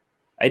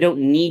 I don't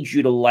need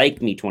you to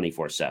like me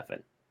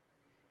 24/7.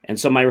 And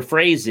so my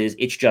phrase is,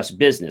 it's just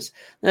business.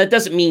 Now, that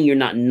doesn't mean you're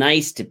not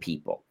nice to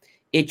people.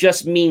 It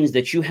just means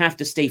that you have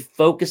to stay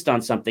focused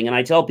on something. And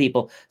I tell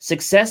people,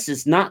 success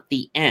is not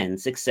the end.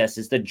 Success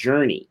is the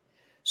journey.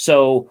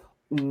 So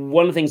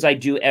one of the things I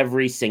do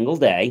every single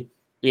day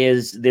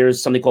is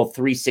there's something called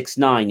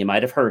 369. You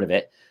might have heard of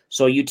it.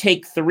 So you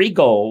take 3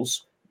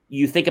 goals,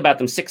 you think about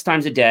them 6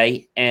 times a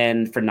day,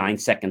 and for 9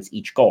 seconds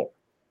each goal.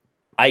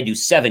 I do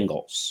 7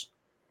 goals.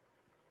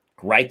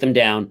 Write them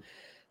down.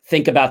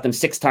 Think about them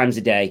 6 times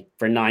a day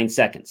for 9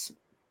 seconds.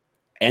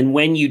 And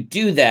when you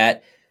do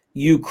that,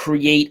 you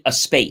create a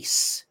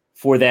space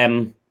for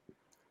them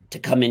to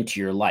come into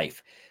your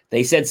life.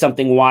 They said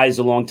something wise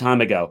a long time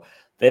ago,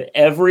 that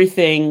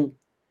everything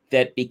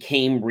that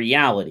became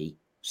reality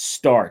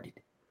started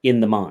in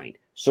the mind.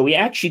 So we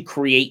actually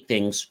create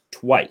things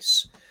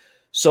twice.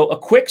 So a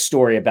quick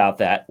story about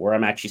that, where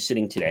I'm actually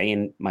sitting today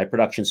in my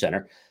production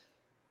center.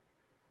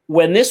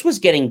 When this was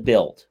getting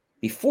built,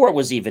 before it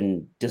was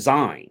even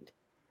designed,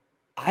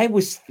 I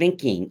was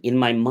thinking in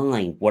my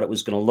mind what it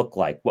was going to look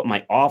like, what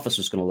my office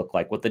was going to look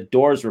like, what the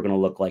doors were going to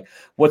look like,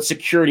 what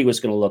security was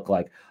going to look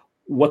like,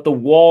 what the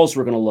walls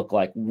were going to look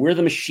like, where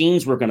the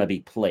machines were going to be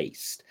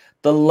placed,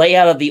 the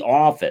layout of the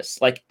office,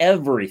 like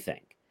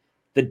everything,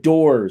 the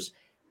doors.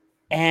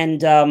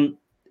 And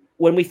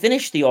when we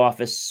finished the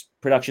office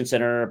production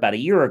center about a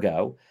year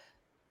ago,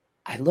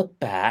 I look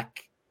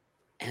back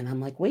and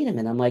I'm like, wait a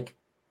minute. I'm like,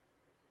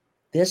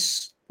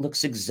 this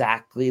looks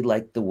exactly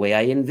like the way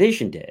I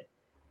envisioned it.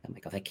 I'm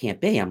like, oh, that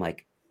can't be. I'm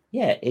like,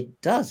 yeah,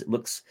 it does. It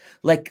looks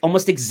like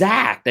almost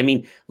exact. I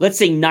mean, let's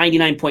say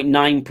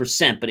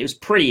 99.9%, but it was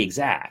pretty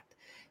exact.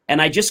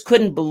 And I just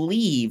couldn't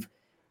believe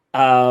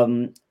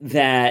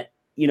that,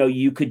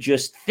 you could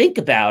just think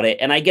about it.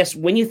 And I guess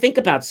when you think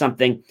about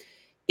something,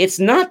 it's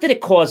not that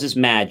it causes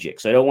magic.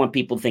 So I don't want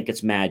people to think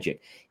it's magic.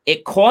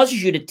 It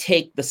causes you to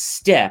take the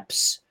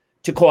steps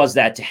to cause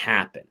that to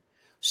happen.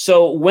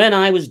 So when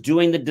I was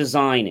doing the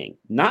designing,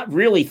 not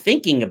really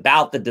thinking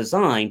about the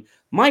design,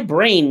 my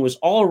brain was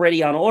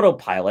already on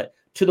autopilot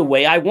to the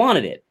way I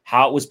wanted it,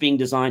 how it was being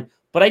designed.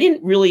 But I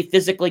didn't really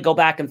physically go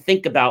back and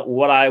think about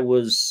what I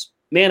was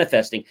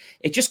manifesting.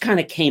 It just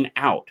kind of came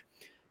out.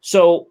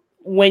 So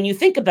when you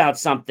think about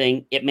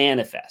something, it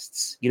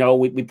manifests.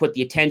 We put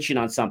the attention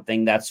on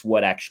something. That's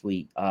what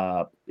actually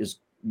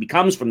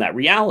becomes from that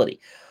reality.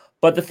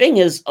 But the thing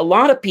is, a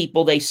lot of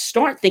people, they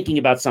start thinking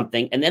about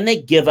something and then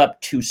they give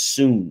up too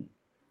soon.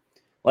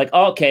 Like,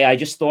 okay, I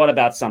just thought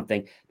about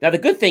something. Now, the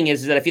good thing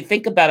is that if you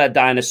think about a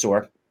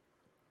dinosaur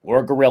or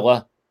a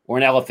gorilla or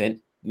an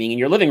elephant being in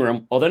your living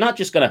room, well, they're not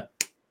just going to,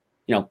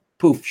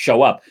 poof,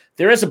 show up.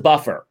 There is a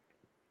buffer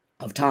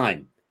of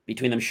time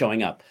between them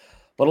showing up.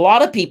 But a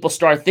lot of people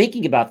start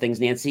thinking about things,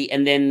 Nancy,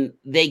 and then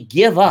they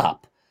give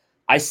up.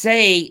 I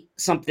say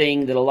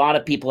something that a lot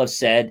of people have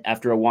said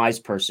after a wise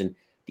person.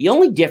 The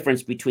only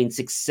difference between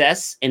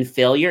success and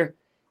failure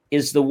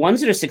is the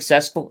ones that are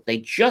successful, they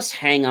just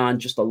hang on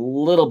just a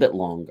little bit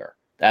longer.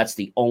 That's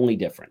the only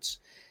difference.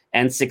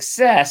 And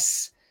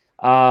success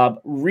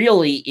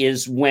really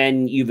is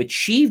when you've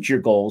achieved your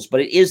goals,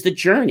 but it is the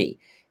journey.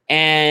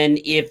 And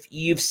if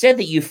you've said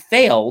that you've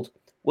failed,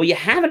 well, you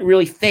haven't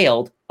really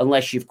failed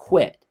unless you've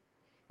quit.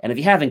 And if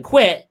you haven't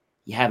quit,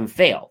 you haven't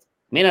failed.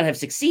 You may not have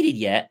succeeded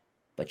yet,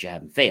 but you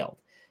haven't failed.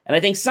 And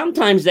I think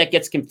sometimes that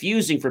gets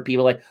confusing for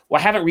people like, well,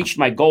 I haven't reached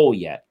my goal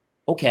yet.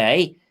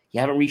 Okay, you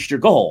haven't reached your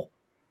goal,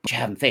 but you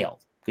haven't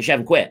failed because you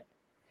haven't quit.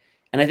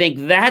 And I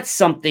think that's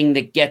something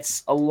that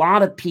gets a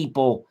lot of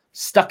people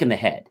stuck in the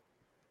head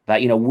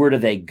about, where do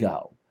they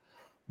go?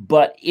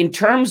 But in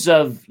terms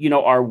of,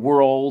 our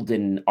world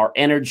and our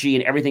energy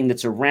and everything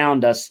that's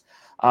around us,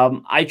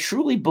 I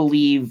truly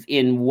believe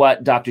in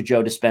what Dr.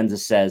 Joe Dispenza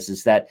says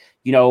is that,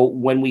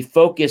 when we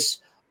focus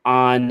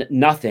on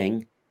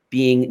nothing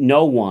being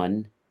no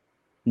one,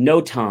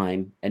 no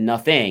time, and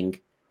nothing,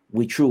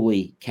 we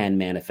truly can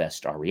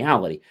manifest our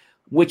reality,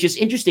 which is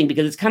interesting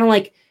because it's kind of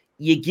like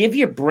you give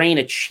your brain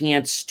a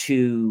chance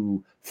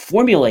to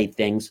formulate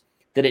things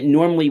that it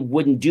normally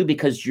wouldn't do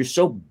because you're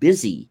so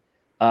busy.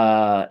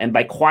 And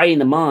by quieting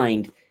the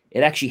mind,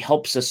 it actually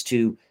helps us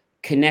to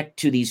connect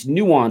to these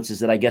nuances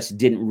that I guess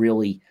didn't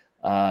really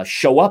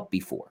show up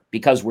before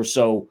because we're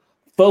so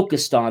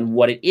focused on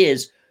what it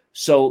is.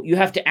 So you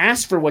have to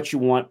ask for what you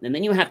want, and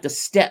then you have to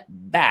step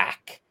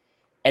back.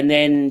 And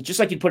then just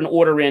like you put an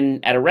order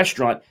in at a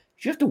restaurant,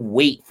 you have to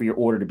wait for your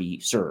order to be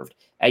served.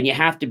 And you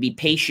have to be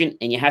patient,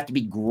 and you have to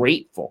be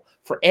grateful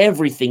for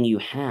everything you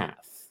have.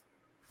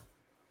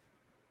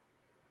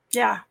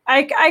 Yeah,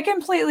 I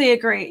completely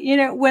agree.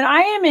 When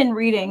I am in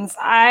readings,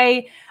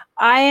 I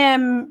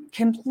am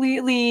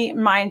completely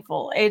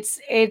mindful. It's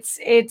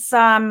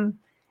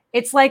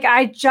like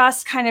I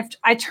just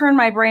I turn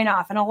my brain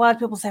off. And a lot of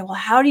people say, well,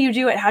 how do you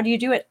do it? How do you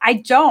do it?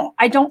 I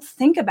don't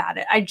think about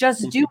it. I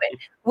just do it.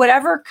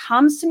 Whatever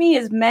comes to me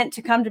is meant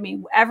to come to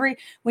me.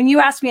 When you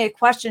ask me a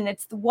question,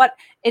 it's what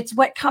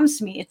comes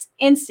to me. It's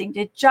instinct.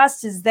 It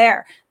just is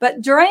there.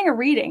 But during a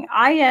reading,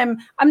 I'm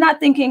not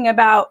thinking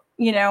about,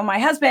 my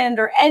husband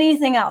or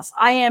anything else.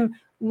 I am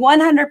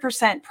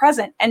 100%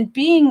 present and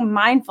being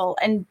mindful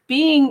and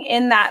being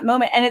in that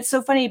moment. And it's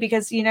so funny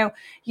because,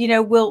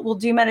 we'll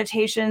do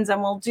meditations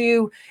and we'll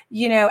do,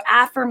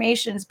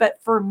 affirmations. But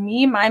for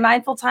me, my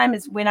mindful time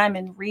is when I'm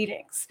in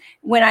readings,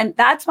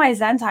 that's my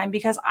Zen time,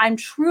 because I'm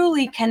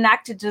truly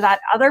connected to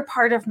that other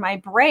part of my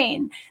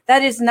brain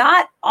that is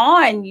not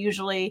on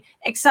usually,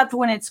 except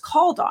when it's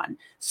called on.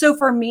 So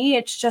for me,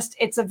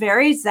 it's a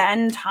very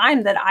Zen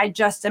time that I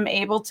just am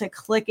able to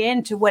click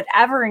into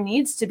whatever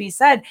needs to be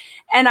said.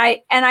 And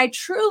I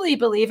truly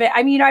believe it.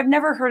 I mean, I've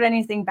never heard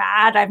anything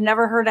bad. I've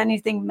never heard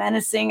anything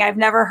menacing. I've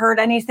never heard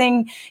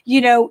anything,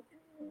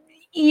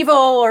 evil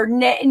or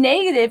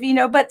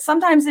negative, but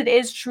sometimes it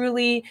is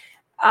truly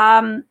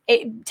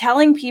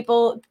telling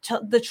people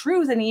the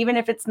truth. And even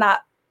if it's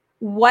not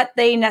what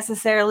they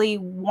necessarily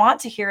want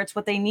to hear, it's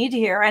what they need to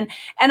hear. And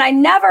I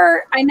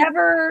never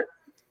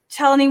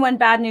tell anyone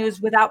bad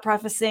news without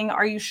prefacing,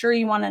 are you sure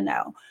you want to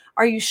know?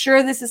 Are you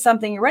sure this is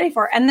something you're ready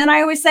for? And then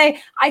I always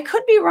say, I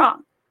could be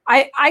wrong.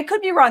 I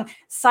could be wrong.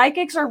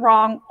 Psychics are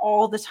wrong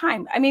all the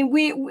time. I mean,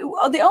 we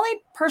the only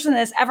person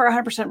that's ever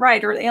 100%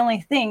 right, or the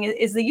only thing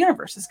is the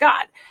universe, is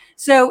God.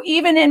 So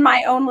even in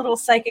my own little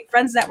psychic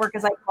friends network,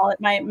 as I call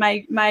it,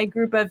 my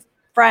group of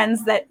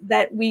friends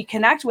that we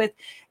connect with,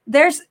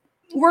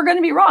 we're going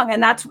to be wrong.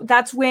 And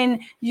that's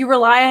when you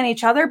rely on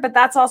each other, but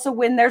that's also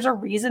when there's a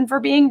reason for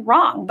being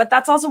wrong. But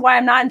that's also why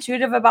I'm not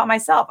intuitive about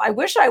myself. I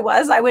wish I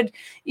was. I would,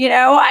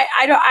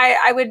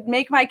 I would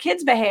make my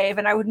kids behave,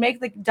 and I would make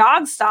the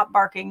dogs stop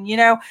barking,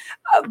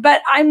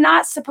 but I'm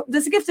not supposed,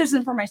 this gift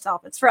isn't for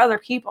myself. It's for other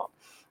people.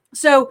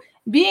 So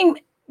being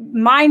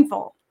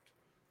mindful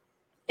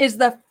is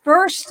the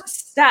first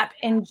step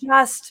in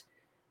just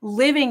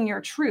living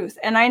your truth.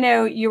 And I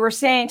know you were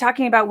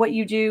talking about what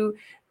you do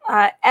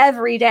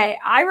every day.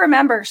 I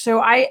remember,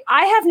 so I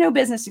have no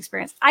business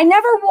experience. I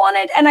never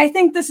wanted, and I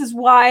think this is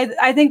why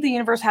I think the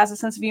universe has a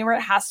sense of humor.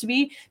 It has to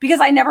be,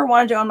 because I never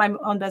wanted to own my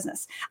own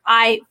business.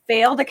 I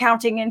failed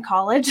accounting in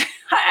college.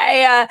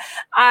 I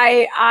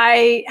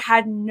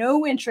had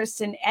no interest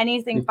in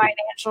anything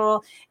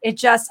financial.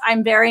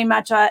 I'm very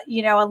much a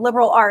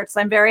liberal arts.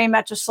 I'm very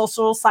much a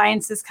social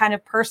sciences kind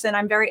of person.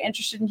 I'm very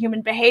interested in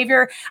human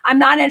behavior. I'm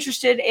not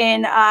interested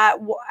in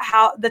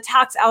how the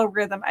tax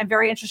algorithm. I'm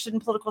very interested in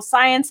political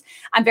science.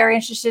 I'm very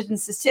interested in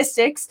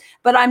statistics,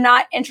 but I'm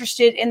not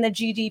interested in the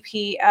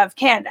GDP of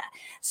Canada.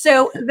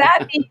 So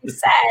that being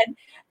said,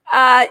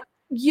 I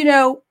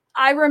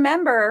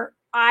remember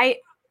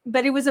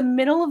but it was a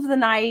middle of the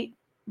night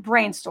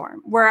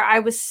brainstorm where I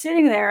was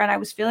sitting there and I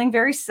was feeling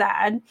very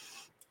sad.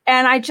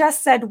 And I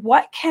just said,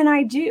 what can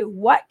I do?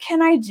 What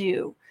can I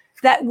do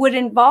that would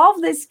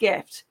involve this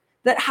gift?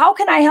 That how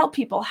can I help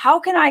people? How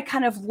can I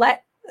kind of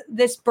let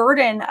this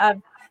burden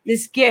of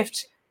this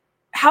gift,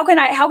 how can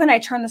I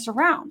turn this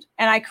around?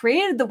 And I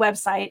created the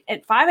website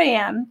at 5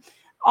 a.m.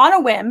 on a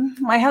whim.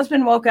 My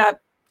husband woke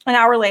up an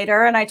hour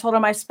later and I told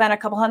him I spent a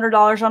couple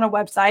 $100 on a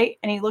website,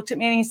 and he looked at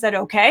me and he said,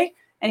 okay.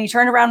 And he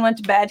turned around and went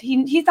to bed.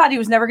 He thought he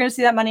was never going to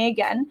see that money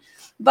again.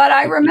 But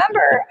I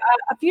remember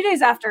a few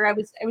days after I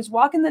was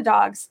walking the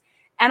dogs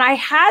and I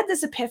had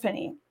this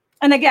epiphany.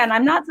 And again,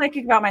 I'm not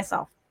psychic about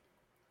myself,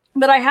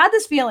 but I had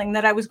this feeling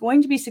that I was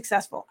going to be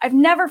successful. I've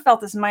never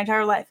felt this in my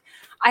entire life.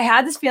 I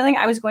had this feeling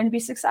I was going to be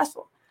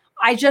successful.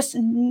 I just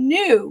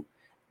knew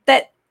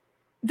that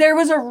there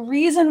was a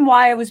reason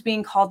why I was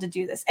being called to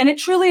do this. And it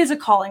truly is a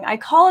calling. I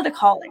call it a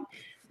calling.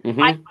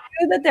 Mm-hmm. I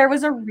knew that there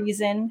was a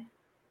reason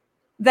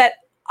that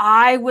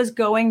I was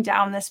going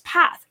down this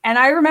path. And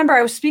I remember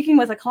I was speaking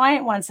with a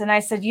client once and I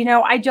said,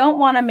 I don't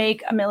want to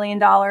make $1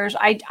 million.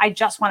 I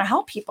just want to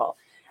help people.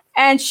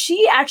 And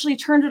she actually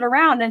turned it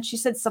around and she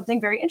said something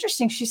very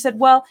interesting. She said,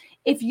 well,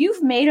 if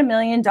you've made $1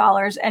 million,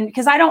 and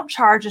because I don't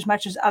charge as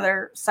much as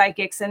other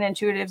psychics and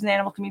intuitives and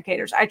animal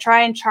communicators, I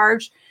try and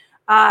charge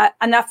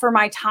enough for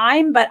my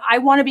time, but I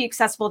want to be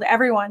accessible to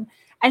everyone.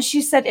 And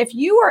she said, if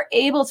you are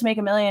able to make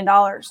 $1 million,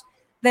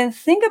 then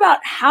think about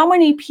how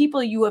many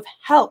people you have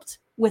helped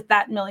with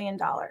that $1 million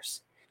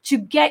to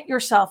get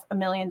yourself $1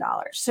 million.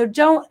 So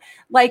don't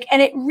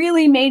and it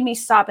really made me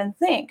stop and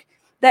think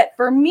that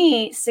for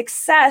me,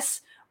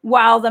 success,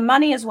 while the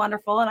money is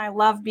wonderful and I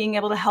love being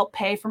able to help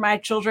pay for my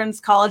children's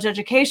college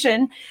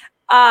education,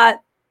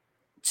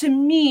 to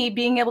me,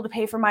 being able to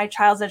pay for my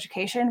child's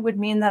education would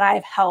mean that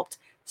I've helped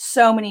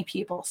so many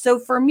people. So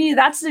for me,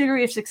 that's the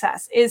degree of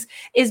success is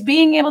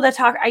being able to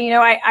talk.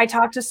 I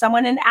talked to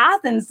someone in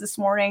Athens this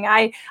morning.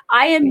 I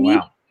am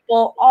meeting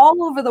people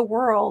all over the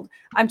world.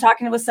 I'm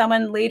talking with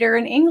someone later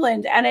in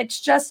England, and it's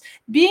just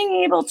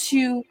being able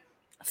to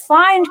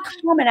find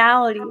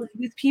commonality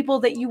with people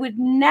that you would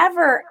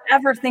never,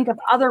 ever think of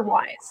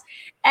otherwise.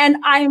 And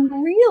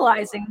I'm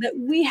realizing that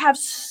we have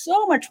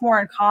so much more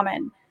in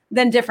common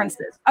than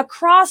differences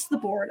across the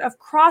board,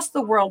 across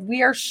the world.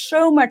 We are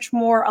so much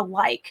more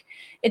alike.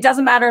 It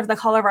doesn't matter if the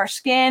color of our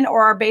skin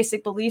or our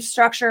basic belief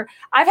structure.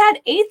 I've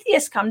had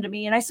atheists come to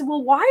me and I said,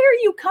 well, why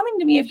are you coming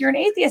to me if you're an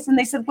atheist? And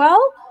they said,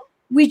 well,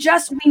 we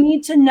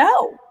need to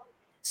know.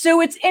 So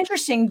it's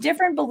interesting,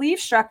 different belief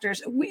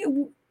structures.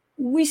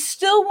 We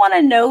still want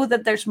to know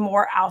that there's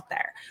more out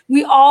there.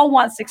 We all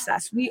want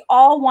success. We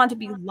all want to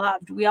be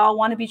loved. We all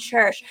want to be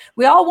cherished.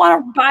 We all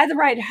want to buy the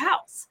right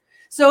house.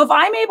 So if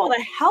I'm able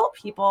to help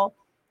people,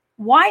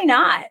 why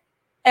not?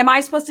 Am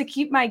I supposed to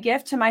keep my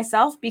gift to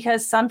myself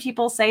because some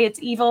people say it's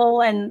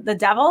evil and the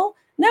devil?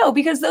 No,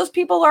 because those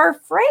people are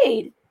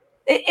afraid.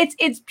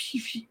 It's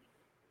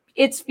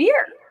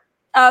fear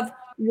of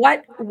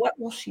what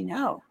will she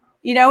know?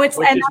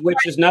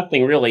 Which is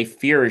nothing really.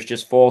 Fear is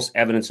just false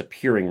evidence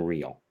appearing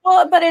real.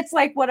 Well, but it's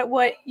like what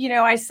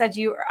I said to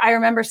you. I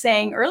remember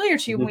saying earlier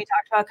to you when we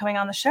talked about coming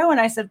on the show, and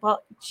I said,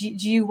 well, do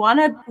you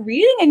want a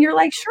reading? And you're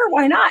like, sure,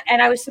 why not?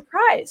 And I was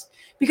surprised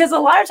because a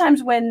lot of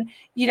times when,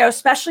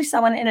 especially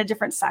someone in a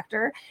different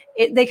sector,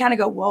 they kind of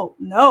go, well,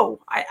 no,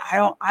 I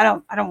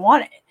don't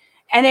want it.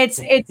 And it's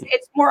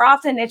more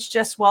often it's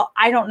just, well,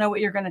 I don't know what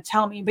you're going to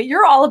tell me, but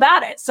you're all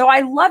about it. So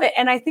I love it.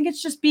 And I think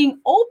it's just being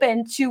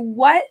open to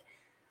what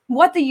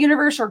the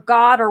universe or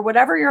God or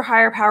whatever your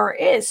higher power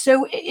is.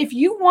 So if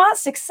you want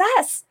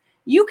success,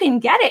 you can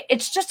get it.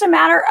 It's just a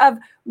matter of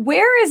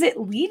where is it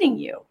leading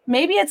you?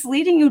 Maybe it's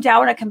leading you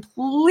down a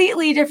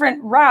completely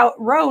different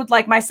road,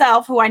 like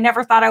myself, who I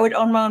never thought I would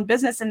own my own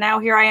business. And now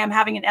here I am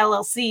having an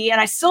LLC and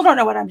I still don't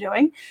know what I'm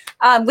doing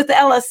with the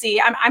LLC.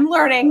 I'm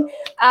learning.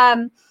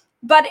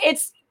 But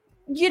it's,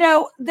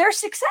 there's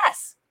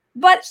success.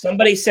 But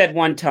somebody said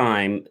one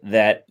time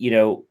that,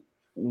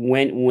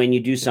 when you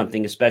do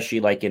something,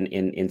 especially like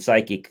in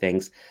psychic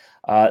things,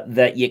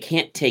 that you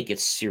can't take it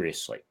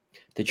seriously,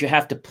 that you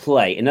have to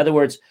play. In other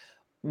words,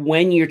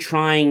 when you're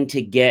trying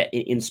to get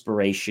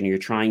inspiration, or you're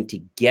trying to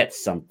get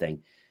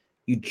something,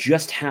 you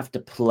just have to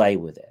play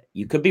with it.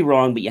 You could be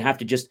wrong, but you have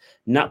to just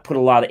not put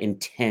a lot of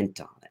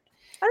intent on it.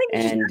 I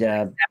think you just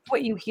accept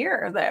what you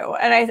hear, though.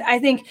 And I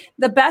think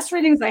the best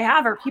readings I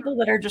have are people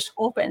that are just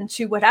open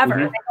to whatever.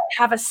 They don't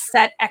have a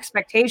set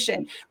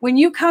expectation. When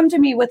you come to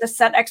me with a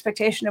set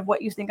expectation of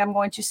what you think I'm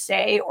going to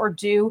say or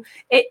do,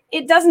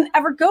 it doesn't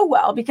ever go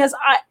well because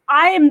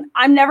I'm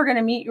never going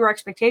to meet your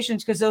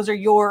expectations because those are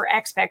your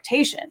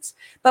expectations.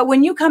 But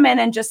when you come in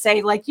and just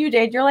say, like you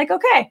did, you're like,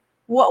 okay,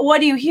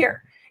 what do you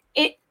hear?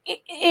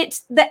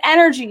 It's the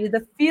energy,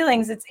 the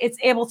feelings, it's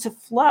able to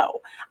flow.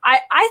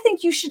 I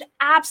think you should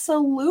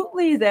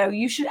absolutely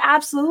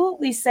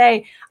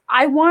say,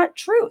 I want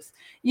truth.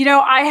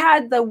 I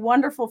had the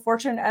wonderful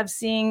fortune of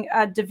seeing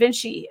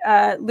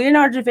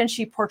Leonardo da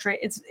Vinci portrait.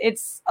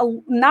 It's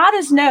not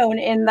as known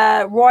in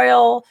the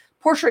Royal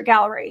Portrait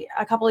Gallery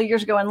a couple of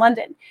years ago in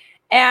London.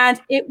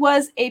 And it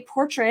was a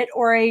portrait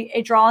or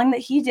a drawing that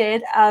he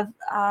did of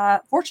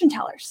fortune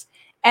tellers.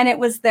 And it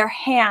was their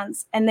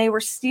hands, and they were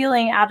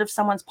stealing out of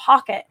someone's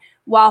pocket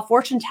while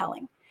fortune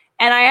telling.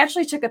 And I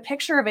actually took a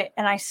picture of it,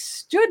 and I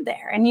stood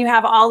there, and you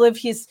have all of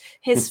his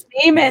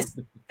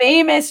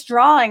famous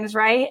drawings,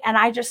 right? And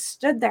I just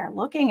stood there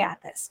looking at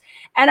this.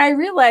 And I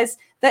realized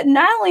that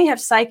not only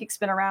have psychics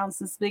been around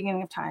since the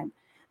beginning of time,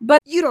 but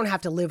you don't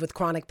have to live with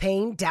chronic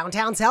pain.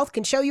 Downtown's Health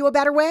can show you a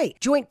better way.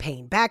 Joint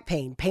pain, back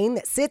pain, pain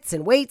that sits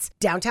and waits.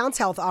 Downtown's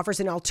Health offers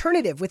an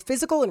alternative with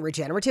physical and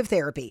regenerative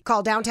therapy.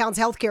 Call Downtown's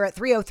Healthcare at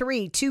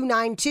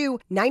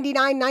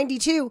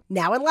 303-292-9992,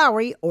 now in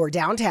Lowry or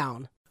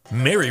downtown.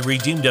 Mary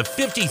redeemed a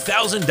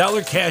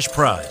 $50,000 cash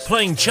prize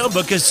playing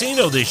Chumba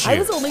Casino this year. I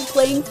was only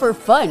playing for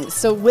fun,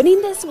 so winning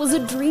this was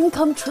a dream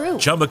come true.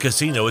 Chumba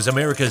Casino is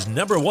America's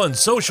 #1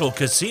 social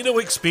casino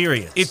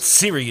experience. It's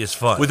serious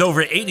fun. With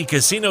over 80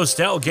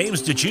 casino-style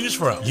games to choose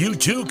from, you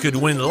too could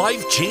win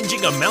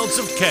life-changing amounts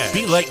of cash.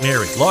 Be like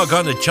Mary. Log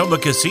on to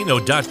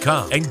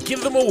ChumbaCasino.com and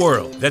give them a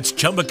whirl. That's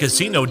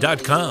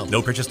ChumbaCasino.com.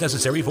 No purchase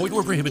necessary. Void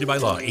or prohibited by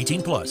law.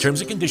 18+. Terms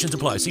and conditions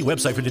apply. See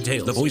website for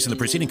details. The voice in the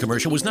preceding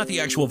commercial was not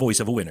the actual voice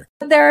of a winner.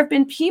 There have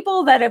been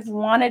people that have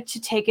wanted to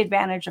take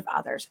advantage of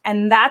others.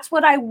 And that's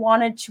what I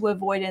wanted to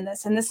avoid in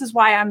this. And this is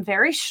why I'm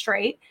very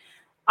straight.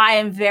 I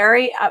am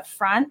very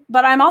upfront,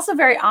 but I'm also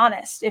very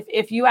honest.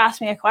 If you ask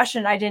me a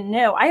question I didn't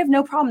know, I have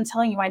no problem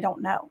telling you I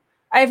don't know.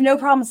 I have no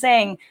problem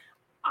saying,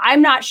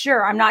 I'm not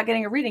sure, I'm not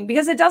getting a reading,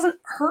 because it doesn't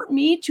hurt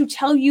me to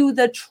tell you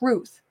the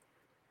truth.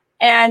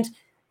 And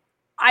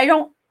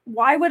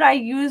why would I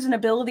use an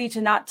ability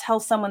to not tell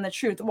someone the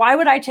truth? Why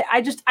would I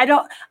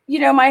don't,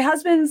 my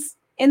husband's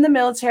in the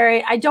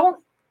military. I don't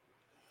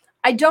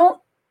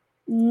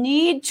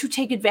need to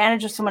take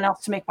advantage of someone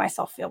else to make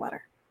myself feel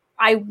better.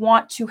 I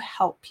want to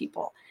help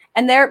people.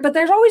 But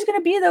there's always going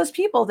to be those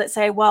people that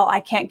say, well, I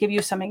can't give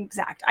you something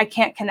exact. I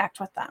can't connect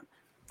with them.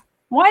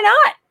 Why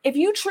not? If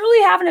you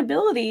truly have an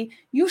ability,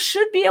 you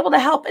should be able to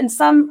help in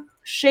some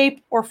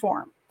shape or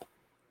form.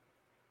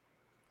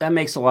 That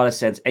makes a lot of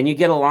sense. And you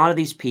get a lot of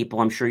these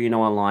people, I'm sure you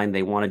know online,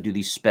 they want to do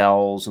these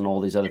spells and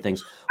all these other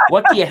things.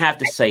 What do you have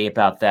to say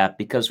about that?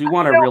 Because we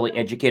want to really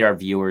educate our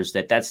viewers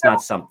that that's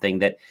not something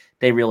that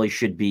they really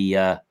should be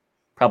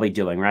probably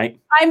doing, right?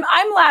 I'm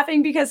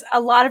laughing because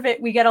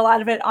we get a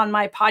lot of it on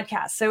my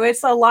podcast. So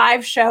it's a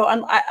live show,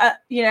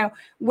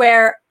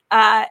 where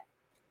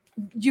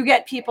you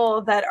get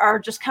people that are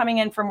just coming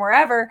in from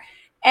wherever.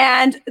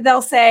 And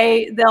they'll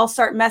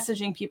start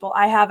messaging people.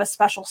 I have a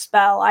special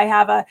spell. I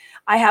have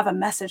a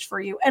message for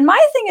you. And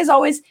my thing is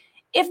always,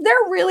 if there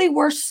really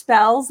were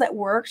spells that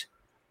worked,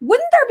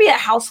 wouldn't there be a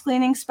house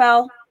cleaning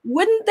spell?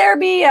 Wouldn't there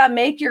be a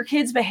make your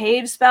kids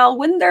behave spell?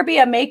 Wouldn't there be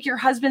a make your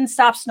husband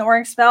stop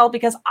snoring spell?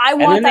 Because I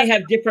want. And then they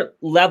have different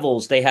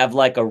levels. They have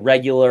like a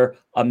regular,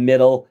 a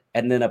middle,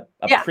 and then a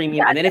premium.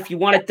 Yeah. And then if you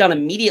want it done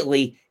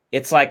immediately,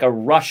 it's like a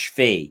rush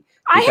fee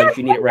because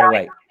you need it right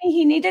away.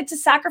 He needed to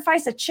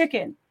sacrifice a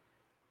chicken.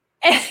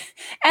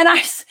 And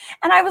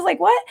I was like,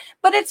 what?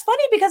 But it's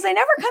funny because they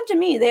never come to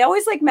me. They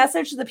always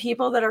message the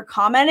people that are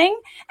commenting.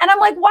 And I'm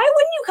like, why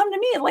wouldn't you come to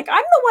me? Like, I'm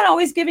the one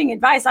always giving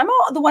advice. I'm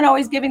the one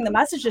always giving the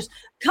messages.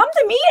 Come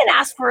to me and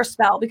ask for a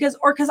spell because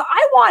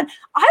I want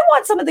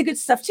some of the good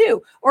stuff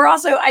too. Or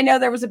also, I know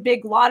there was a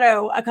big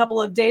lotto a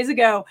couple of days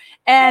ago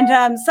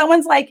and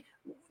someone's like,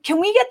 can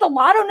we get the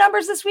lotto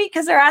numbers this week?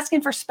 Because they're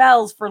asking for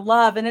spells for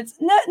love. And it's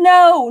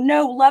no,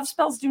 love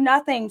spells do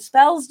nothing.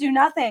 Spells do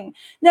nothing.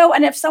 No.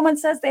 And if someone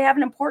says they have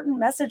an important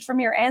message from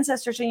your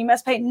ancestors and you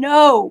must pay,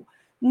 no.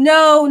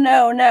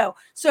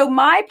 So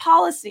my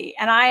policy,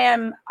 and I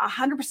am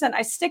 100%,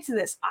 I stick to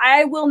this.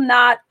 I will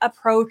not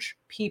approach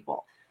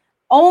people.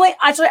 Only,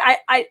 actually,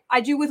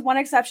 I do with one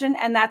exception,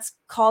 and that's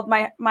called,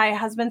 my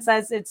husband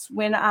says it's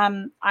when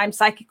I'm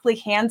psychically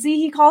handsy,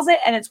 he calls it,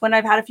 and it's when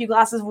I've had a few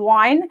glasses of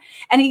wine,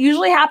 and it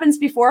usually happens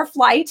before a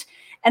flight,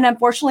 and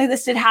unfortunately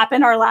this did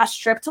happen our last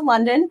trip to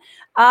London,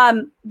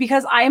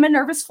 because I am a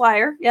nervous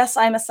flyer. Yes,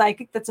 I'm a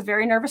psychic that's a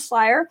very nervous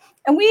flyer,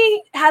 and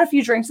we had a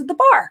few drinks at the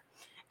bar,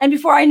 and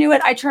before I knew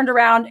it, I turned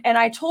around, and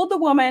I told the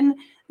woman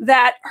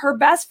that her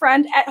best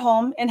friend at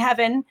home in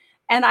heaven,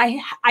 and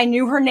I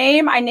knew her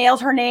name, I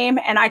nailed her name,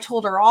 and I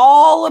told her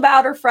all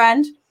about her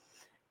friend.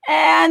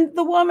 And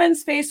the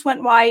woman's face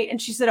went white, and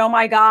she said, oh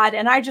my God.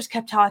 And I just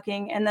kept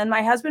talking. And then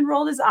my husband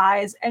rolled his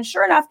eyes, and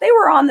sure enough, they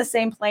were on the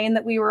same plane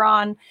that we were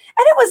on. And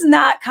it was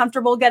not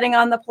comfortable getting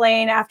on the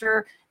plane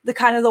after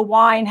the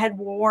wine had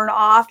worn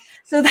off.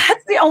 So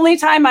that's the only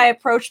time I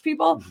approached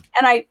people.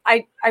 And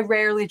I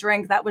rarely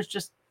drink. That was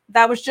just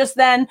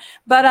then.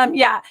 But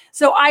yeah,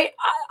 so I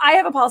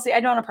have a policy. I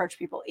don't approach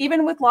people.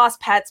 Even with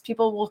lost pets,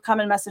 people will come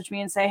and message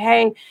me and say,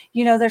 hey,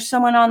 there's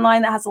someone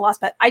online that has a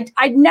lost pet.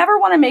 I never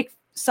want to make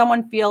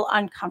someone feel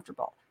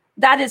uncomfortable.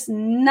 That is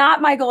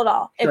not my goal at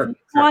all. If you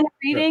want a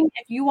reading,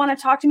 if you want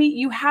to talk to me,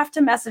 you have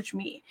to message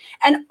me.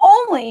 And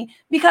only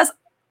because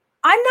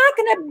I'm not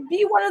going to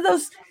be one of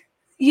those,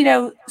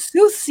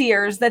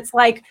 soothsayers that's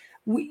like,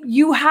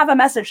 you have a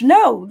message.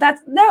 No,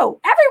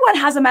 everyone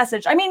has a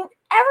message. I mean,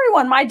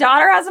 everyone. My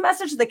daughter has a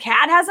message. The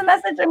cat has a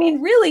message. I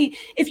mean, really,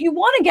 if you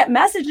want to get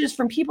messages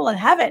from people in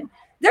heaven,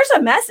 there's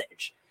a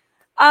message.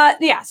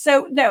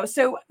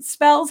 So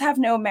spells have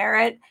no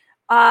merit.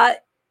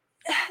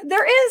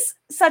 There is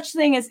such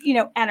thing as,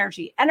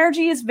 energy.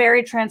 Energy is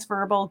very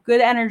transferable.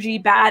 Good energy,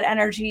 bad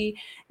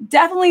energy,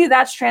 definitely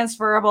that's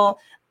transferable.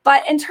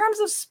 But in terms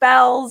of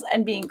spells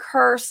and being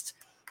cursed,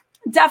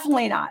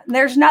 definitely not.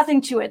 There's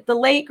nothing to it. The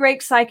late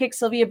great psychic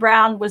Sylvia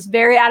Browne was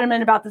very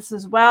adamant about this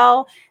as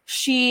well.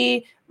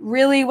 She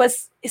really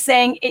was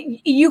saying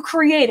you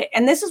create it.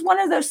 And this is one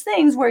of those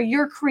things where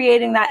you're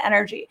creating that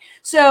energy.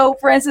 So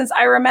for instance,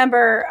 I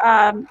remember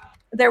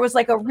there was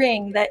like a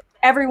ring that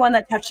everyone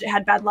that touched it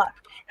had bad luck.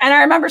 And I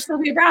remember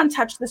Sylvia Browne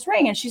touched this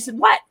ring and she said,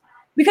 what?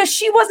 Because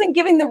she wasn't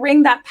giving the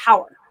ring that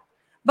power.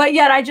 But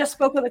yet I just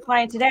spoke with a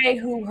client today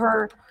who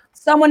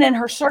someone in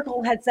her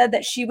circle had said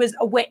that she was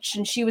a witch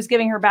and she was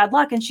giving her bad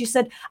luck. And she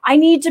said, I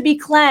need to be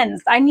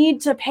cleansed. I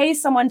need to pay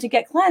someone to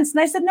get cleansed.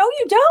 And I said, no,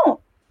 you don't.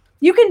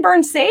 You can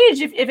burn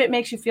sage if it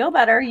makes you feel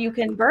better. You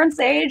can burn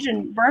sage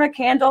and burn a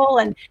candle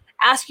and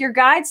ask your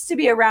guides to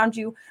be around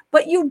you,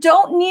 but you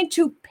don't need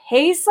to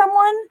pay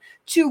someone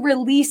to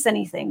release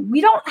anything.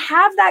 We don't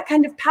have that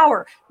kind of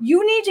power.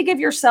 You need to give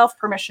yourself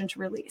permission to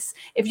release.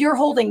 If you're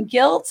holding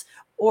guilt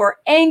or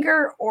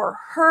anger or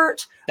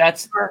hurt.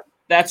 That's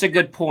a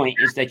good point,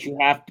 is that you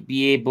have to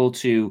be able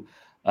to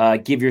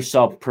give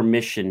yourself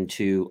permission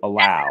to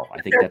allow.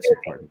 I think that's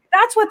important.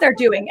 That's what they're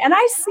doing. And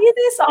I see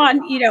this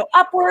on,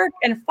 Upwork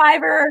and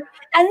Fiverr,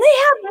 and they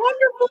have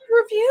wonderful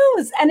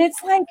reviews. And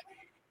it's like,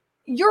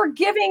 you're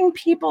giving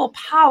people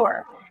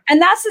power.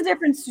 And that's the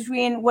difference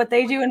between what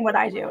they do and what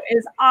I do,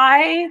 is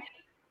I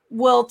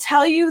will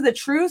tell you the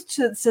truth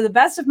to the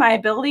best of my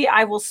ability.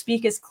 I will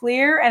speak as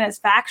clear and as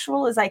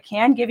factual as I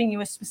can, giving you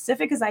as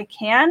specific as I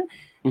can,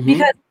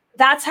 because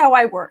that's how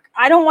I work.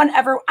 I don't want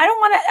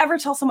to ever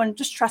tell someone,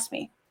 just trust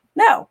me.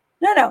 No.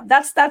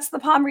 That's the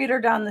palm reader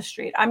down the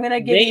street. I'm going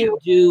to give you.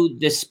 They do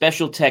this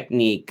special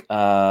technique,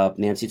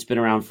 Nancy. It's been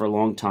around for a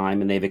long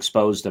time, and they've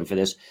exposed them for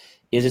this.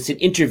 It's an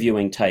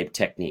interviewing type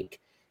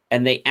technique,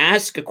 and they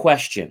ask a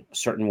question a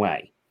certain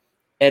way,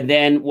 and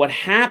then what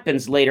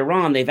happens later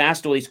on? They've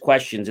asked all these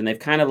questions, and they've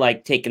kind of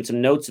like taken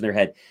some notes in their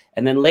head,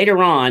 and then later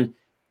on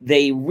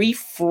they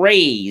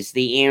rephrase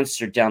the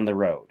answer down the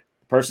road.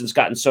 The person's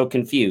gotten so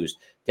confused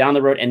down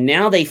the road, and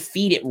now they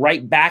feed it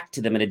right back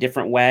to them in a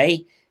different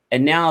way.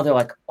 And now they're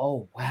like,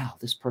 oh, wow,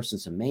 this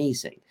person's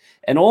amazing.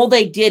 And all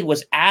they did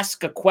was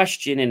ask a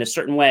question in a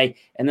certain way,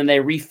 and then they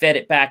refed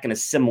it back in a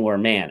similar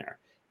manner.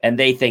 And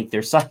they think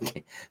they're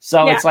psychic.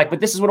 So it's like,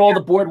 but this is what all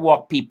the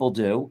boardwalk people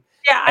do.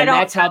 Yeah, and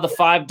that's how the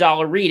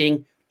 $5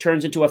 reading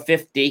turns into a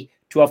 $50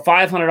 to a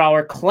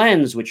 $500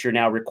 cleanse, which you're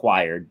now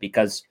required,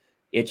 because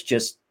it's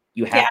just,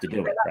 you have to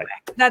do it, right?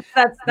 That's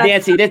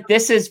Nancy,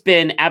 this has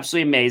been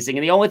absolutely amazing.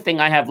 And the only thing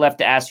I have left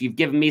to ask, you've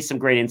given me some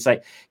great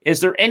insight.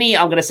 Is there any,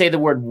 I'm going to say the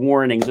word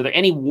warnings, are there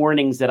any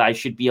warnings that I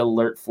should be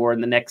alert for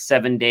in the next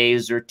 7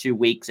 days or 2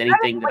 weeks?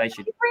 Anything that I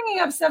should? You're bringing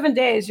up 7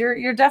 days. You're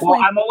definitely.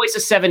 Well, I'm always a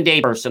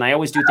 7-day person. I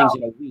always do things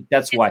in a week.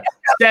 That's why.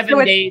 7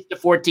 days to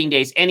 14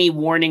 days. Any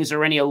warnings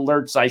or any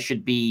alerts I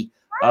should be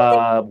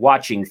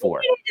watching for?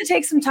 You need to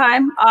take some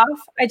time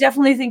off. I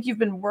definitely think you've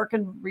been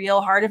working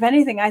real hard. If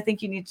anything, I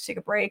think you need to take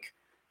a break.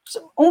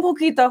 So, un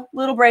poquito,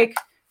 little break,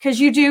 because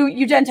you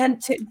do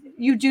tend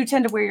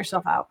to wear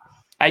yourself out.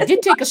 I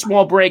did take a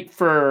small break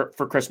for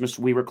Christmas.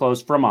 We were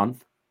closed for a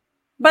month.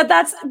 But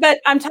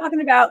I'm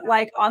talking about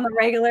like on the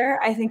regular.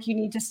 I think you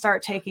need to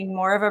start taking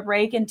more of a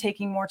break and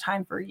taking more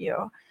time for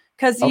you,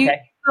 because you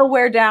will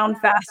wear down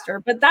faster.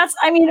 But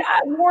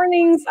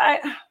warnings.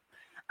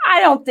 I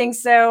don't think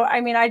so.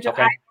 I mean, I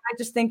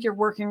just think you're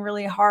working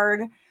really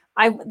hard.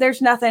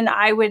 There's nothing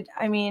I would.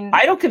 I mean,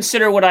 I don't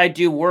consider what I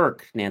do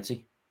work,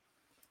 Nancy.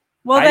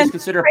 Well, I just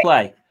consider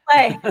play.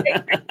 But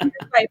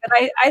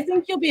I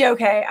think you'll be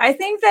okay. I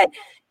think that,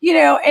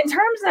 in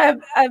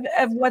terms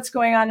of what's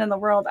going on in the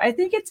world, I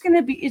think it's going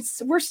to be,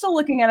 we're still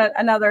looking at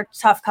another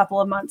tough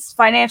couple of months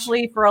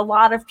financially for a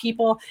lot of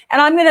people.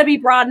 And I'm going to be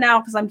broad now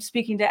because I'm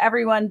speaking to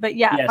everyone, but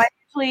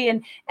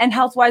financially and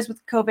health-wise with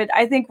COVID,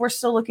 I think we're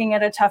still looking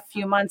at a tough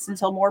few months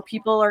until more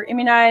people are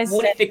immunized.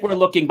 What do you think we're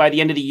looking by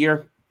the end of the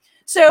year?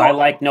 So by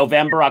like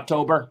November,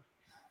 October?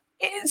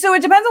 So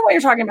it depends on what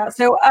you're talking about.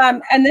 So,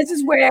 and this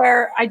is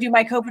where I do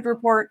my COVID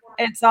report.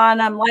 It's on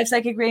Live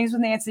Psychic Readings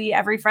with Nancy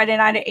every Friday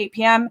night at 8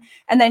 p.m.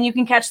 And then you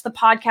can catch the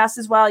podcast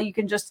as well. You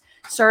can just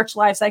search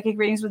Live Psychic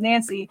Readings with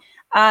Nancy.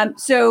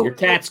 So your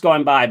cat's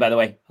going by the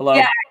way. Hello.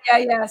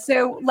 Yeah.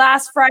 So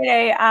last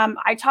Friday,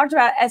 I talked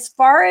about as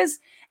far as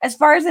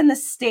in the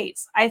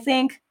States, I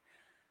think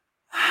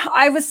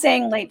I was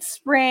saying late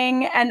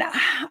spring, and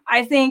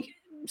I think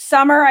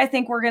summer, I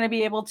think we're going to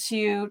be able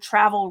to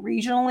travel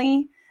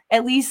regionally.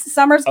 At least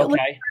summer's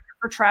okay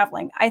for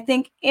traveling. I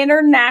think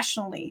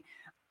internationally,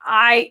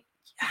 I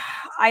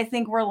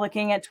think we're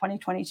looking at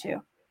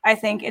 2022. I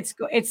think it's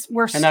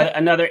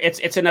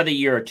another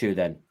year or two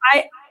then.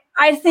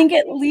 I think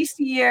at least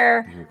a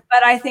year,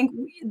 but I think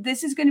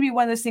this is going to be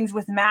one of those things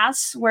with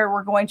masks where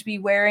we're going to be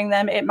wearing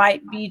them. It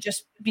might be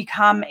just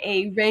become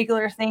a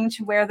regular thing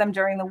to wear them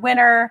during the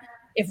winter.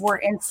 If we're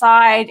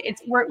inside,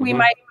 we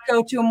might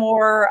go to a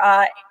more,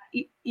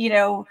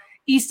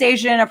 East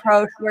Asian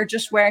approach. We're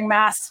just wearing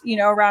masks,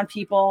 around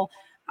people.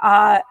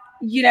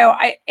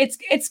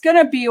 It's going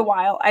to be a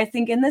while. I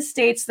think in the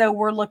States, though,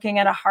 we're looking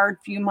at a hard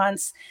few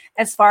months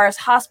as far as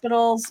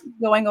hospitals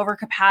going over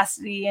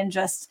capacity and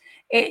just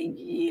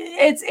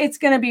it's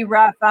going to be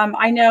rough.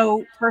 I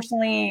know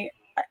personally,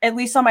 at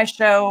least on my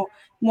show,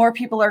 more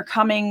people are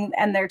coming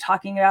and they're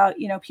talking about,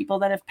 people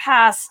that have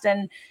passed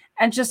and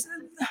just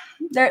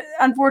there,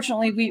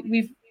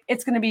 unfortunately,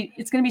 it's going to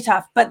be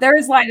tough, but there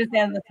is light at the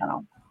end of the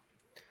tunnel.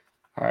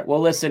 All right. Well,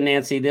 listen,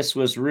 Nancy, this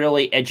was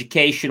really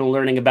educational,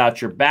 learning about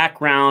your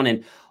background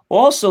and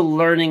also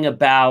learning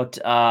about,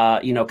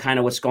 kind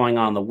of what's going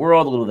on in the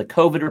world, a little of the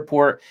COVID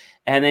report,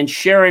 and then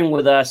sharing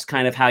with us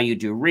kind of how you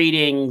do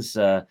readings,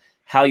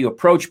 how you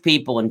approach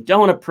people and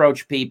don't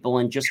approach people,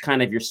 and just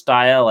kind of your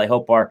style. I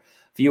hope our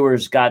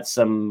viewers got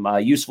some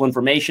useful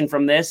information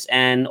from this.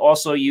 And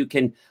also you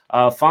can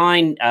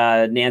find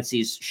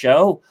Nancy's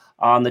show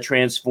on the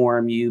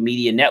Transform You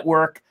Media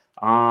Network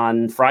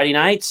on Friday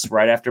nights,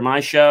 right after my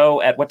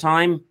show. At what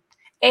time?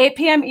 8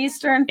 p.m.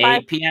 Eastern.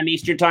 8 p.m.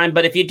 Eastern time.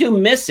 But if you do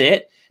miss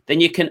it,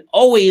 then you can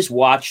always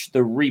watch the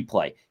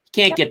replay. You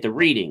can't get the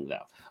reading,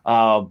 though.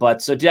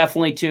 But so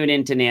definitely tune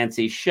into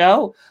Nancy's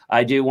show.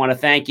 I do want to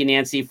thank you,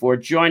 Nancy, for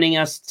joining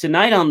us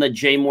tonight on the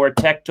Jay Moore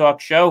Tech Talk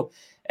Show.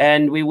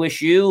 And we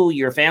wish you,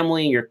 your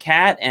family, and your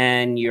cat,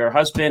 and your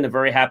husband a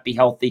very happy,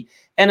 healthy,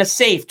 and a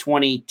safe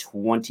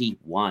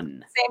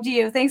 2021. Same to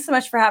you. Thanks so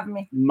much for having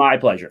me. My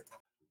pleasure.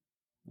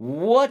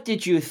 What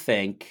did you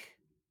think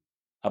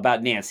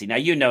about Nancy? Now,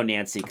 you know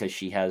Nancy because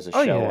she has a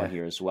show on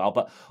here as well.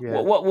 But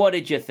what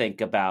did you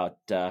think about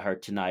her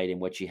tonight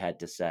and what she had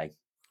to say?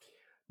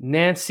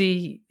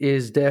 Nancy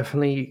is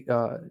definitely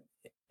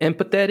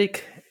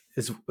empathetic.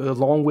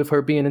 Along with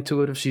her being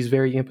intuitive, she's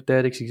very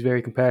empathetic. She's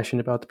very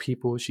compassionate about the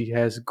people. She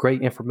has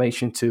great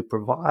information to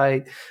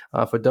provide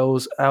for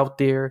those out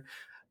there,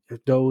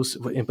 those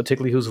in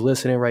particular who's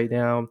listening right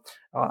now.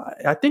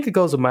 I think it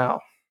goes a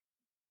mile.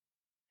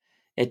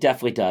 It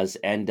definitely does.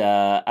 And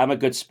I'm a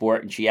good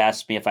sport. And she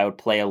asked me if I would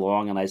play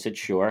along. And I said,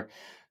 sure.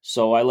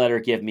 So I let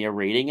her give me a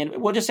reading.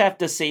 And we'll just have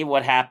to see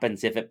what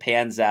happens, if it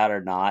pans out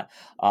or not.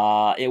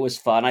 It was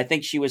fun. I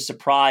think she was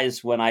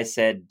surprised when I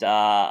said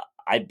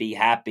I'd be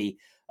happy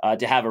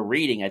to have a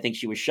reading. I think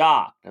she was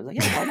shocked. I was like,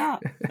 yeah, why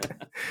not?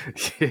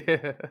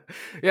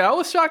 Yeah. I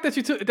was shocked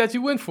that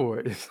you went for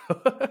it.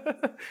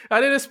 I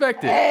didn't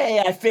expect it.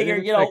 Hey, I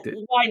figured,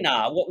 why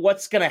not?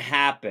 What's going to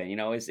happen?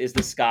 Is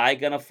the sky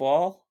going to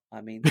fall? I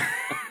mean,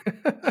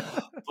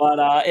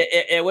 but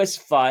it was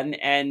fun,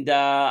 and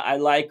I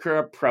like her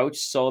approach.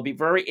 So it'll be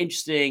very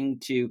interesting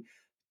to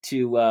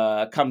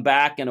come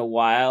back in a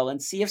while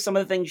and see if some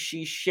of the things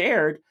she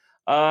shared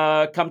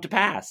come to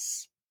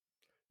pass.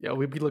 Yeah,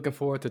 we'd be looking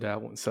forward to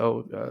that one.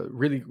 So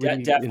really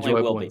definitely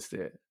enjoyable will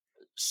instead.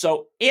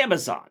 So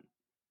Amazon,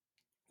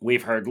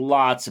 we've heard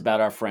lots about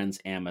our friends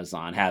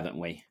Amazon, haven't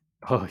we?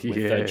 Oh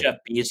yeah, with Jeff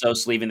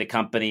Bezos leaving the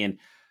company and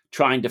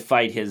trying to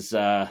fight his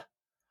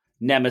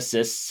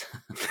nemesis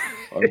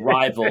or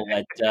rival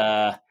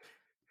at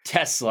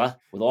Tesla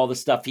with all the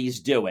stuff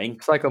he's doing.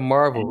 It's like a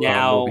Marvel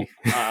movie.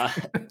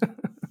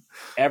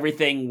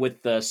 Everything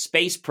with the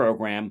space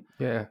program.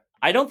 Yeah.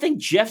 I don't think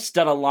Jeff's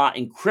done a lot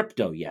in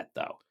crypto yet,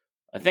 though.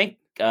 I think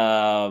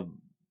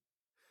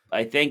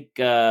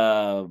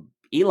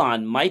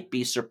Elon might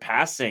be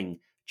surpassing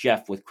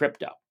Jeff with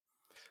crypto.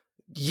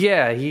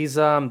 Yeah, he's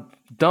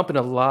dumping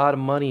a lot of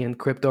money in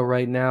crypto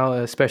right now,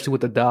 especially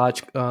with the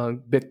Dodge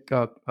big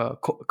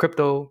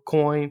crypto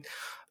coin.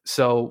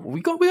 So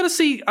we're gonna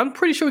see. I'm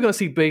pretty sure we're gonna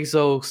see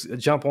Bezos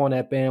jump on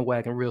that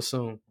bandwagon real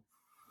soon.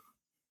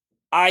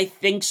 I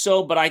think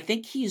so, but I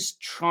think he's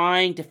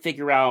trying to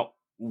figure out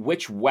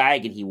which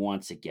wagon he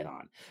wants to get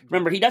on.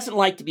 Remember, he doesn't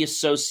like to be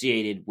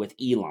associated with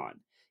Elon.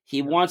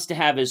 He wants to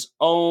have his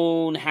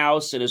own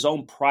house and his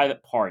own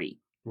private party.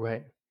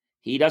 Right.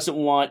 He doesn't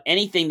want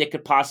anything that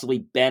could possibly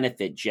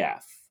benefit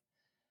Jeff.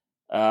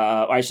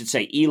 Or I should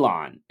say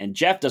Elon. And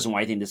Jeff doesn't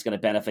want anything that's going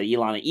to benefit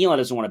Elon. And Elon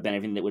doesn't want to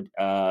benefit anything that would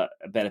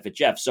benefit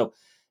Jeff. So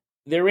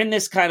they're in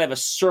this kind of a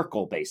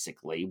circle,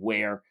 basically,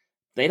 where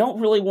they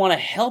don't really want to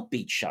help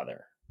each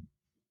other,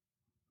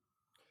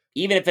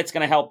 even if it's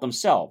going to help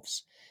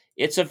themselves.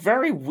 It's a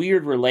very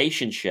weird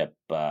relationship.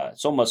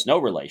 It's almost no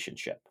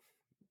relationship.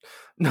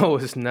 No,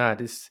 it's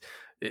not.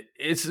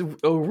 It's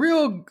a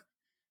real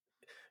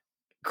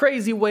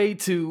crazy way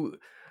to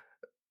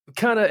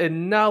kind of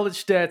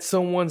acknowledge that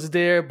someone's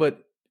there, but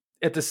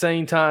at the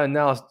same time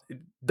now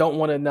don't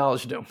want to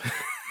acknowledge them.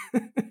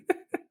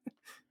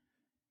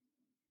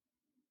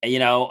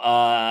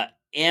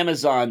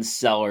 Amazon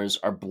sellers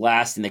are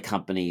blasting the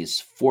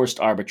company's forced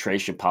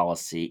arbitration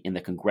policy in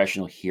the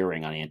congressional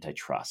hearing on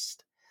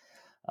antitrust.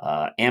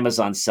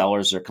 Amazon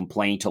sellers are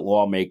complaining to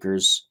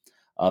lawmakers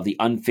of the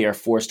unfair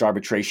forced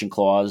arbitration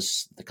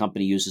clause the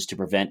company uses to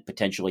prevent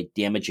potentially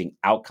damaging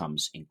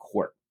outcomes in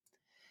court.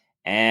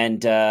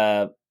 And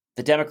the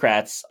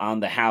Democrats on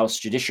the House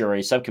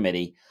Judiciary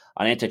Subcommittee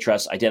on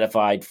Antitrust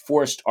identified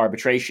forced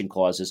arbitration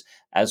clauses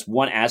as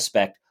one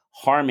aspect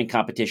harming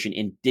competition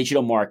in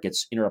digital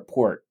markets in a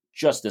report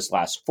just this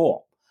last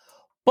fall.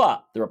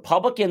 But the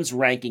Republicans'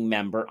 ranking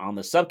member on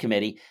the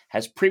subcommittee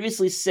has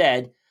previously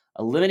said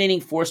eliminating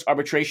forced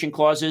arbitration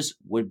clauses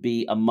would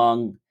be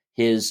among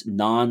his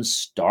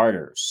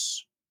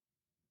non-starters.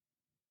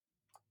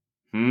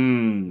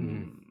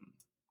 I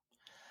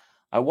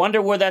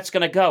wonder where that's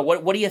going to go.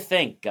 What do you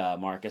think,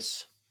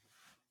 Marcus?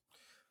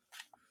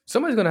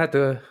 Somebody's going to have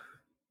to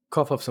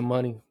cough up some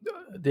money.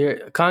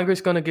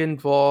 Congress going to get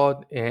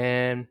involved,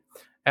 and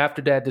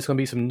after that, there's going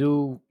to be some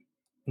new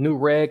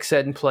regs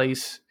set in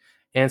place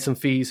and some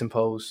fees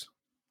imposed.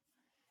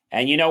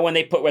 And when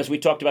they put, as we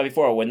talked about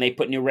before, when they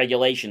put new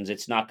regulations,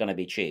 it's not going to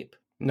be cheap.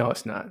 No,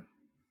 it's not.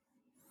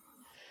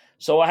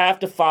 So I have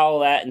to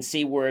follow that and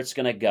see where it's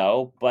going to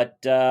go. But,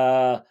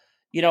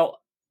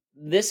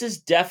 this is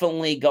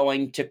definitely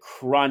going to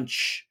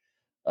crunch,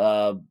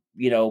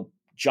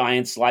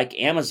 giants like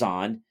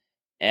Amazon.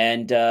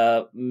 And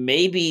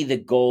maybe the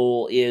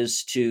goal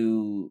is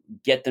to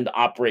get them to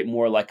operate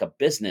more like a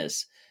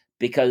business,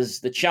 because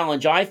the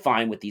challenge I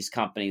find with these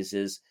companies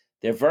is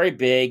they're very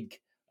big.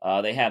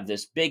 They have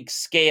this big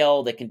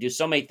scale. They can do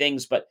so many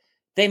things, but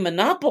they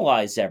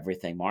monopolize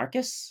everything,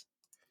 Marcus.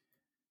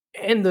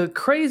 And the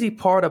crazy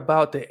part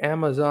about the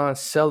Amazon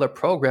seller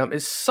program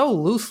is so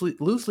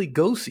loosely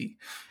goosey.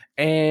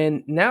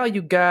 And now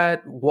you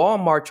got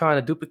Walmart trying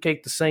to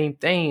duplicate the same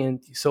thing.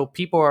 And so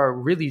people are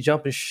really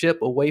jumping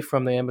ship away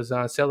from the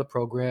Amazon seller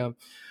program.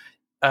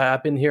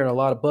 I've been hearing a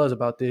lot of buzz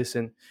about this,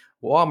 and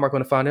Walmart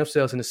going to find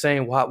themselves in the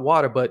same hot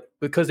water. But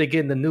because they're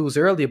getting the news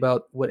early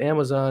about what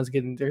Amazon's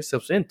getting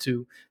themselves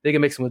into, they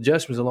can make some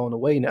adjustments along the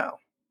way now.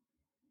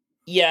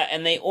 Yeah,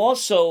 and they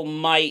also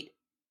might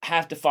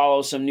have to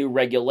follow some new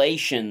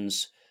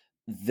regulations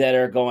that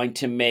are going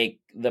to make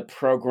the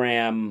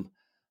program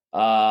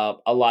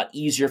a lot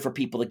easier for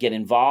people to get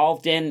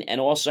involved in,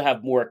 and also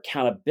have more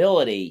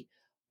accountability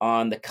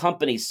on the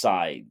company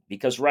side.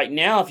 Because right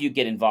now, if you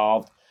get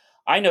involved,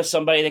 I know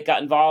somebody that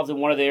got involved in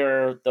one of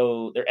their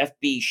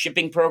FB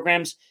shipping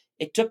programs.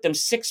 It took them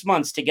 6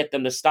 months to get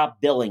them to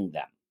stop billing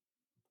them.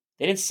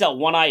 They didn't sell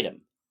one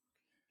item.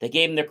 They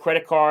gave them their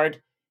credit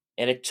card,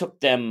 and it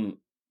took them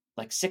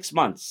like 6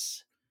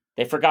 months.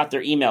 They forgot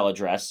their email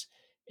address,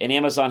 and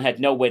Amazon had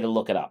no way to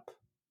look it up.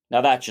 Now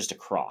that's just a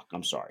crock.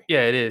 I'm sorry.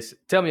 Yeah, it is.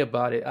 Tell me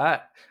about it.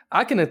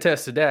 I can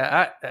attest to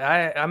that.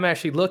 I'm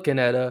actually looking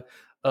at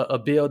a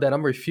bill that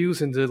I'm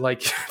refusing to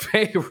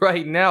pay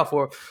right now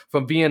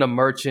from being a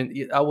merchant.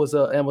 I was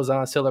an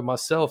Amazon seller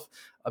myself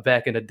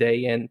back in the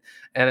day, and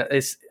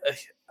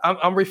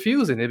I'm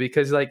refusing it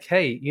because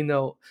hey,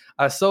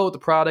 I sold the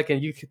product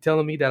and you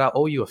telling me that I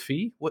owe you a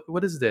fee.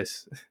 What is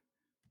this?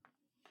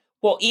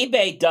 Well,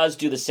 eBay does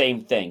do the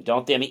same thing,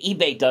 don't they? I mean,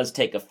 eBay does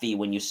take a fee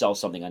when you sell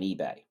something on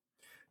eBay.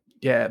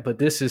 Yeah, but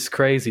this is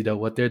crazy though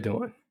what they're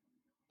doing.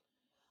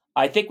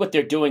 I think what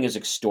they're doing is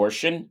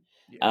extortion.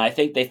 Yeah. And I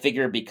think they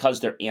figure because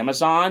they're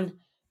Amazon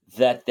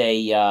that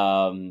they,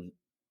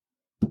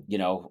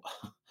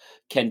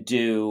 can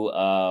do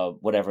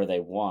whatever they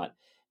want.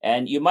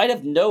 And you might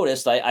have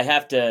noticed, I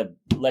have to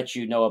let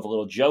you know of a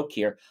little joke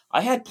here.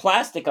 I had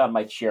plastic on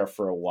my chair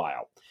for a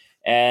while,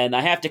 and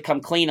I have to come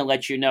clean and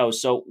let you know.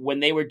 So when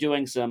they were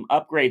doing some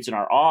upgrades in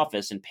our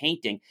office and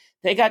painting,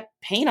 they got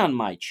paint on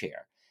my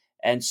chair.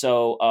 And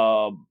so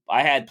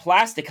I had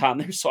plastic on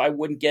there so I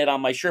wouldn't get it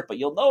on my shirt. But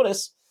you'll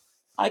notice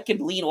I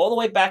can lean all the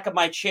way back of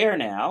my chair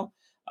now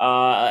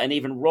and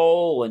even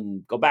roll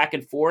and go back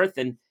and forth.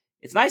 And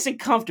it's nice and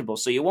comfortable.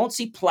 So you won't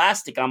see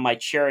plastic on my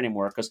chair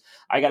anymore, because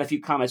I got a few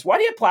comments. Why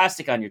do you have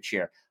plastic on your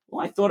chair?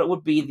 Well, I thought it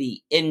would be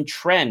the in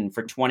trend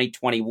for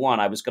 2021.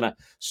 I was going to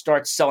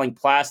start selling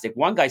plastic.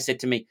 One guy said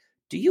to me,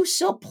 "Do you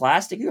sell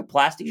plastic? Are you a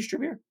plastic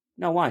distributor?"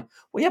 No, why?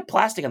 Well, you have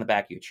plastic on the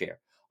back of your chair.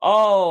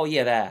 Oh,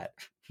 yeah, that.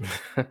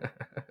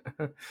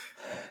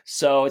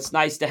 So it's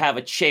nice to have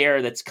a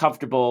chair that's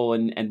comfortable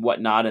and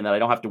whatnot, and that I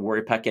don't have to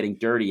worry about getting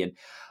dirty. And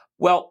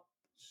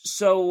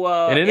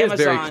and it is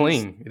very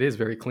clean. It is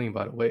very clean,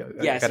 by the way.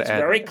 Yes, it's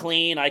very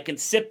clean. I can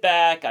sit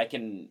back, I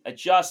can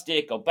adjust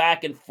it, go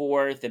back and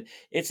forth, and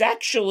it's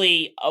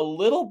actually a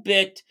little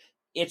bit.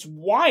 It's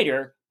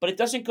wider, but it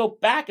doesn't go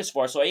back as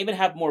far. So I even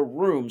have more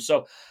room.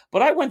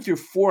 But I went through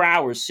 4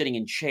 hours sitting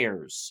in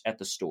chairs at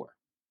the store.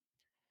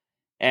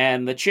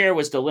 And the chair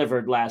was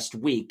delivered last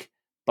week,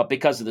 but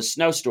because of the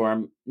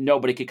snowstorm,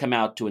 nobody could come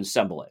out to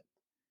assemble it.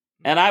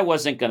 And I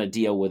wasn't going to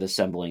deal with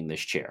assembling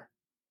this chair.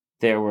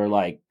 There were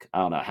I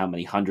don't know how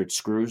many 100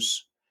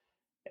 screws.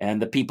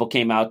 And the people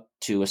came out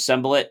to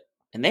assemble it,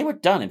 and they were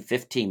done in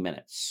 15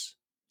 minutes.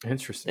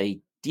 Interesting.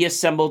 They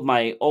deassembled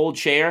my old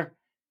chair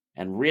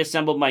and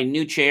reassembled my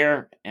new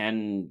chair,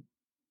 and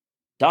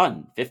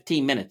done.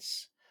 15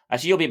 minutes. I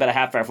said, "You'll be about a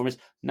half hour, 4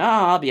 minutes." "No,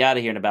 I'll be out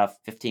of here in about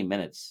 15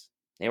 minutes.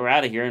 They were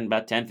out of here in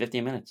about 10,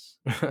 15 minutes.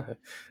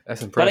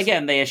 That's impressive. But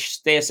again, they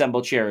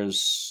assemble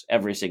chairs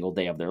every single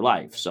day of their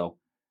life. So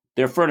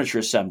they're furniture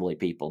assembly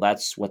people.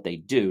 That's what they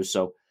do.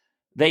 So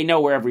they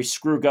know where every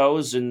screw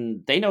goes,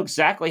 and they know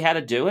exactly how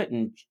to do it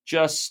and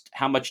just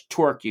how much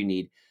torque you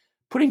need.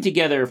 Putting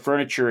together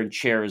furniture and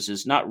chairs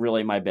is not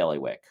really my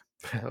bailiwick.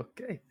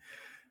 Okay.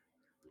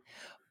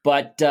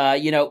 But,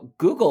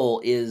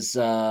 Google is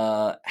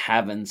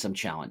having some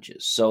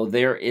challenges. So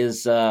there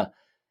has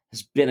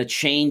been a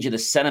change in the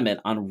sentiment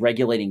on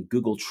regulating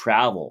Google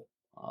Travel.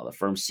 The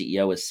firm's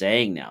CEO is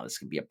saying now this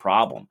could be a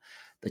problem.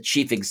 The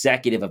chief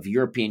executive of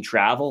European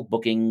travel,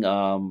 booking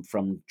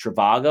from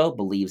Trivago,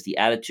 believes the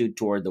attitude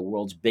toward the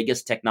world's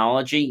biggest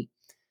technology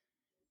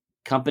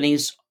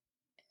companies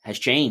has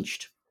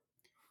changed.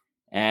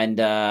 And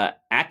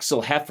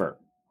Axel Heffer,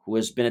 who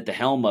has been at the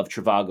helm of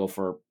Trivago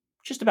for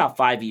just about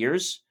 5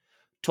 years,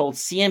 told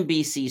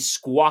CNBC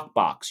Squawk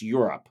Box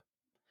Europe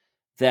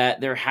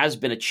that there has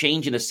been a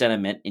change in the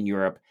sentiment in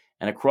Europe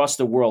and across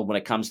the world when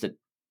it comes to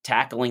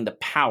tackling the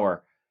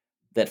power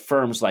that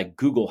firms like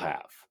Google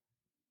have.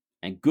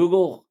 And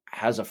Google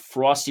has a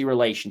frosty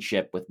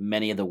relationship with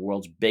many of the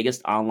world's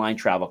biggest online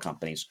travel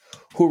companies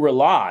who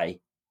rely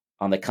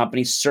on the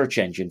company's search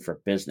engine for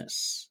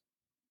business.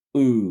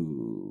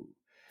 Ooh,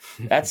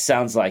 that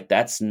sounds like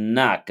that's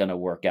not going to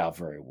work out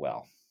very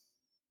well.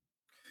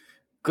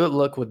 Good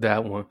luck with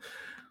that one.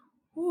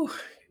 Whew.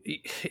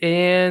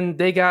 And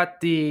they got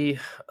the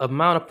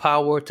amount of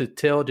power to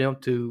tell them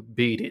to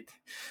beat it.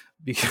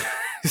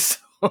 Because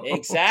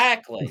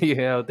Exactly.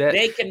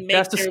 they can make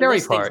that's the their scary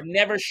listings part.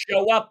 never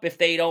show up if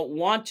they don't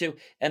want to,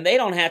 and they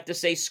don't have to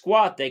say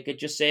squat. They could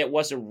just say it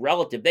wasn't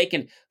relative. They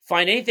can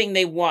find anything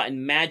they want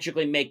and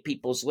magically make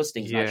people's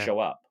listings not show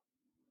up.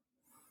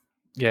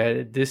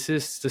 Yeah, this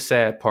is the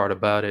sad part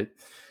about it.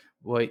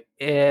 Wait,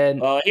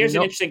 and here's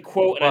an interesting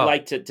quote, and wow. I'd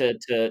like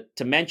to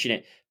mention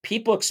it.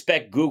 People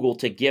expect Google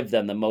to give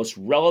them the most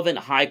relevant,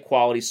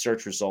 high-quality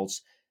search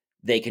results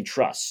they can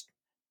trust.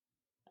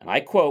 And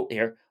I quote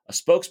here, a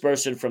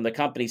spokesperson from the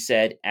company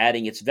said,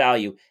 adding its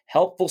value,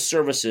 helpful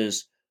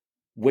services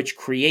which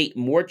create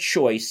more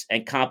choice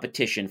and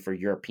competition for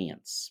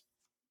Europeans.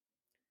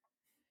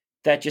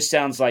 That just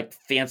sounds like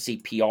fancy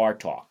PR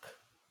talk.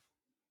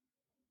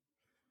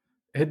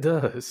 It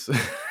does.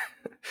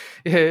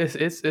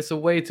 It's a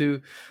way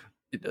to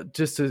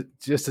just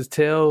to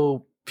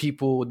tell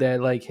people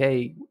that, like,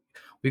 hey,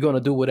 we're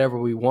gonna do whatever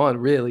we want.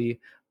 Really,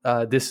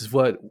 this is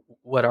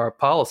what our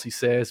policy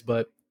says,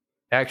 but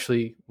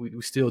actually,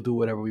 we still do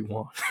whatever we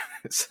want.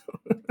 So.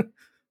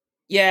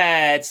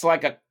 Yeah, it's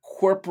like a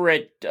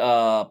corporate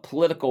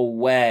political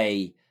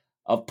way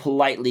of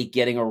politely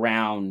getting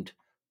around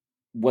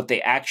what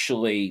they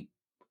actually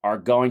are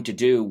going to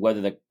do,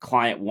 whether the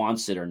client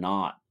wants it or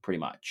not, pretty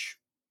much.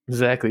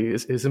 Exactly.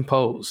 It's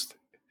imposed.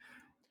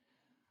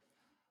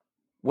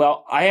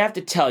 Well, I have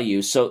to tell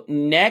you, so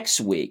next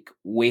week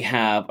we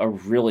have a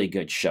really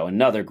good show,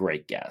 another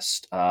great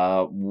guest.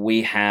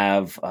 We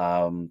have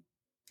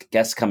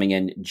guests coming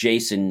in,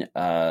 Jason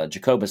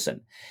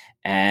Jacobison,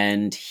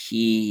 and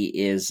he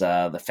is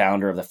the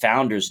founder of the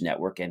Founders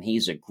Network, and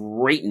he's a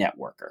great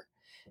networker.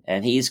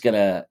 And he's going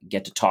to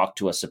get to talk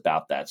to us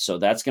about that. So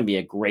that's going to be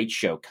a great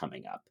show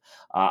coming up.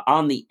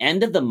 On the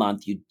end of the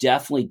month, you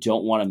definitely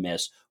don't want to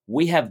miss,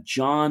 we have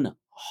John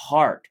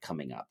Hart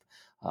coming up.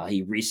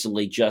 He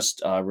recently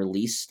just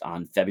released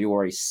on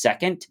February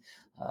 2nd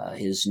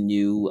his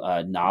new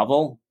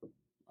novel,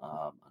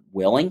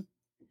 Willing.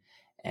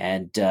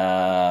 And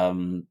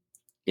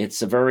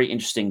it's a very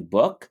interesting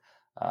book.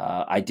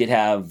 I did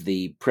have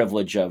the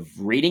privilege of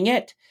reading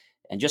it.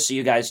 And just so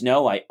you guys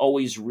know, I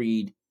always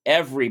read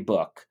every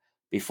book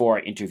before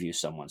I interview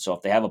someone. So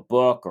if they have a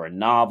book or a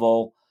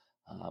novel,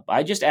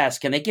 I just ask,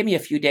 can they give me a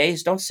few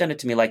days? Don't send it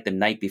to me like the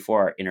night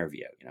before our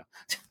interview,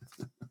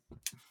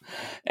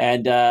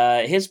 And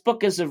his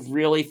book is a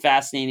really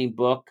fascinating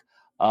book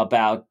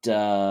about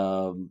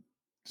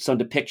some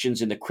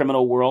depictions in the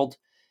criminal world.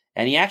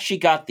 And he actually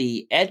got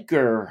the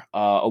Edgar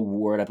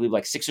Award, I believe,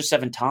 like 6 or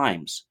 7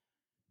 times.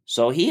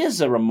 So he is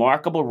a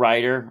remarkable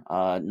writer,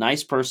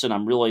 nice person.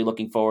 I'm really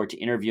looking forward to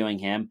interviewing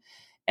him.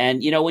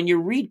 And, when you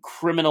read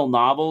criminal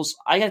novels,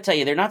 I got to tell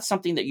you, they're not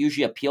something that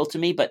usually appeal to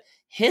me, but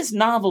his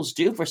novels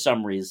do for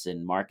some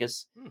reason,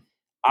 Marcus.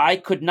 I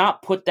could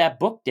not put that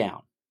book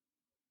down.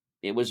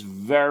 It was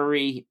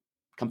very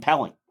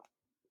compelling.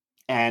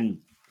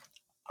 And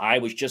I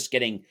was just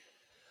getting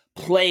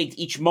plagued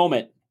each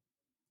moment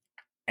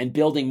and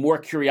building more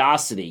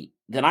curiosity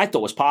than I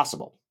thought was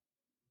possible.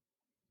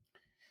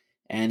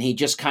 And he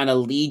just kind of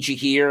leads you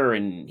here,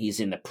 and he's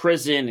in the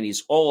prison, and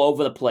he's all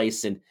over the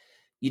place, and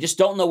you just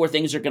don't know where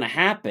things are going to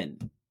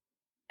happen.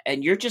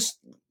 And you're just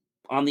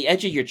on the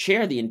edge of your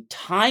chair the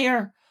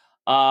entire,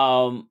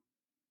 book.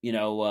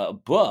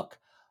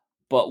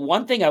 But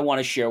one thing I want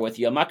to share with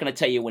you, I'm not going to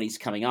tell you when he's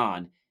coming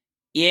on.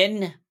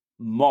 In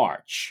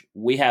March,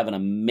 we have an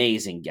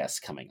amazing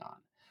guest coming on.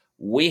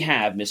 We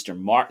have Mr.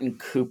 Martin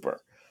Cooper,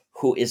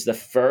 who is the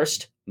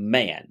first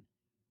man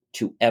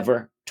to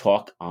ever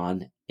talk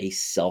on a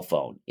cell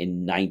phone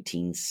in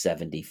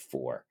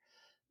 1974.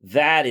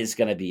 That is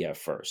going to be a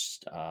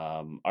first.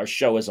 Our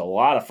show is a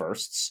lot of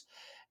firsts,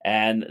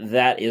 and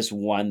that is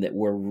one that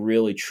we're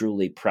really,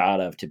 truly proud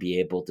of, to be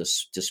able to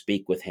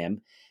speak with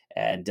him.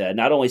 And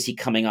not only is he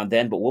coming on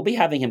then, but we'll be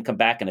having him come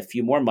back in a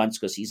few more months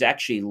because he's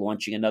actually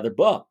launching another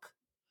book.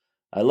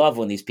 I love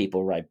when these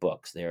people write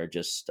books. They're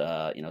just,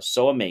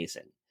 so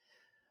amazing.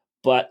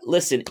 But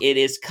listen, it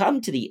has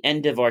come to the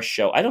end of our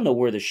show. I don't know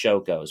where the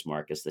show goes,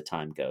 Mark, as the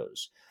time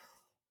goes.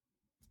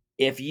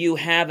 If you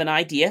have an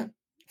idea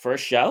for a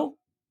show,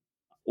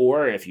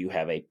 or if you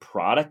have a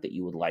product that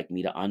you would like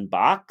me to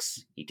unbox,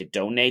 you need to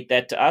donate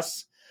that to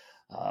us.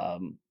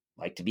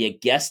 Like to be a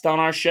guest on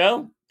our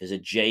show,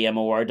 visit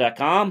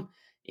jmor.com.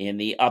 In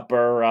the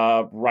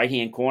upper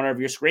right-hand corner of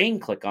your screen,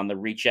 click on the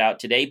Reach Out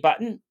Today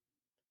button.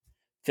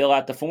 Fill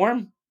out the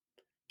form.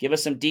 Give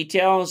us some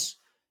details.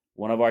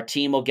 One of our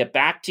team will get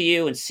back to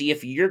you and see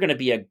if you're going to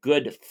be a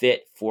good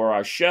fit for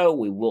our show.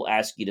 We will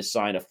ask you to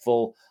sign a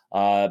full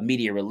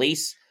media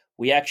release.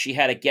 We actually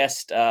had a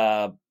guest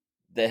that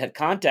had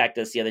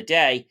contacted us the other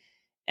day,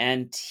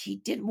 and he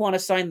didn't want to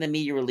sign the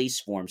media release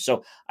form.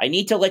 So I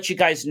need to let you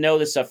guys know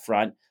this up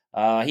front.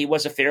 He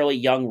was a fairly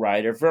young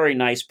writer, very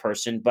nice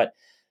person, but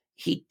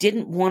he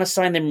didn't want to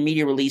sign the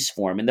media release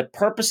form. And the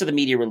purpose of the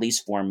media release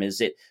form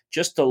is it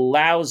just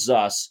allows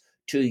us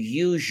to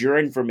use your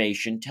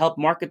information to help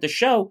market the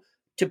show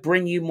to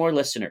bring you more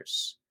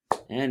listeners.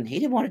 And he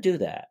didn't want to do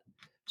that.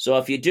 So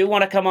if you do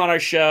want to come on our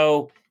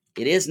show,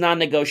 it is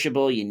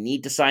non-negotiable. You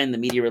need to sign the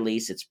media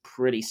release. It's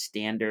pretty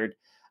standard.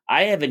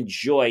 I have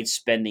enjoyed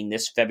spending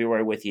this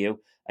February with you.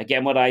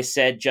 Again, what I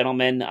said,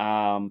 gentlemen,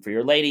 for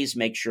your ladies,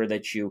 make sure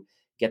that you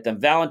get them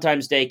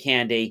Valentine's Day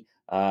candy.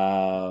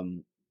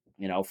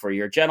 For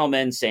your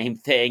gentlemen, same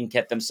thing.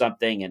 Get them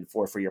something. And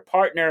for your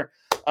partner,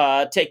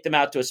 take them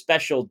out to a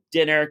special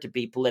dinner, to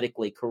be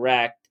politically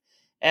correct,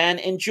 and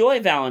enjoy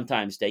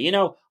Valentine's Day.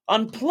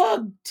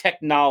 Unplug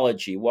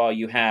technology while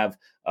you have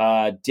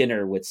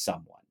dinner with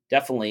someone.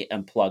 Definitely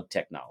unplug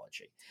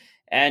technology.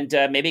 And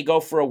maybe go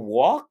for a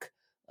walk.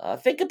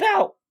 Think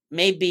about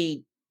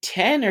maybe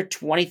 10 or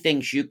 20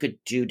 things you could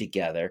do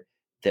together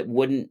that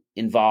wouldn't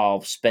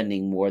involve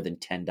spending more than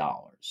 $10.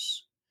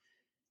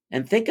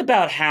 And think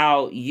about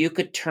how you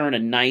could turn a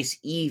nice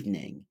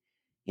evening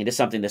into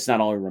something that's not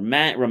only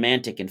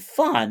romantic and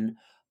fun,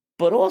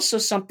 but also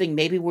something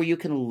maybe where you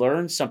can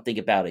learn something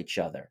about each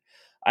other.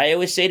 I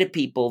always say to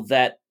people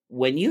that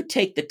when you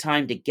take the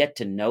time to get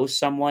to know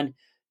someone,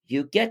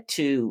 you get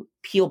to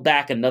peel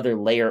back another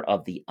layer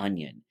of the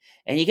onion,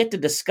 and you get to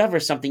discover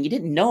something you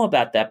didn't know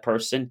about that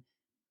person,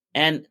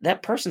 and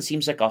that person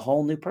seems like a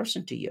whole new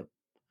person to you.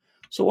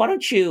 So why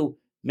don't you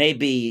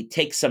maybe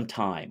take some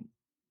time,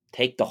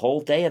 take the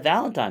whole day of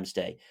Valentine's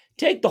Day,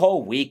 take the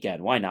whole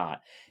weekend, why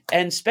not,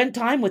 and spend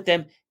time with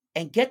them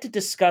and get to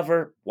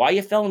discover why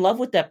you fell in love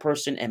with that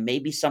person, and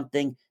maybe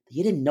something that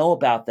you didn't know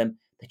about them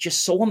that's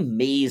just so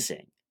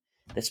amazing,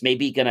 that's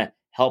maybe going to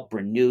help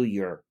renew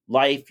your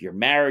life, your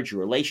marriage,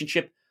 your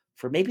relationship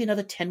for maybe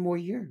another 10 more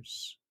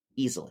years,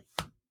 easily.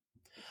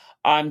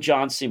 I'm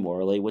John C.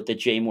 Morley with the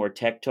J. Moore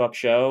Tech Talk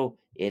Show.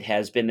 It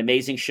has been an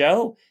amazing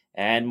show.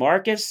 And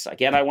Marcus,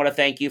 again, I want to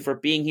thank you for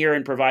being here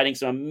and providing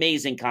some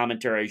amazing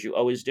commentary, as you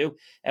always do.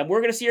 And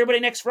we're going to see everybody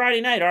next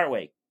Friday night, aren't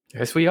we?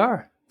 Yes, we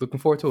are. Looking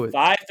forward to it.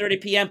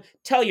 5:30 p.m.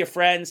 Tell your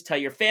friends, tell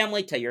your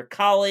family, tell your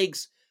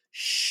colleagues.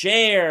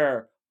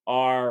 Share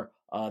our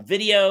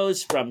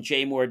videos from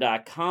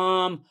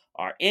jmore.com,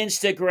 our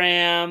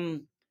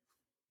Instagram.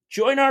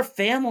 Join our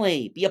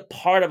family. Be a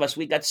part of us.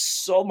 We got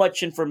so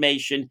much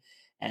information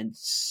and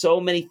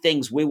so many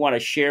things we want to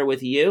share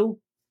with you.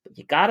 But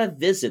you got to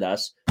visit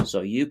us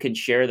so you can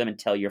share them and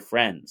tell your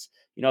friends.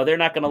 They're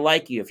not going to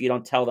like you if you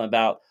don't tell them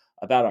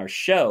about our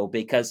show,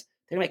 because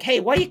they're like, hey,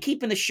 why are you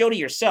keeping the show to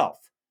yourself?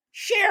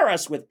 Share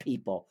us with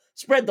people.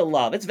 Spread the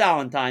love. It's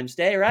Valentine's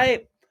Day,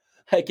 right?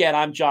 Again,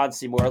 I'm John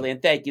C. Morley,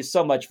 and thank you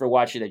so much for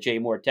watching the J.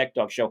 Moore Tech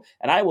Talk Show.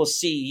 And I will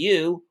see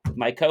you,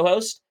 my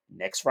co-host,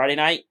 next Friday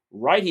night,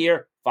 right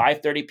here,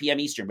 5:30 p.m.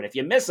 Eastern. But if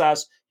you miss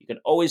us, you can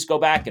always go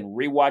back and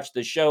rewatch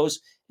the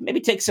shows, and maybe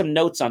take some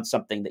notes on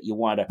something that you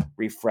want to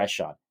refresh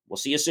on. We'll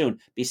see you soon.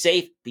 Be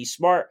safe, be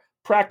smart,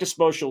 practice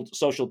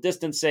social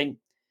distancing,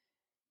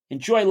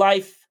 enjoy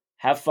life,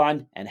 have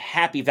fun, and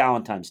happy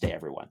Valentine's Day,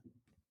 everyone.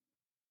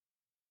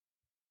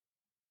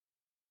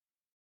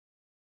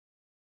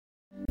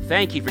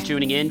 Thank you for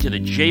tuning in to the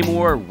J.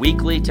 Moore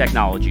Weekly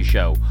Technology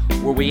Show,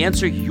 where we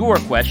answer your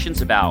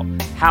questions about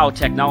how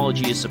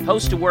technology is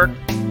supposed to work,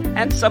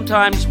 and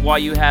sometimes why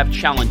you have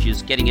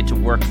challenges getting it to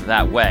work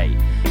that way.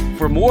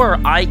 For more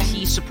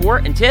IT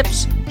support and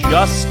tips,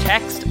 just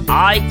text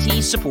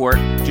IT support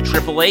to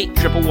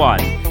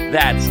 888-111.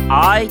 That's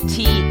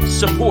IT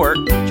support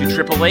to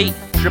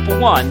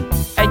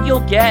 888-111, and you'll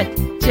get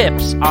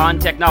tips on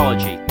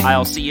technology.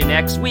 I'll see you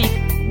next week,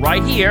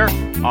 right here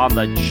on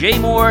the J.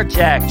 Moore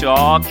Tech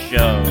Talk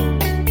Show.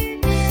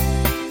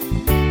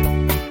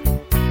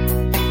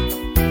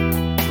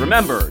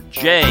 Remember,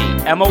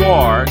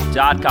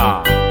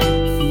 jmor.com.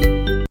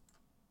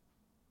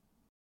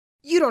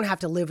 You don't have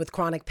to live with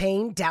chronic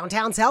pain.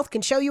 Downtown's Health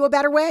can show you a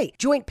better way.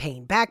 Joint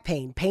pain, back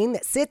pain, pain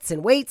that sits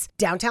and waits.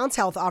 Downtown's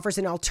Health offers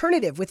an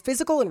alternative with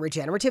physical and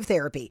regenerative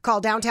therapy.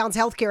 Call Downtown's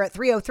Healthcare at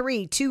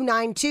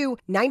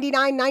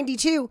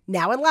 303-292-9992,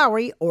 now in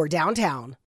Lowry or downtown.